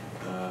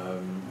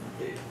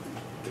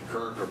 The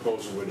current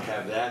proposal would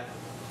have that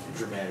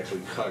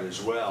dramatically cut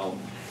as well,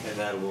 and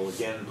that will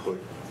again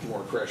put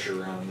more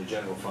pressure on the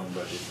general fund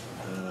budget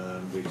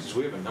because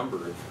we have a number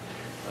of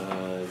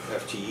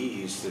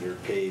FTEs that are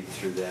paid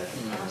through that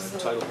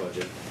title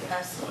budget.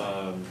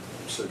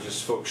 So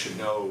just folks should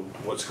know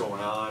what's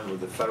going on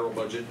with the federal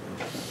budget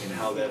and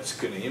how that's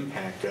going to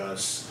impact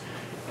us.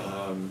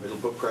 It'll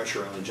put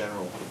pressure on the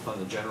general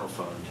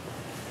fund.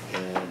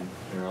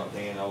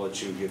 And I'll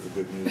let you give the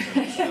good news on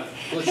this.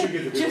 Let you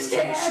give the good Just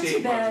news to on the add to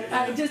state that,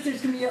 budget.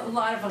 there's going to be a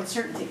lot of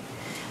uncertainty.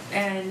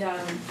 And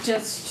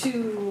just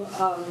to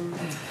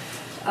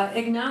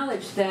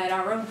acknowledge that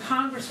our own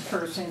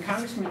congressperson,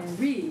 Congressman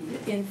Reed,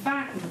 in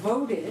fact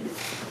voted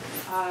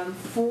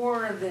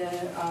for the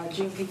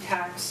GMP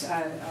tax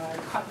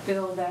cut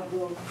bill that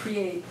will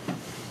create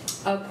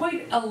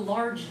quite a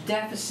large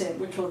deficit,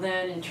 which will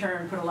then in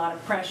turn put a lot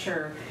of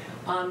pressure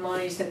on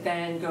monies that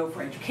then go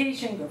for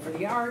education, go for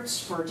the arts,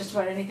 for just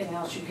about anything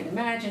else you can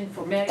imagine,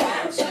 for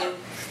Medicaid. So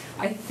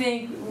I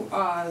think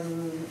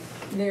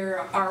there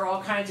are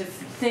all kinds of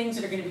things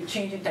that are going to be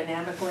changing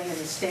dynamically in the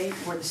state,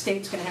 where the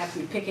state's going to have to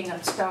be picking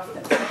up stuff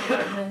that the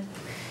government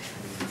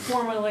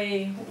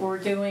formerly were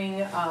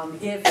doing.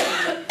 If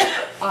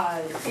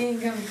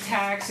income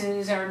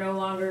taxes are no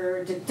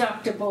longer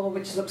deductible,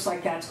 which looks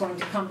like that's going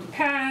to come to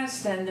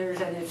pass, then there's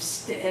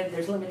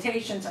there's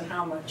limitations on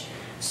how much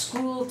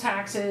school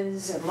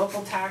taxes and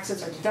local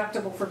taxes are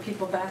deductible for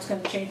people. That's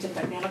going to change the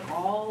dynamic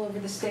all over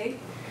the state.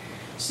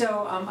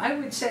 So I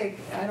would say,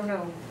 I don't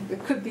know,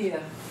 it could be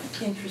an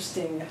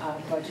interesting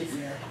budget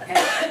year.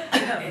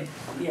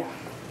 Yeah.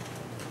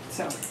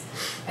 So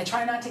I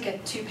try not to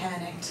get too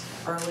panicked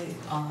early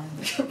on.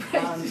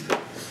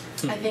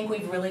 I think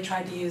we've really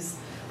tried to use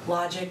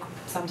logic,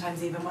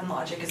 sometimes even when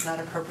logic is not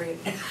appropriate,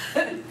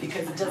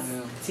 because it just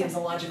seems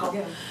illogical.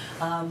 Yeah.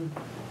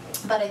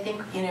 But I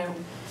think,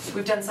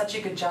 we've done such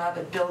a good job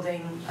at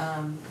building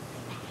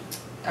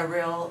a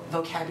real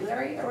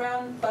vocabulary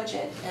around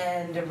budget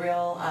and a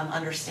real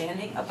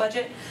understanding of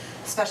budget,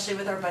 especially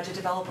with our budget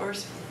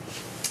developers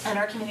and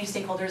our community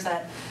stakeholders,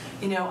 that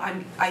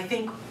I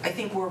think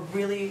we're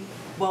really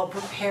well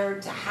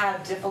prepared to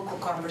have difficult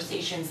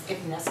conversations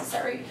if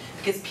necessary,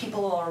 because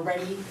people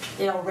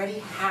already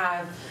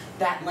have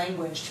that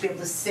language to be able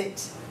to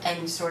sit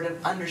and sort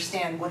of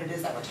understand what it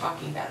is that we're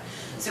talking about.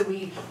 So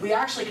we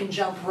actually can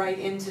jump right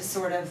into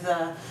sort of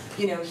the,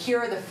 here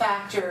are the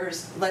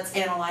factors, let's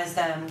analyze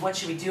them, what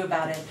should we do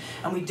about it?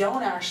 And we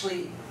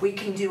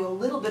can do a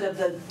little bit of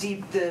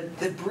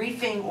the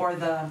briefing or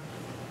the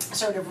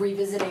sort of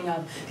revisiting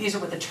of these are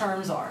what the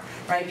terms are,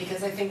 right?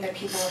 Because I think that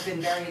people have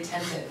been very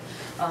attentive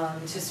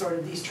to sort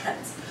of these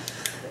trends.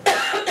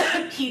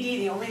 PD,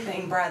 the only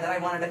thing, Brad, that I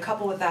wanted to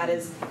couple with that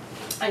is,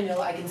 I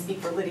know I can speak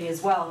for Lydia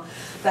as well,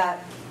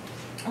 that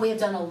we have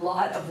done a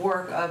lot of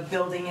work of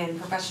building in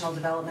professional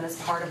development as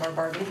part of our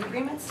bargaining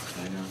agreements.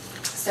 I know.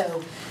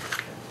 So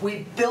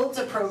we've built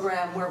a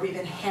program where we've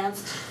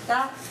enhanced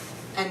that,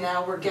 and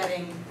now we're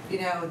getting,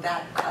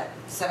 that cut.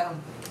 So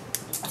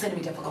it's going to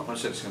be difficult.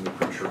 Plus, it's going to be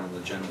pressure on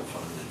the general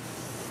fund.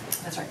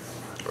 That's right.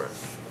 Right.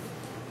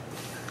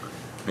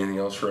 Anything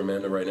else for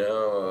Amanda right now?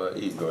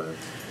 Go ahead.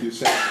 You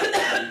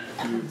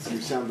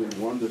sounded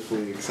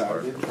wonderfully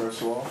excited,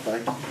 first of all.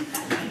 Thank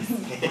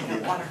you.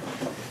 Water.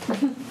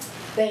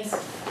 Thanks.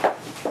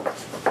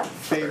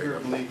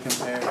 Favorably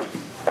compared to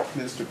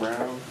Mr.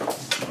 Brown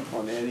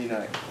on any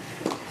night.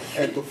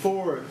 And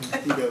before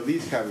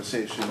these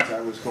conversations, I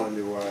was going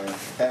to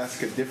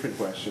ask a different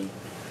question.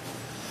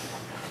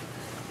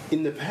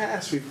 In the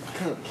past, we've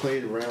kind of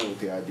played around with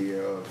the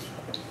idea of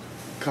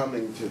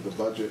coming to the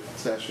budget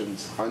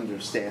sessions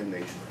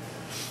understanding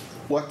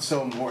what's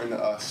so important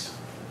to us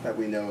that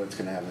we know it's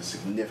going to have a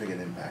significant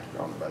impact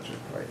on the budget,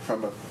 right?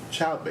 From a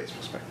child-based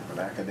perspective, an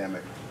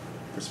academic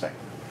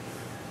perspective.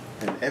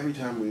 And every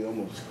time we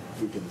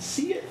can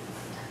see it,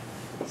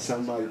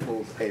 somebody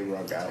pulls a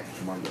rug out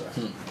from under us.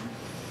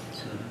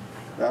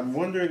 I'm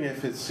wondering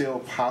if it's still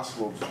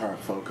possible to try and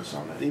focus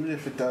on it, even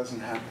if it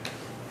doesn't happen,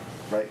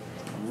 right?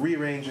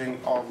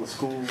 Rearranging all the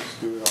schools,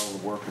 doing all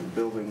the work in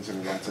buildings,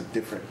 and that's a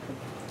different,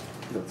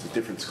 it's a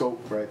different scope,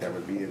 right? That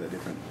would be in a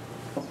different,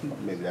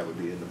 maybe that would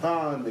be in the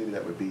bond, maybe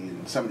that would be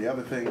in some of the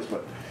other things,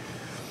 but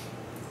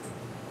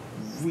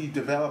we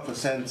develop a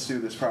sense through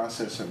this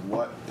process of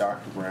what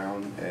Dr.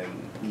 Brown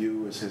and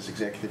you as his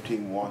executive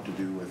team want to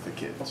do with the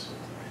kids.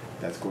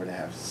 That's going to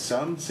have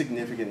some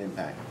significant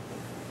impact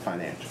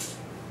financially.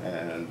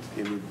 And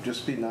it would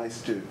just be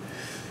nice to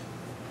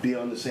be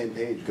on the same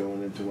page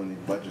going into one of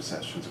the budget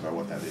sessions about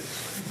what that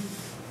is.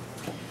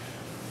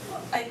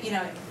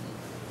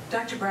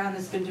 Dr. Brown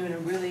has been doing a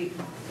really,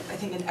 I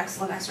think, an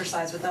excellent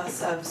exercise with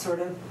us of sort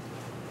of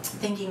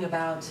thinking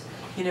about,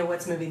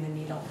 what's moving the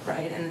needle,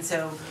 right? And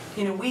so,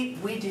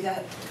 we do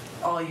that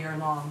all year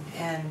long.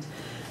 And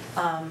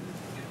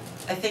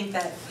I think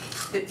that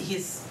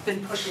he's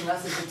been pushing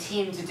us as a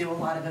team to do a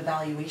lot of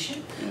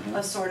evaluation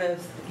of sort of,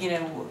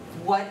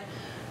 what,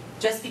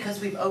 just because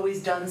we've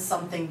always done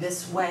something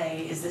this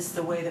way, is this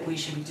the way that we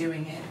should be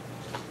doing it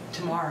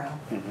tomorrow?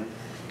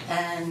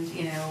 And,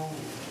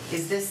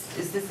 is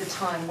this the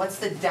time? What's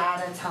the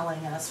data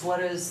telling us?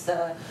 What is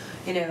the,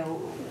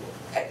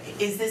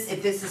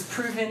 if this is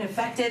proven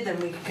effective, then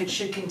we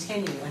should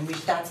continue, and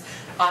that's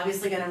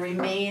obviously going to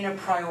remain a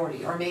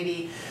priority, or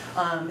maybe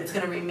it's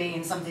going to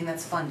remain something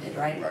that's funded,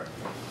 right?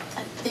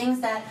 Things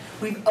that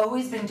we've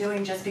always been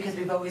doing just because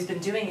we've always been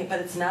doing it, but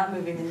it's not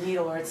moving the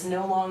needle, or it's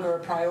no longer a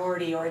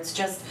priority, or it's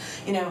just,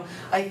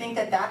 I think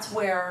that's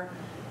where,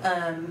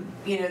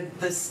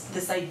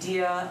 this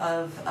idea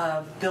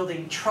of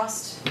building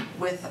trust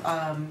with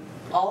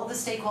all of the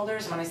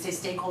stakeholders. And when I say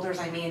stakeholders,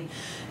 I mean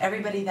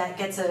everybody that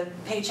gets a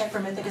paycheck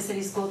from Ithaca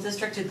City School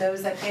District, to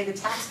those that pay the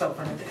tax bill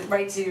from it,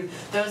 right, to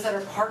those that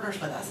are partners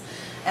with us.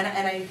 And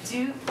I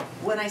do,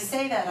 when I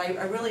say that,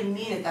 I really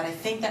mean it, that I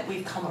think that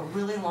we've come a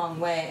really long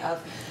way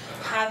of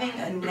having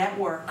a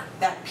network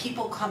that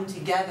people come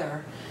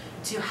together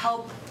to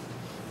help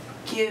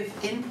give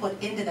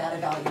input into that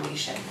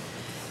evaluation.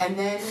 And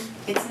then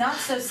it's not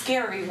so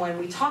scary when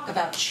we talk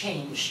about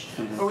change,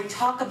 or we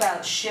talk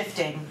about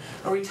shifting,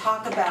 or we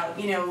talk about,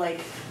 you know, like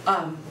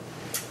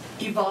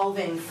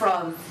evolving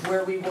from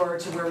where we were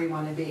to where we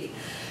want to be.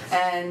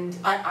 And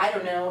I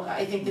don't know,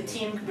 I think the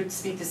team would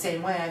speak the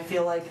same way. I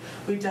feel like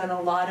we've done a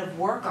lot of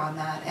work on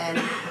that.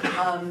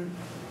 And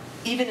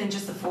even in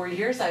just the 4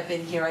 years I've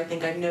been here, I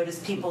think I've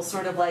noticed people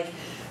sort of like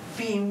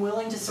being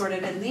willing to sort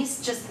of at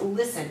least just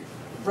listen,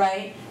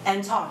 right,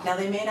 and talk. Now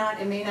they may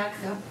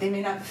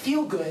not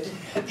feel good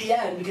at the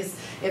end, because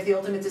if the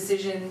ultimate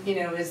decision, you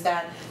know, is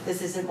that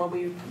this isn't what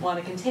we want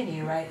to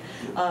continue, right?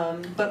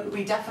 But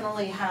we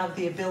definitely have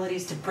the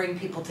abilities to bring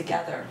people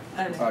together.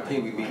 Our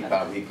team, we meet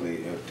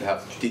bi-weekly to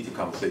have strategic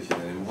conversation,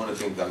 and one of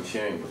the things I'm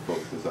sharing with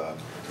folks is,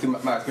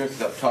 my experiences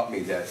have taught me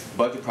that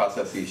budget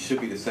processes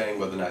should be the same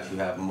whether or not you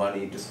have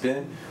money to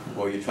spend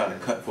or you're trying to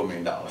cut $4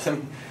 million. I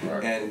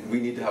mean, and we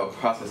need to have a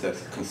process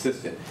that's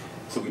consistent.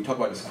 So we talk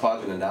about this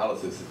quadrant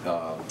analysis,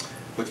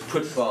 which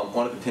puts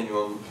on a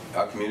continuum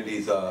our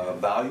community's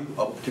value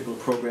of a particular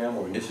program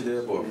or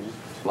initiative or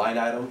line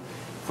item,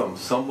 from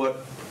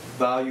somewhat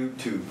value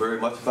to very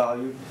much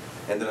value.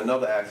 And then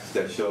another axis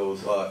that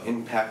shows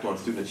impact on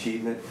student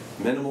achievement,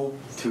 minimal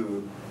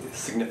to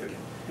significant.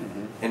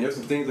 And there's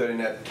some things that are in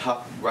that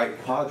top right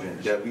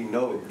quadrant that we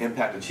know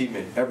impact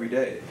achievement every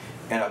day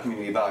in our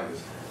community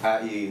values,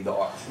 i.e. the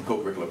arts and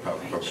co-curricular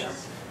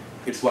programs.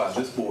 It's why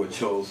this board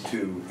chose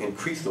to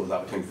increase those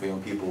opportunities for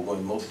young people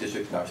when most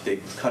districts in our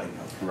state was cutting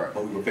them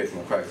when we were facing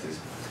a crisis.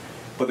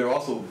 But there are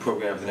also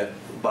programs in that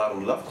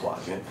bottom left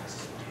quadrant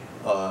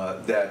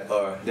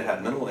that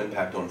have minimal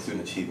impact on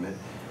student achievement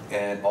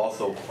and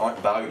also aren't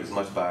valued as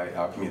much by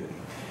our community.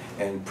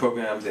 And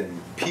programs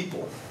and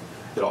people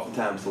that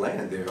oftentimes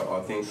land there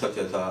are things such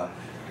as a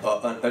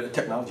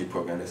technology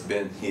program that's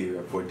been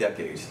here for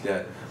decades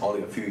that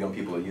only a few young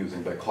people are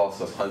using but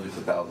costs us hundreds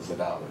of thousands of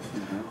dollars.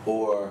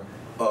 Or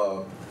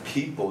a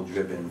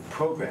people-driven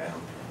program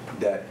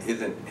that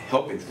isn't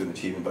helping student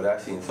achievement but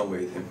actually in some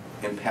ways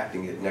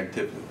impacting it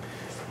negatively.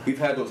 We've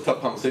had those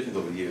tough conversations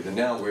over the years, and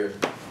now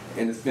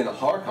and it's been a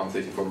hard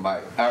conversation for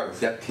our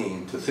exec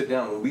team to sit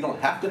down. We don't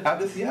have to have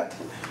this yet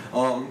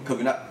because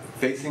we're not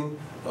facing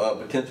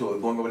potential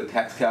of going over the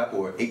tax cap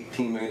or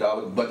 $18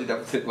 million budget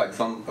deficit like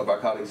some of our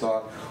colleagues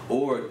are,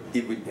 or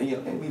if we,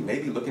 and we may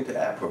be looking to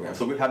add programs.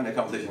 So we're having that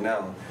conversation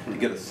now to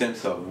get a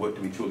sense of what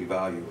do we truly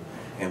value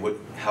and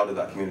how does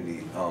our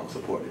community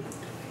support it.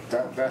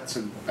 That's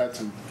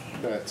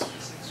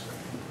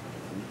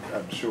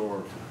I'm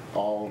sure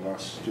all of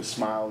us just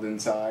smiled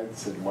inside and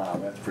said, wow,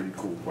 that's pretty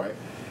cool, right?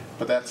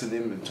 But that's an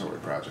inventory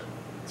project.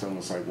 It's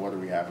almost like, what do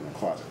we have in the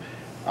closet?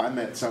 I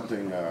meant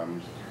something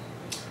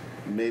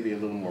maybe a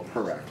little more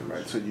proactive,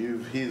 right? So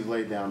he's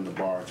laid down the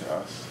bar to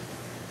us,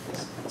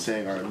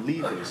 saying our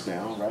levers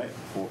now, right?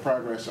 For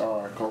progress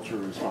are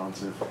culturally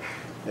responsive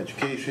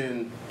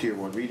education, Tier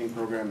 1 reading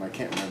program. I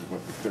can't remember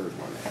what the third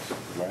one is,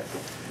 right?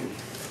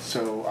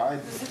 So I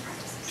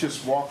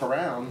just walk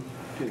around,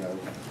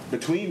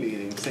 between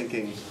meetings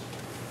thinking,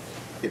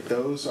 if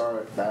those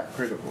are that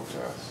critical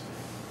to us,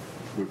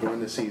 we're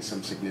going to see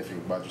some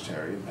significant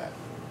budgetary impact,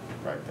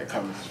 right?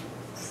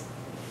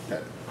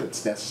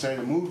 That's necessary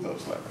to move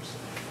those levers.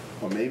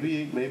 Or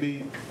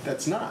maybe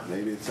that's not.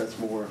 Maybe that's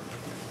more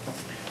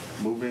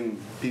moving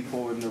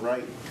people in the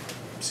right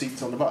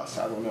seats on the bus.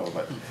 I don't know,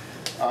 but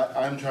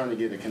I'm trying to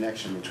get a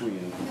connection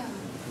between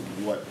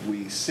what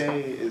we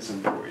say is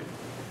important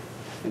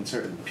in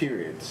certain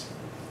periods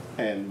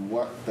and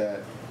what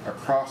that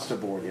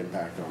across-the-board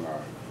impact on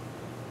our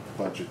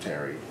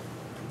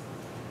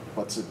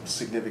what's a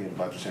significant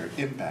budgetary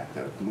impact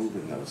of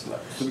moving those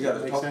levers. So we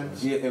got to talk,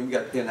 sense? yeah,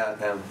 and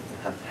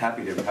I'm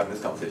happy that we're having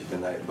this conversation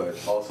tonight, but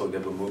also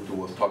that we'll move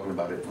towards talking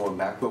about it more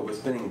macro. We're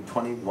spending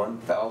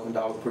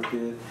 $21,000 per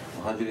kid,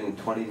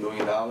 $120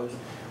 million.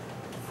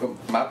 From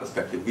my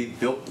perspective, we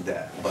built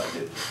that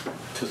budget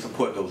to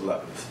support those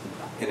levers.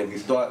 And if we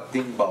start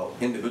thinking about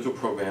individual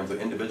programs or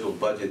individual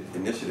budget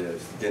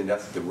initiatives, then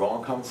that's the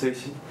wrong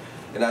conversation.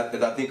 And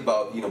as I think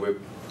about,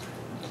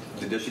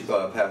 the district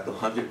passed a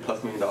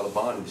 $100+ million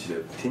bond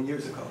initiative 10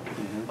 years ago.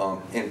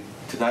 And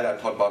tonight I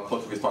talked about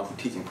culturally responsive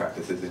teaching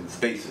practices in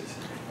spaces.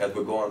 As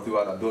we're going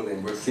throughout our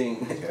building, we're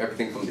seeing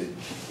everything from the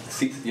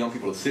seats young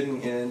people are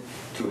sitting in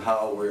to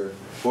how we're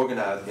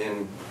organized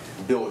in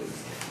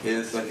buildings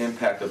is an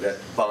impact of that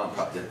bond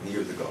project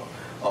years ago.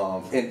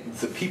 And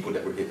it's the people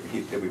that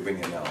we're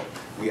bringing now.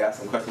 We asked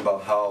them questions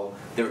about how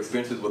their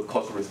experiences with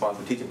culturally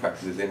responsive teaching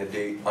practices and if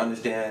they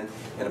understand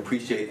and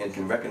appreciate and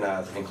can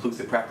recognize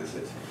inclusive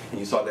practices. And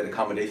you saw that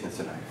accommodations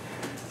tonight.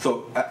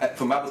 So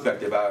from my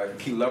perspective, our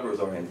key levers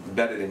are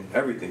embedded in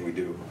everything we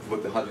do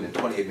with the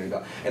 $128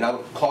 million. And I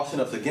would caution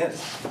us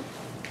against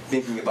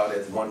thinking about it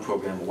as one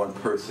program or one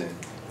person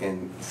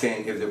and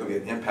saying if there's going to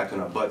be an impact on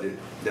our budget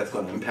that's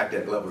going to impact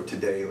that level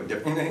today or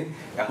different.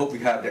 I hope we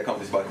have that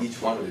conversation about each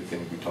one of the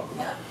things we talk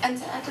about. Yeah. And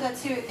to add to that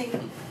too,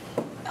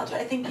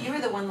 I think you were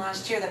the one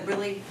last year that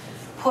really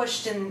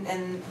pushed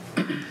and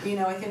you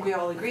know, I think we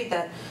all agreed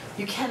that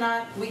we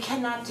cannot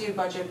do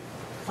budget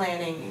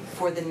planning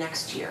for the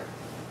next year,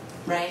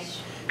 right?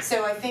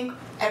 So I think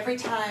every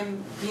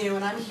time, you know,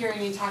 when I'm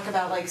hearing you talk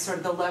about like sort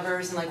of the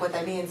levers and like what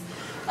that means,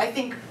 I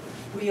think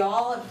we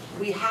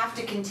have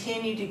to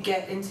continue to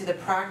get into the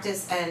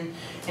practice and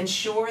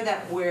ensure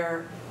that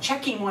we're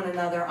checking one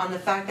another on the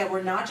fact that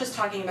we're not just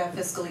talking about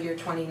fiscal year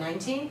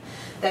 2019,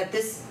 that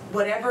this,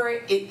 whatever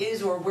it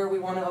is or where we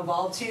want to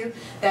evolve to,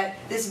 that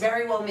this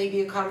very well may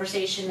be a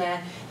conversation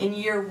that in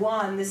year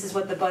one, this is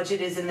what the budget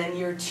is, and then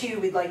year two,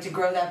 we'd like to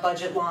grow that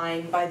budget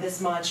line by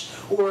this much,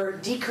 or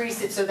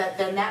decrease it so that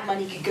then that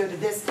money could go to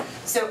this.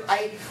 So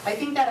I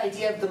think that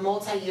idea of the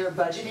multi-year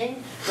budgeting,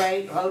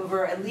 right,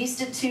 over at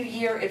least a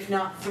 2-year, if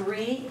not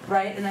 3,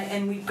 right,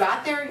 and we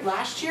got there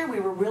last year. We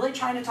were really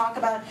trying to talk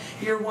about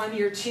year 1,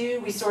 year 2.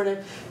 We sort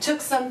of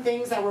took some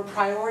things that were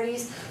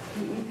priorities,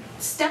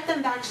 step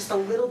them back just a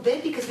little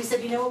bit because we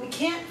said, you know what, we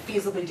can't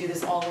feasibly do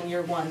this all in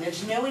year 1.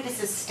 There's no way to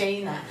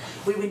sustain that.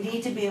 We would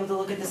need to be able to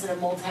look at this in a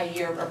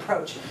multi-year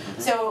approach.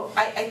 So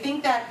I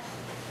think that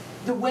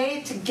the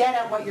way to get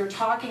at what you're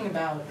talking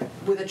about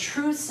with a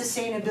true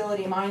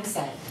sustainability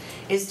mindset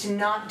is to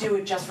not do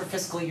it just for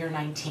fiscal year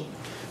 19.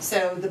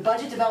 So the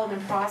budget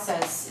development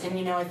process, and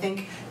you know, I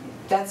think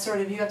that's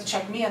sort of, you have to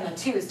check me on that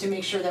too, is to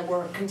make sure that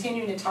we're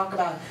continuing to talk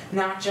about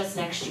not just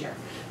next year,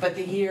 but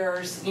the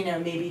years, you know,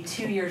 maybe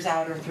 2 years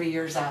out or 3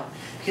 years out.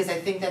 Because I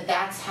think that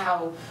that's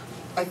how,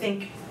 I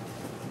think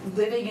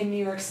living in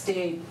New York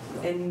State,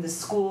 in the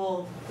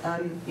school,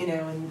 you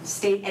know, in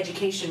state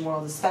education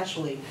world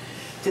especially,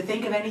 to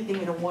think of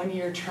anything in a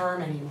 1-year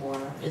term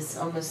anymore is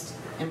almost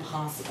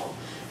impossible.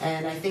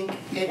 And I think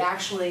it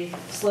actually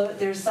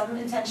there's some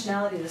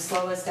intentionality to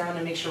slow us down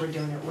and make sure we're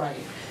doing it right,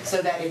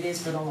 so that it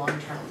is for the long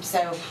term.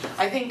 So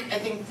I think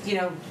you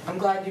know, I'm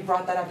glad you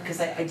brought that up because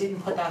I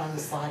didn't put that on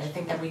the slide. I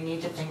think that we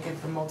need to think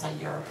of the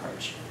multi-year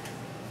approach.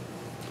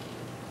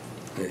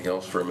 Anything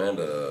else for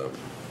Amanda?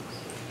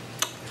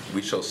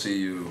 We shall see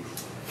you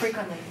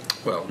Frequently.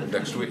 Well,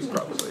 next week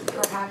probably.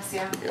 Perhaps,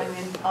 yeah. I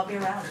mean, I'll be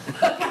around.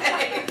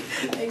 Okay.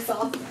 Thanks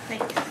all.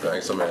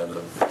 Thanks,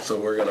 Amanda. So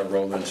we're going to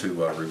roll into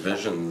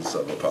revisions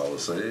of a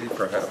policy,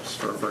 perhaps,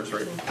 for first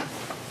reading.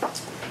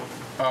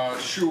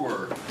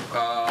 Sure.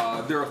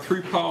 There are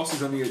 3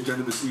 policies on the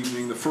agenda this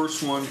evening. The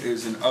first one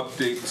is an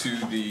update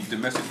to the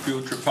domestic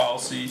field trip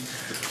policy.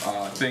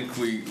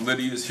 Thankfully,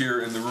 Lydia is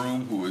here in the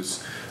room, who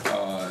is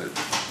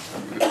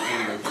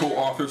one of the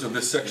co-authors of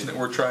this section that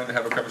we're trying to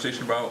have a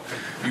conversation about.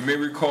 You may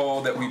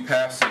recall that we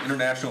passed an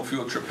international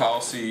field trip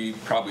policy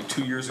probably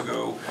 2 years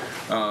ago,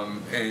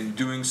 and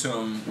doing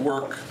some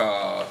work,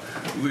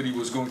 Lydia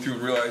was going through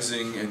and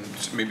realizing, and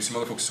maybe some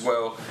other folks as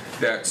well,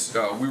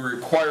 that we were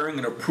requiring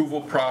an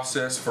approval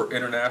process for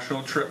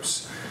international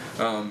trips.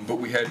 But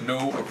we had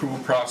no approval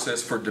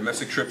process for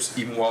domestic trips,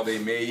 even while they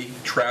may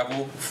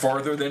travel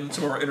farther than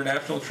some of our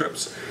international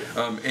trips,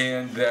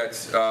 and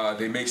that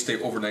they may stay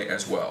overnight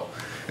as well.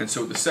 And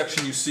so the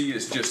section you see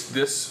is just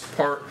this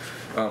part.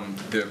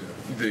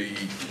 The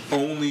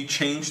only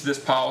change to this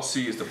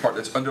policy is the part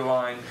that's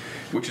underlined,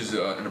 which is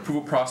an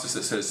approval process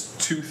that says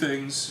 2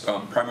 things.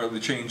 Primarily the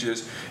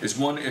changes is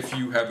 1, if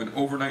you have an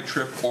overnight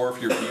trip or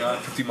if you're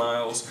beyond 50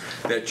 miles,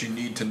 that you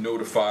need to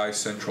notify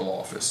central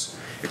office.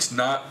 It's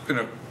not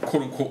a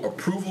quote-unquote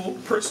approval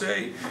per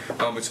se.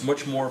 It's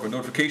much more of a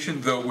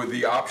notification, though with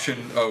the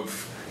option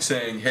of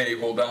saying, hey,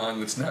 hold on,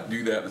 let's not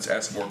do that, let's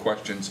ask more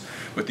questions.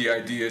 But the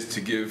idea is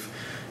to give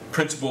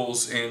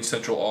principals and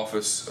central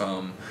office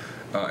an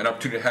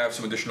opportunity to have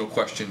some additional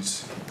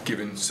questions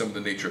given some of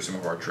the nature of some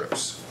of our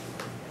trips.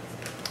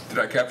 Did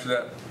I capture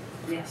that?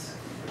 Yes.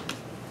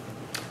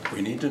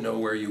 We need to know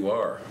where you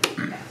are.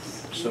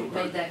 Yes. So we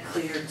made that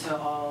clear to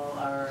all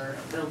our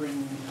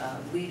building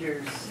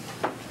leaders,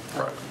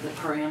 the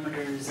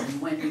parameters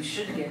and when you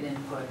should get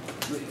input.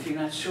 If you're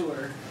not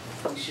sure,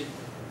 you should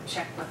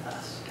check with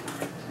us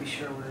to be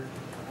sure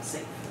we're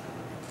safe.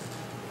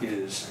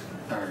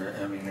 Are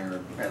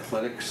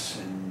athletics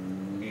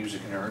and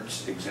music and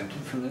arts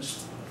exempted from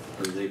this?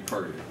 Or are they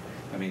part of it?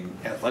 I mean,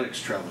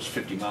 athletics travels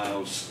 50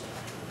 miles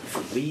for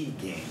league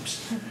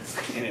games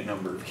in a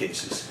number of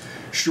cases.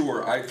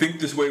 Sure. I think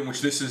this way in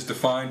which this is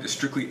defined is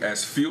strictly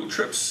as field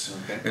trips,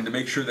 and to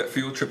make sure that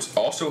field trips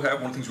also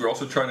have, one of the things we're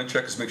also trying to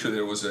check is make sure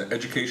there was an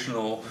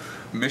educational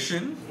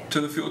mission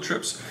to the field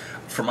trips.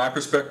 From my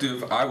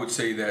perspective, I would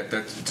say that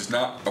does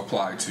not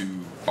apply to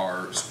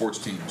our sports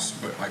teams,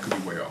 but I could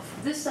be way off.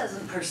 This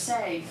doesn't per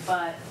se,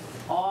 but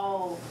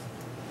all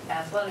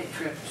athletic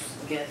trips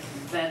get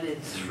vetted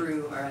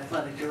through our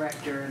athletic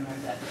director and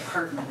that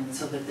department, and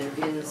so that there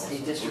is a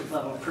district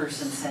level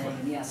person saying,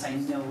 yes, I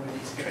know where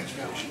these kids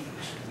are going.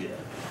 Yeah.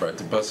 Right,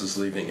 the bus is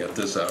leaving at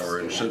this hour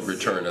and should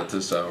return at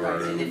this hour.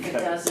 Right, and if it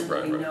doesn't,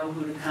 Right, we right. know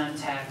who to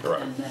contact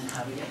Right. and then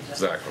how to get to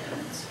Exactly.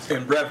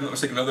 And Brad, if I'm not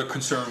mistaken, another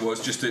concern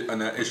was just on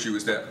that issue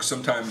is that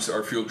sometimes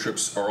our field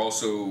trips are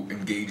also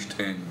engaged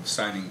in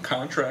signing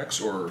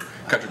contracts or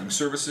contracting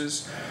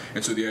services.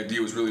 And so the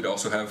idea was really to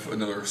also have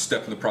another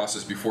step in the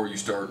process before you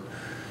start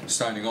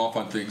signing off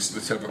on things.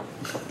 Let's have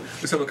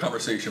a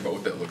conversation about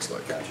what that looks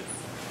like. Gotcha.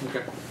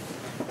 Okay.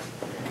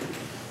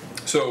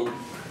 So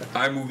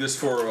I move this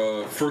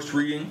for a first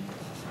reading.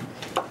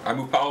 I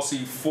move policy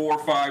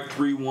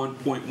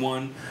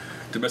 4531.1,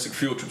 domestic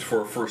field trips,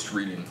 for a first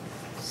reading.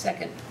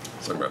 Second.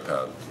 Second by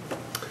Pat.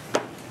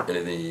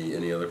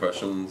 Any other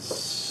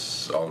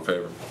questions? All in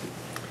favor?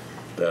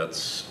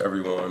 That's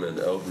everyone, and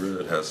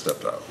Eldred has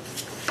stepped out.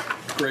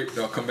 Great,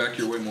 I'll come back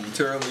your way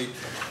momentarily.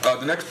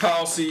 The next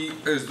policy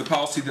is the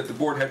policy that the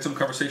board had some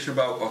conversation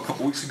about a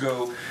couple weeks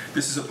ago.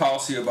 This is a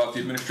policy about the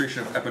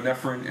administration of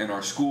epinephrine in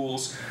our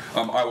schools.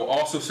 I will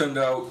also send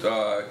out,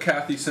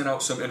 Kathy sent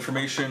out some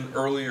information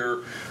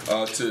earlier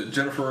to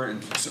Jennifer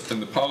and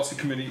the policy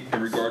committee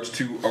in regards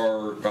to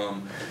our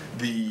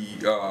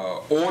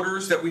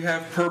orders that we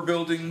have per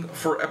building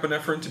for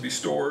epinephrine to be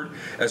stored,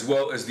 as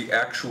well as the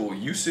actual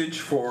usage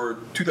for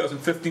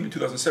 2015 and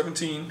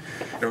 2017. And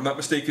if I'm not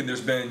mistaken, there's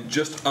been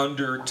just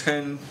under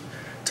 10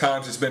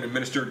 times it's been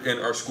administered in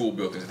our school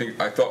buildings.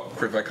 I thought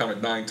if I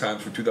counted 9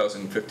 times from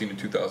 2015 to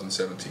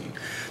 2017.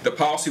 The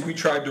policy we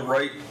tried to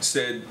write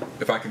said,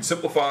 if I can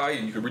simplify,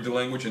 and you can read the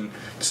language and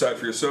decide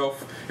for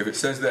yourself, if it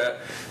says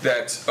that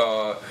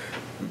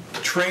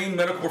trained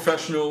medical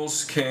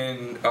professionals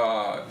can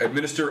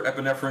administer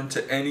epinephrine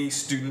to any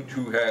student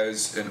who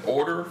has an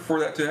order for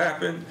that to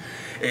happen,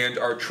 and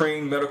our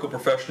trained medical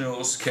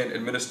professionals can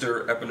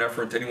administer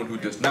epinephrine to anyone who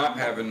does not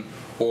have an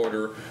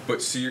order but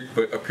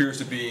appears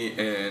to be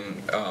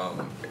in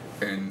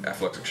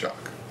anaphylactic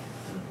shock.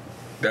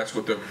 That's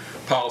what the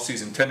policy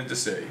is intended to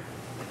say.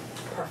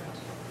 Perfect.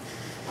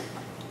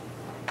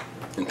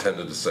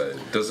 Intended to say.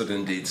 Does it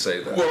indeed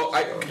say that? Well,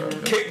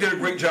 Kate did a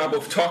great job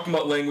of talking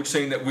about language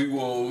saying that we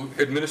will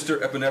administer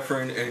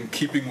epinephrine in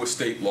keeping with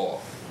state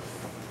law,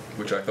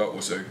 which I thought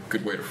was a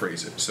good way to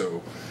phrase it.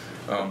 So,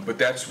 but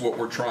that's what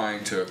we're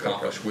trying to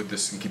accomplish with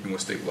this in keeping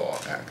with state law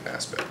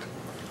aspect.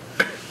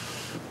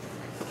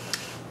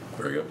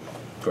 Very good.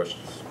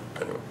 Questions?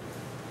 Anyone?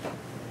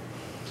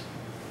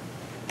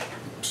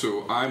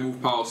 So I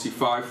move policy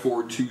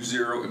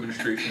 5420,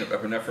 administration of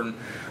epinephrine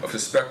of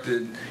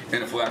suspected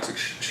anaphylactic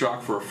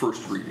shock, for a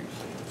first reading.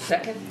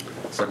 Second.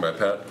 Second by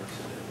Pat.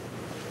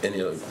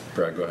 Any other?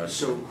 Brad, go ahead.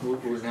 So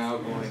we're now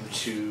going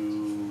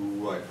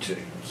to, to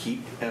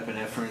keep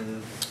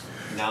epinephrine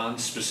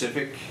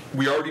non-specific?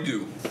 We already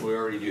do. We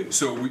already do.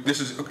 So this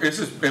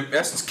is in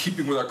essence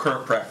keeping with our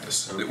current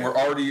practice. Okay. We're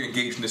already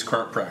engaged in this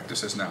current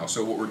practice as now.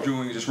 So what we're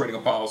doing is just writing a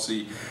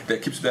policy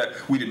that keeps that.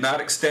 We did not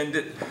extend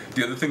it.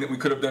 The other thing that we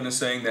could have done is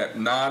saying that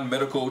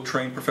non-medical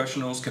trained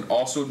professionals can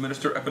also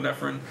administer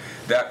epinephrine.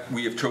 That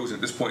we have chosen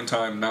at this point in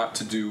time not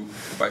to do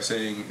by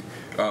saying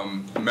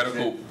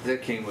medical.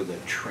 That came with a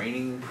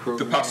training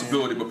program? The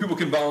possibility, but people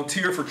can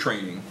volunteer for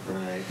training.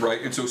 Right.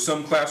 Right? And so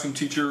some classroom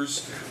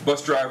teachers,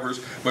 bus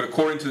drivers, but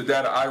according to the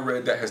data I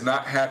read, that has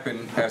not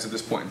happened as of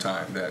this point in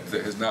time. That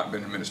has not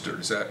been administered.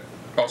 Is that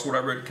also what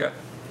I read, Kat?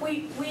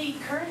 We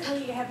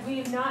currently have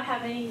not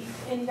have any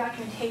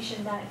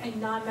documentation that a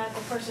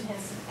non-medical person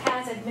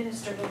has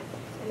administered it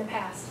in the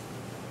past.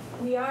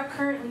 We are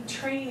currently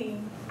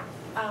training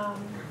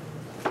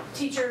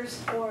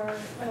teachers or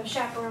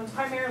chaperones,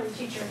 primarily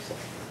teachers,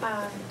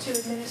 to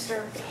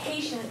administer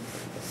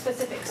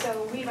patient-specific.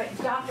 So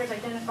doctors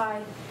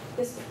identified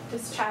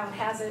this child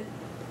has it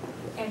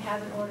and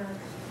has an order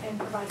and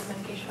provides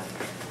medication.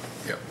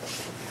 Yeah.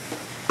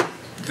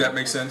 Does that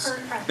make sense?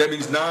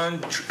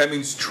 That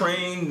means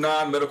trained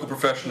non-medical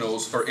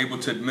professionals are able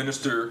to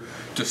administer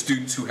to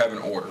students who have an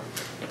order.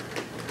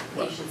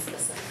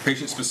 Patient-specific.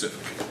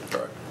 Patient-specific.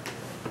 All right.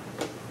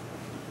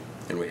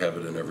 And we have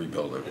it in every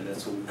building. And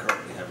that's what we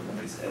currently have in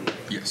place anyway.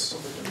 Yes.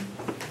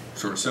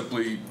 So we're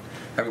simply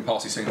having a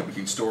policy saying that we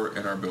can store it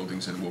in our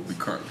buildings and we'll be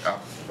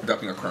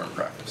adopting our current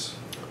practice.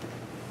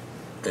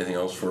 Anything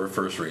else for a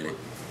first reading?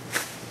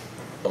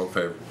 All in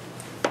favor?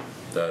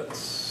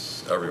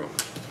 That's everyone.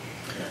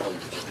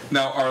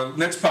 Now, our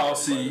next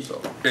policy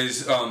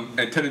is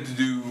intended to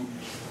do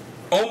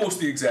almost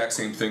the exact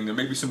same thing. There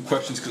may be some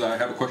questions because I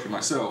have a question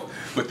myself,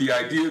 but the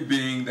idea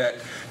being that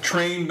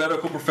trained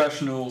medical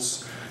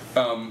professionals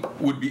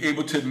would be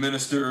able to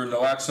administer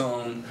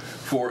naloxone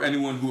for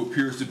anyone who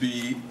appears to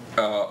be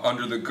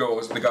under the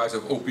guise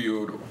of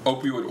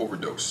opioid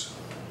overdose.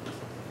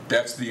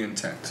 That's the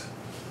intent.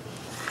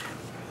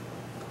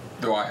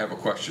 Though I have a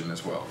question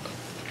as well.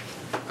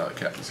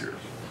 Kathy's here.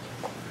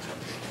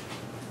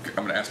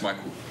 I'm going to ask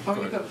Michael.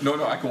 Oh, you go.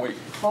 No, I can wait.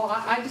 Well,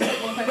 I just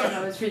had one question.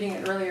 I was reading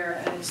it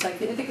earlier, and it's like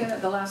the Ithaca,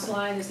 the last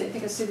line is the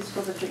Ithaca City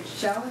School District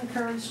shall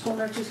encourage school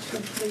nurses to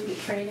complete the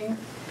training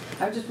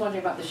I was just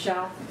wondering about the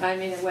shall. I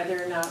mean,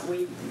 whether or not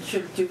we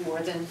should do more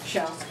than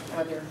shall,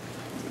 whether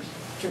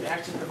should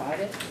actually provide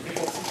it,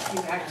 because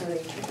you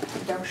actually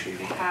don't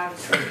have,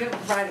 you haven't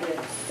provided it.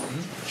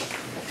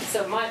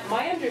 So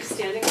my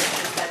understanding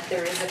is that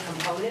there is a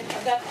component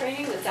of that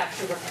training that's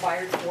actually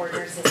required for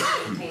nurses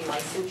to maintain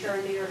licensure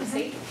in New York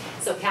State.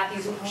 So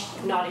Kathy's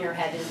nodding her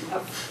head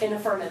in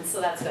affirmance, so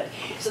that's good.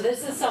 So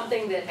this is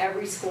something that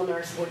every school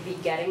nurse would be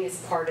getting as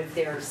part of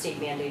their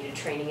state mandated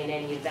training in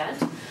any event.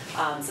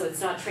 So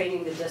it's not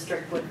training the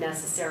district would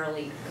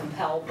necessarily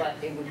compel, but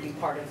it would be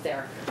part of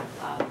their,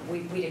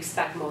 we'd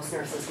expect most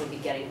nurses would be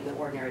getting in the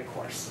ordinary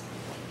course.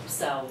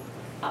 So,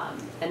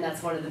 and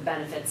that's one of the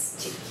benefits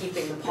to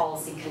keeping the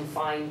policy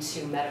confined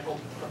to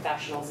medical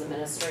professionals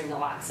administering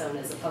naloxone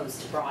as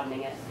opposed to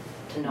broadening it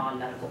to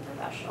non-medical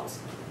professionals.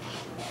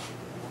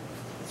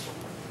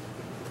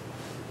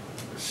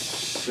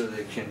 So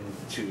they can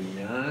do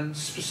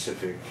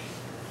non-specific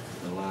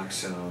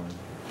naloxone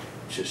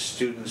to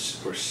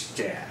students or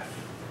staff.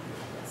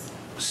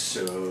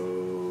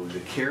 So the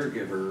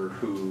caregiver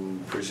who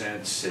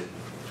presents at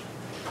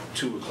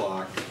 2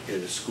 o'clock at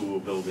a school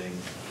building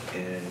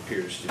and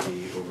appears to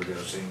be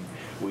overdosing,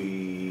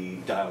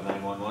 we dial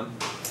 911?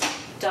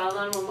 Dial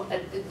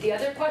 911. The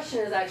other question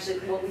is actually,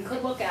 what we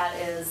could look at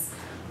is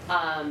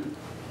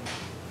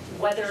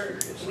whether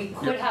we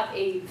could have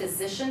a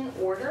physician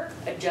order,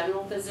 a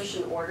general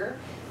physician order,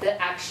 that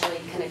actually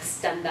can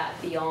extend that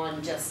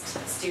beyond just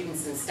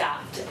students and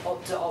staff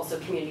to also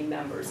community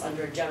members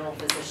under a general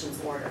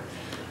physician's order.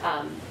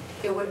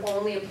 It would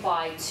only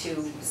apply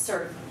to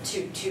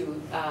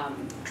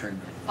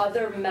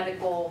other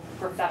medical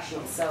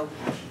professionals, so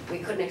we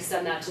couldn't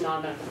extend that to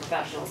non-medical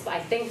professionals. But I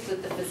think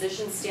that the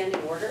physician's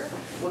standing order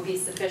would be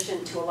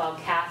sufficient to allow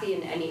Kathy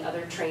and any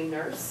other trained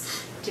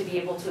nurse to be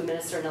able to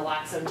administer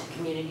naloxone to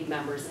community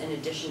members in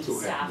addition to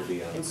staff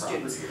and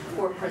students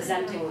who are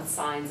presenting with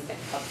signs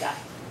of that.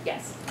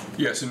 Yes.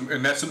 Yes,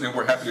 and that's something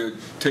we're happy to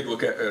take a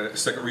look at a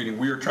second reading.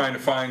 We are trying to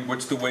find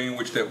what's the way in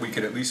which that we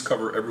can at least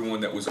cover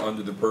everyone that was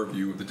under the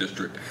purview of the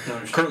district.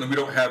 Currently, we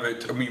don't have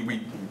it. I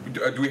mean,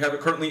 do we have it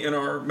currently in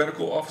our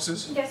medical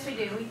offices? Yes, we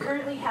do. We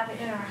currently have it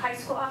in our high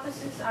school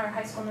offices. Our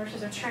high school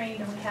nurses are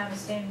trained, and we have a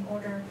standing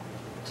order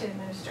to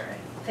administer it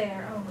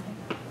there only.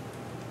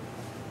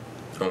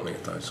 Only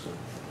at the high school.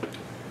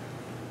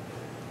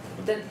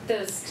 The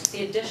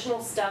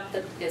additional step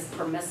that is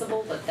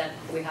permissible, but that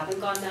we haven't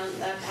gone down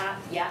that path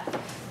yet,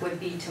 would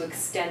be to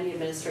extend the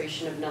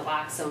administration of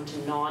naloxone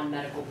to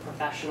non-medical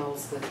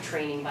professionals with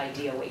training by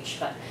DOH.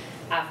 But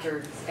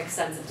after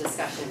extensive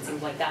discussion, it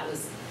seemed like that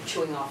was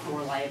chewing off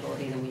more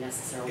liability than we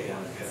necessarily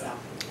wanted. So.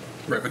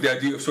 Right, but the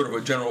idea of sort of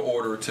a general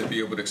order to be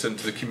able to extend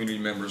to the community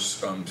members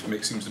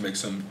seems to make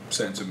some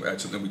sense, and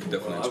that's something we can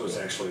definitely explore. I was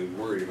actually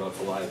worried about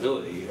the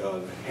liability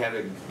of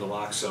having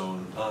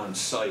naloxone on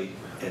site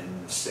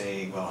and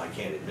saying, well, I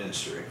can't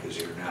administer it because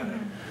you're not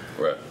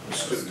a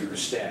student or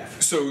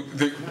staff. So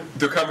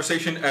the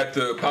conversation at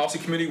the policy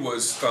committee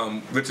was,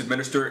 let's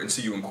administer and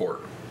see you in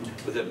court.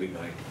 But that'd be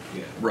my,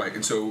 yeah. Right,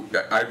 and so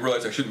I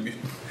realized I shouldn't be.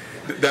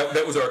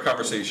 That was our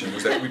conversation,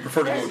 was that we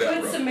prefer to go that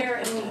route. Good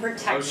Samaritan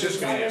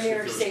protection under New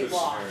York State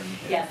law.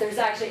 Yeah, there's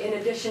actually, in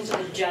addition to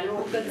the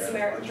general Good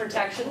Samaritan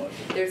protection,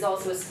 there's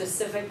also a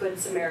specific Good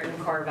Samaritan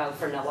carve-out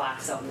for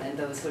naloxone and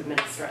those who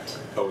administer it.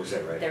 Oh, is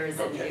that right? There is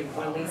a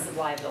release of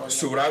liability.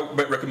 So what I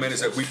might recommend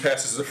is that we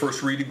pass this as a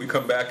first reading, we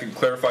come back and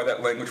clarify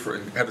that language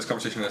and have this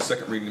conversation in a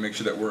second reading to make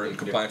sure that we're in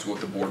compliance with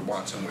what the board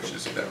wants and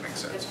wishes, if that makes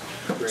sense.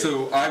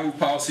 So I move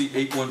policy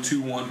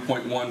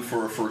 8121.1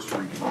 for a first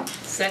reading.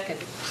 Second.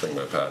 Second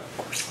by Pat.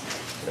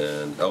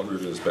 And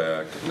Eldred is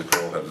back.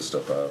 Nicole had to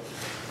step out.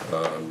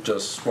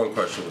 Just one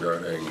question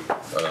regarding,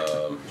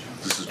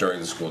 this is during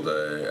the school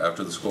day.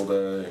 After the school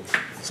day,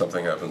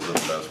 something happens at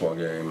the basketball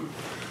game,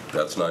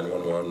 that's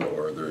 911,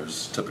 or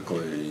there's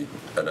typically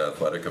an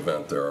athletic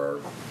event,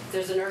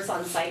 There's a nurse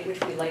on site,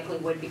 which we likely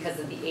would because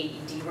of the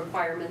AED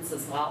requirements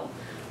as well.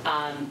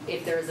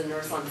 If there is a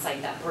nurse on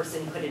site, that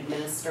person could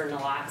administer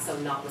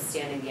naloxone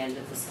notwithstanding the end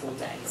of the school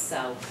day.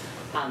 So,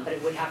 but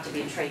it would have to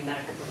be a trained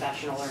medical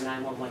professional or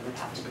 911 would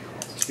have to be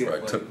called.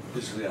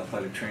 Is the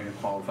athletic trainer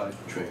qualified?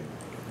 Trained.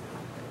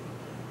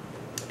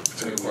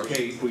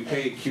 We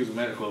pay Q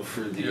Medical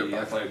for the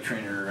athletic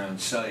trainer on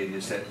site.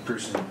 Is that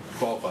person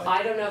qualified?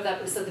 I don't know if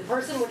that, so the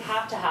person would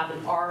have to have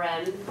an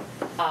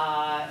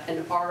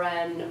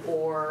RN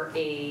or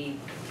a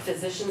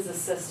physician's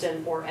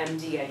assistant or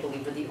MD, I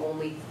believe, are the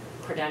only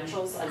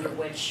credentials under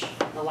which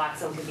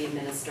naloxone can be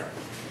administered.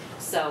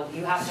 So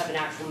you have to have an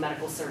actual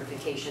medical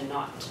certification,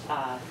 not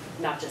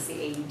just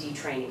the AED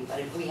training. But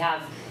if we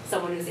have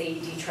someone who's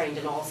AED trained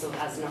and also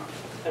has an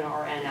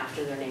RN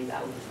after their name,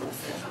 that would be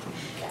listed.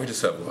 we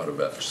just have a lot of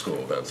after-school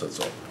events, that's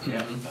all.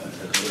 Yeah.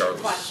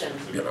 Regardless, Question.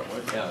 you know,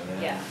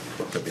 Yeah.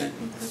 it could be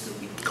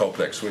Cope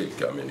next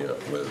week, I mean, you know,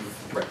 with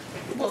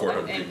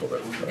 400 people there.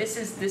 This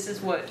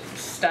is what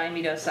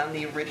stymied us on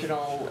the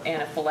original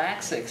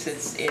anaphylaxis.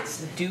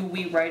 It's do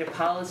we write a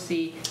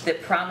policy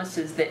that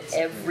promises that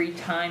every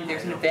time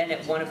there's an event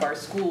at one of our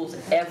schools,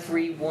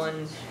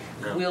 everyone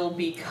will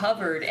be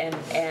covered,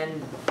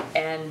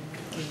 and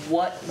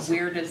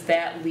where does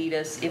that lead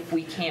us if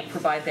we can't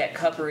provide that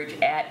coverage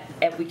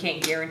if we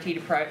can't guarantee to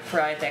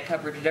provide that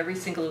coverage at every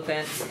single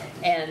event,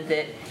 and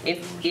that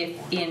if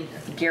in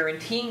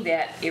guaranteeing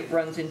that it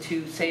runs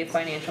into, say, a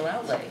financial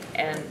outlay,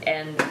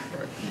 and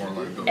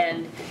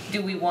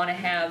do we want to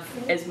have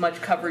as much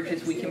coverage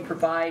as we can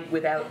provide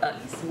without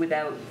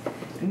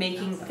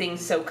making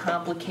things so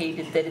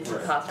complicated that it's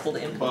impossible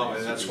to implement? Well,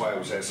 and that's why I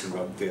was asking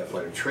about the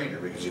athletic trainer,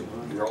 because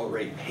you're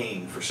already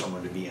paying for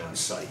someone to be on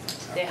site.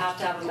 They have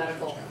to have a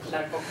medical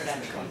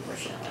credential,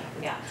 unfortunately.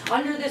 Yeah,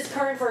 under this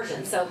current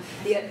version. So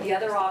the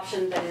other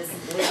option that is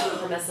legally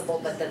permissible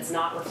but that's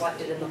not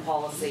reflected in the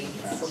policy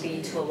would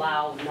be to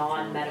allow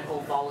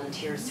non-medical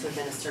volunteers to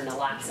administer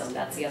naloxone.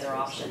 That's the other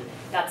option.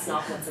 That's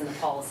not what's in the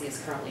policy as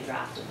currently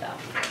drafted, though.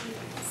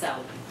 So.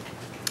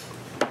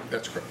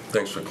 That's correct.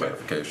 Thanks for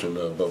clarification,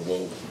 but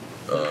we'll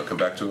come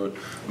back to it.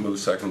 Move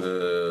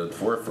seconded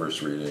for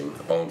first reading.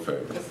 All in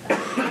favor?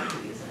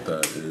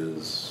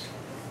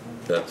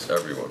 That's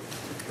everyone.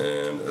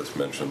 And as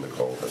mentioned,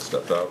 Nicole has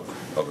stepped out.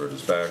 Albert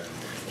is back.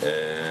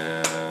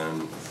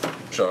 And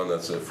Sean,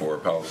 that's it for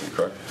policy,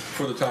 correct?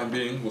 For the time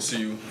being, we'll see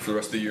you for the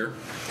rest of the year.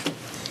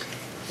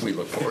 We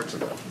look forward to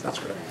that. That's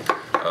great.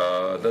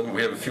 Then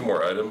we have a few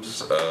more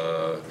items.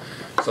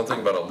 Something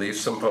about a leaf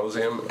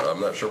symposium. I'm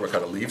not sure what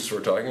kind of leaves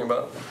we're talking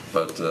about,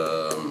 but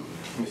I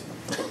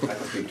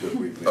can speak to it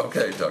briefly.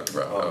 okay, Dr.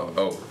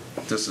 Brown.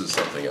 This is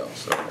something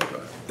else. Okay, go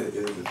ahead.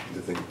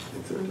 The thing,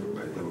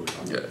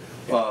 yeah.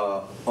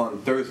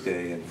 On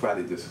Thursday and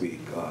Friday this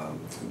week,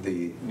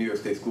 the New York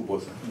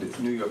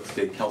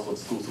State Council of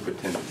School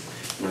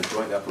Superintendents, in a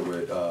joint effort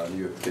with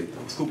New York State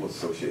School Board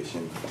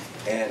Association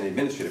and the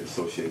Administrative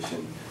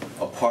Association,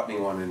 are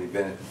partnering on an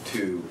event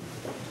to,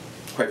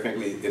 quite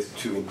frankly, is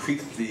to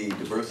increase the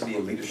diversity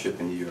and leadership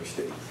in New York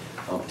State,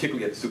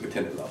 particularly at the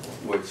superintendent level,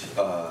 which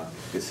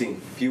is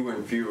seeing fewer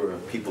and fewer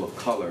people of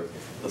color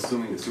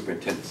assuming the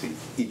superintendency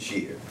each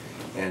year.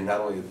 And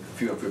not only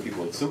fewer and fewer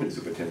people assuming the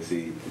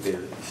superintendency,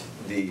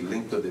 the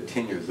length of their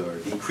tenures are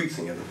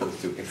decreasing as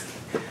opposed to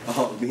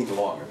being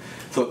longer.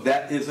 So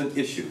that is an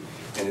issue.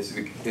 And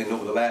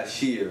over the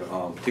last year,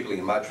 particularly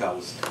in my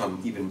travels,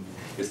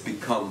 it's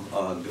become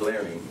a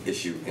glaring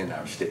issue in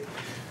our state.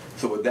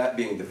 So with that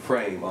being the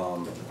frame,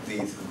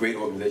 these great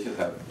organizations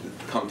have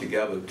come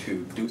together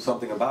to do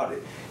something about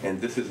it. And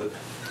this is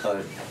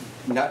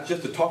not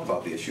just to talk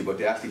about the issue, but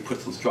to actually put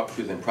some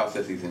structures and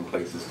processes in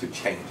places to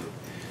change it.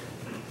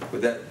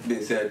 With that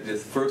being said,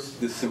 this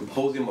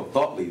symposium of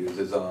thought leaders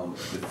is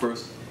the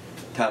first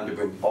time to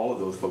bring all of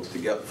those folks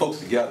together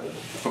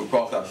from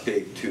across our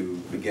state to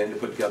begin to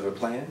put together a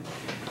plan.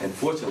 And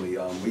fortunately,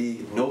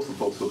 we know some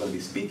folks who are going to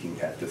be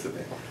speaking at this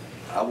event.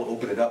 I will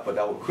open it up, but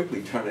I will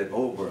quickly turn it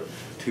over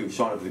to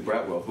Sean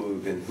Bradwell, who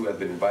has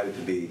been invited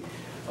to be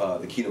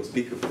the keynote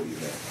speaker for the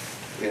event.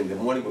 And the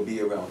morning will be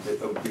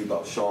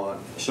about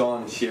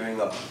Sean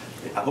sharing, I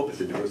hope it's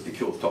a diversity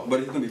kills talk, but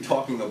he's going to be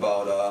talking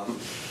about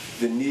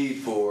the need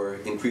for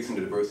increasing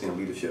the diversity and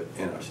leadership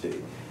in our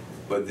state.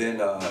 But then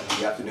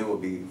the afternoon will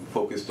be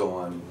focused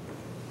on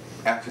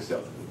action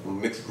steps,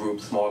 mixed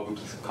groups, small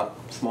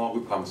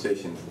group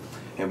conversations,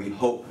 and we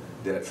hope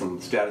that some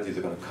strategies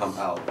are going to come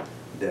out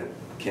that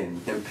can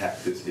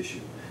impact this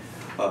issue.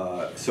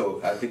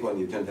 So I think on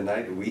the agenda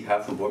tonight, we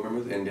have some board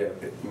members, and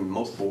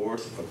most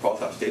boards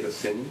across our state are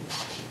sending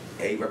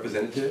a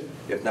representative.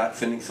 If not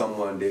sending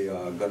someone, they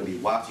are going to be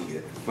watching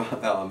it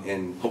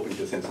and hoping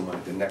to send someone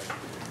at the next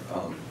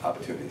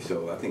opportunity.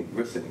 So I think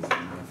we're sending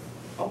someone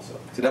also.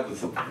 So that was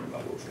something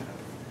about what was going to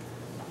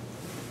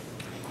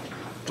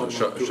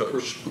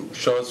happen.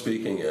 Sean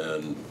speaking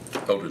and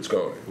Eldred's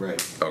going.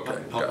 Right.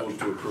 Okay. I'll move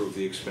to approve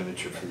the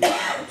expenditure for the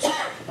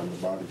I'm the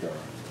bodyguard.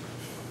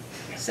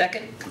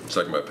 Second?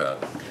 Second by Pat.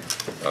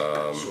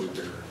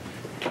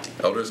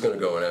 Eldred's going to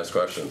go and ask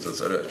questions.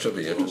 It should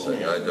be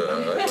interesting. I'd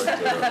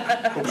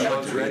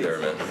like to be there,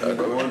 man. I've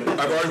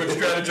already been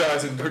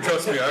strategizing.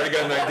 Trust me, I already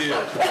got an idea.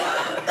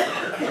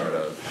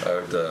 I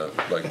would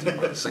like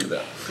to see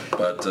that,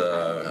 but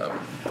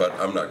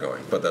I'm not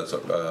going. But that's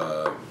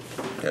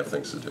we have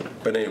things to do.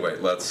 But anyway,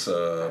 let's.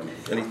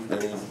 Any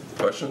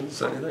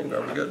questions? Anything?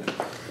 Are we good?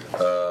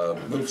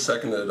 Move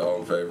seconded. All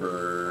in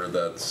favor?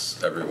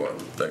 That's everyone.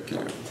 Thank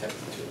you.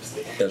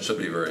 It should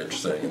be very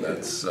interesting, and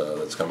that's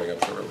coming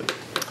up shortly.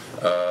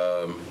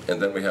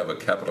 And then we have a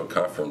capital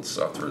conference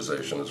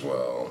authorization as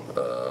well.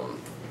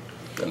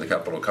 And the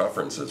capital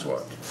conference is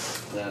what?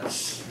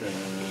 That's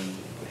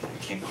I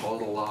can't call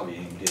it a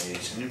lobbying day.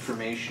 It's an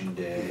information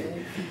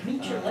day.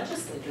 Meet your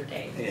legislator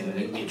day. Yeah,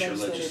 meet your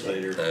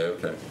legislator.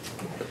 Okay.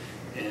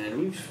 And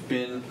we've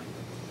been,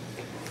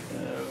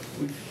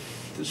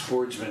 this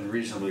board's been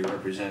reasonably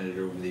represented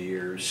over the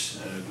years,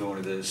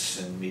 going to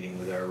this and meeting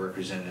with our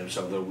representatives,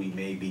 although we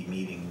may be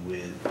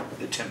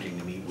attempting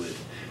to meet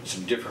with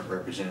some different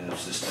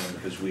representatives this time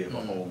because we have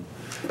a home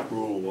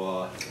rule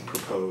law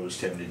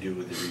proposed having to do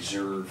with the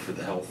reserve for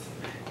the health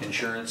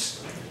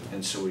insurance.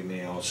 And so we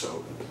may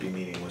also be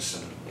meeting with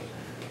some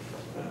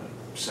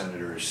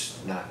senators,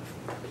 not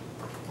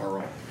our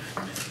own.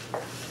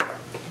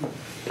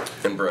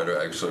 And Brett,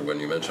 actually, when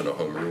you mention a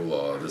home rule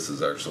law, this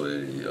is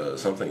actually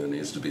something that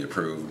needs to be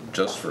approved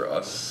just for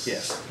us.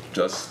 Yes.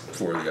 Just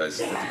for the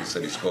ICSD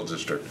City School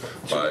District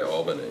by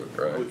Albany,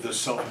 right? With the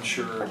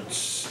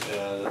self-insurance,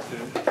 the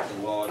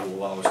law to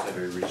allow us to have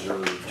a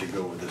reserve to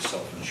go with the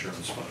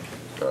self-insurance fund.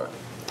 All right.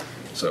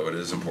 So it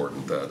is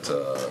important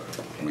that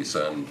we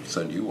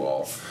send you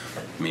all,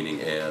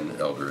 meaning Ann,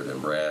 Eldred, and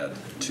Brad,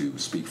 to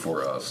speak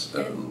for us.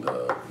 And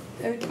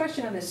a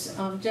question on this,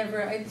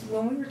 Jennifer.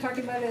 When we were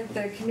talking about it at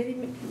the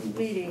committee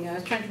meeting, I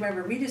was trying to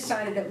remember. We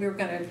decided that we were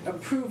going to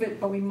approve it,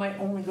 but we might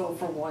only go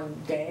for one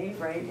day,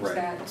 right? Is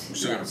that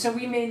yeah. So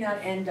we may not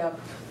end up.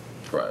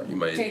 Right, you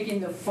might taking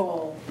the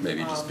full.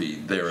 Maybe just be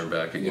there and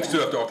back again. You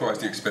still have to authorize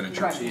the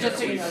expenditure. Right, just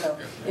so you know, though,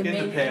 it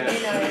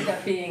may not end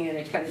up being an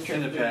expenditure.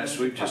 In the past,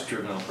 we've just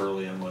driven up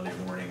early on Monday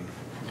morning,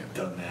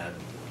 done that,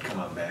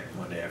 come on back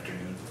Monday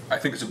afternoon. I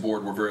think as a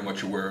board, we're very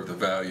much aware of the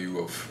value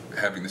of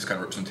having this kind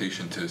of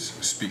representation to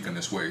speak in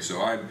this way.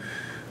 So I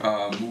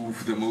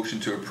move the motion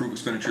to approve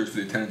expenditures for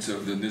the attendance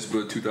of the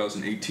NISBA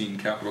 2018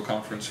 Capital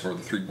Conference for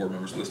the 3 board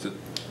members listed.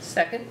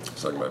 Second.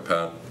 Second by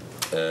Pat.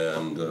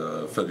 And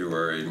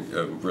February,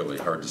 really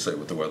hard to say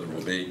what the weather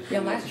will be. Yeah,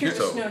 last year it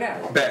snowed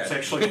out. Bad.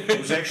 It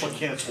was actually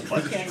canceled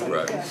last year.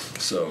 Right. Yeah.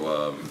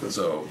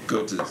 So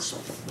good to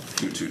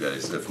do 2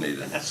 days if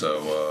needed.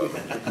 So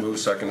move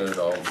seconded,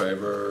 all in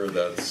favor.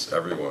 That's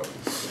everyone.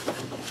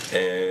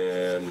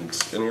 And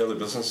any other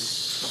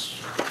business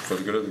for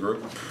the good of the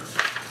group?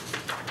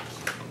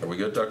 Are we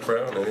good, Dr.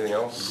 Brown? Anything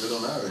else? Good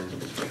on that end.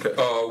 Okay.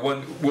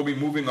 We'll be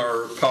moving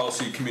our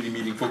policy committee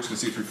meeting. Folks can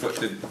see it's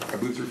reflected. I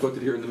believe it's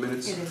reflected here in the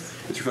minutes. It is.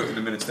 It's reflected in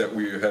the minutes that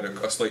we had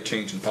a slight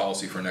change in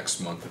policy for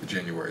next month,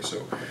 January.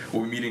 So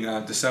we'll be meeting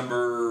on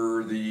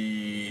December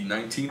the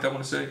 19th, I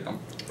want to say. I'm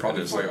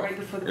probably way off. Right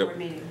before the board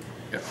meeting.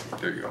 Yeah,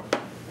 there you go.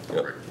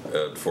 Yep,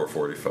 at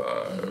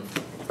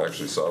 4:45. I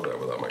actually saw that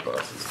without my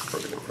glasses. It's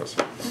pretty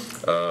impressive.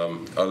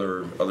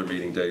 Other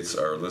meeting dates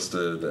are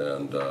listed,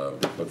 and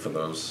look for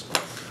those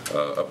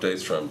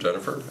updates from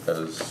Jennifer,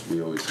 as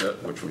we always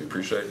get, which we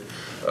appreciate.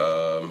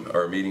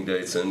 Our meeting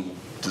dates in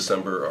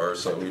December are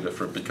slightly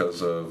different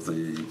because of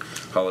the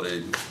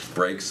holiday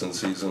breaks and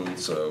season,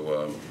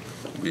 so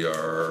we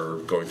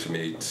are going to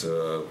meet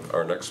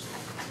our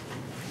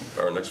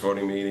next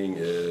voting meeting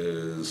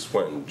is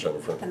when,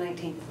 Jennifer? The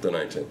 19th. The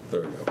 19th,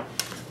 there we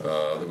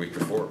go. The week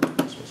before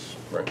Christmas,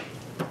 right?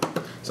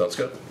 Sounds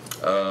good.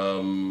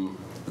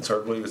 It's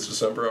hard to believe it's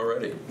December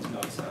already. No,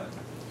 it's not.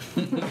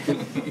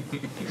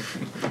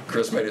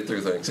 Chris made it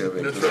through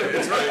Thanksgiving. That's right.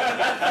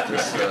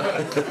 That's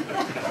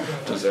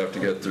right. Just have to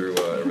get through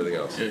everything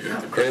else.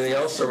 Anything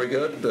else? Are we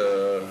good?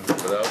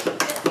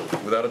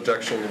 Without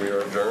objection, we are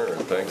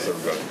adjourned. Thanks,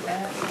 everybody.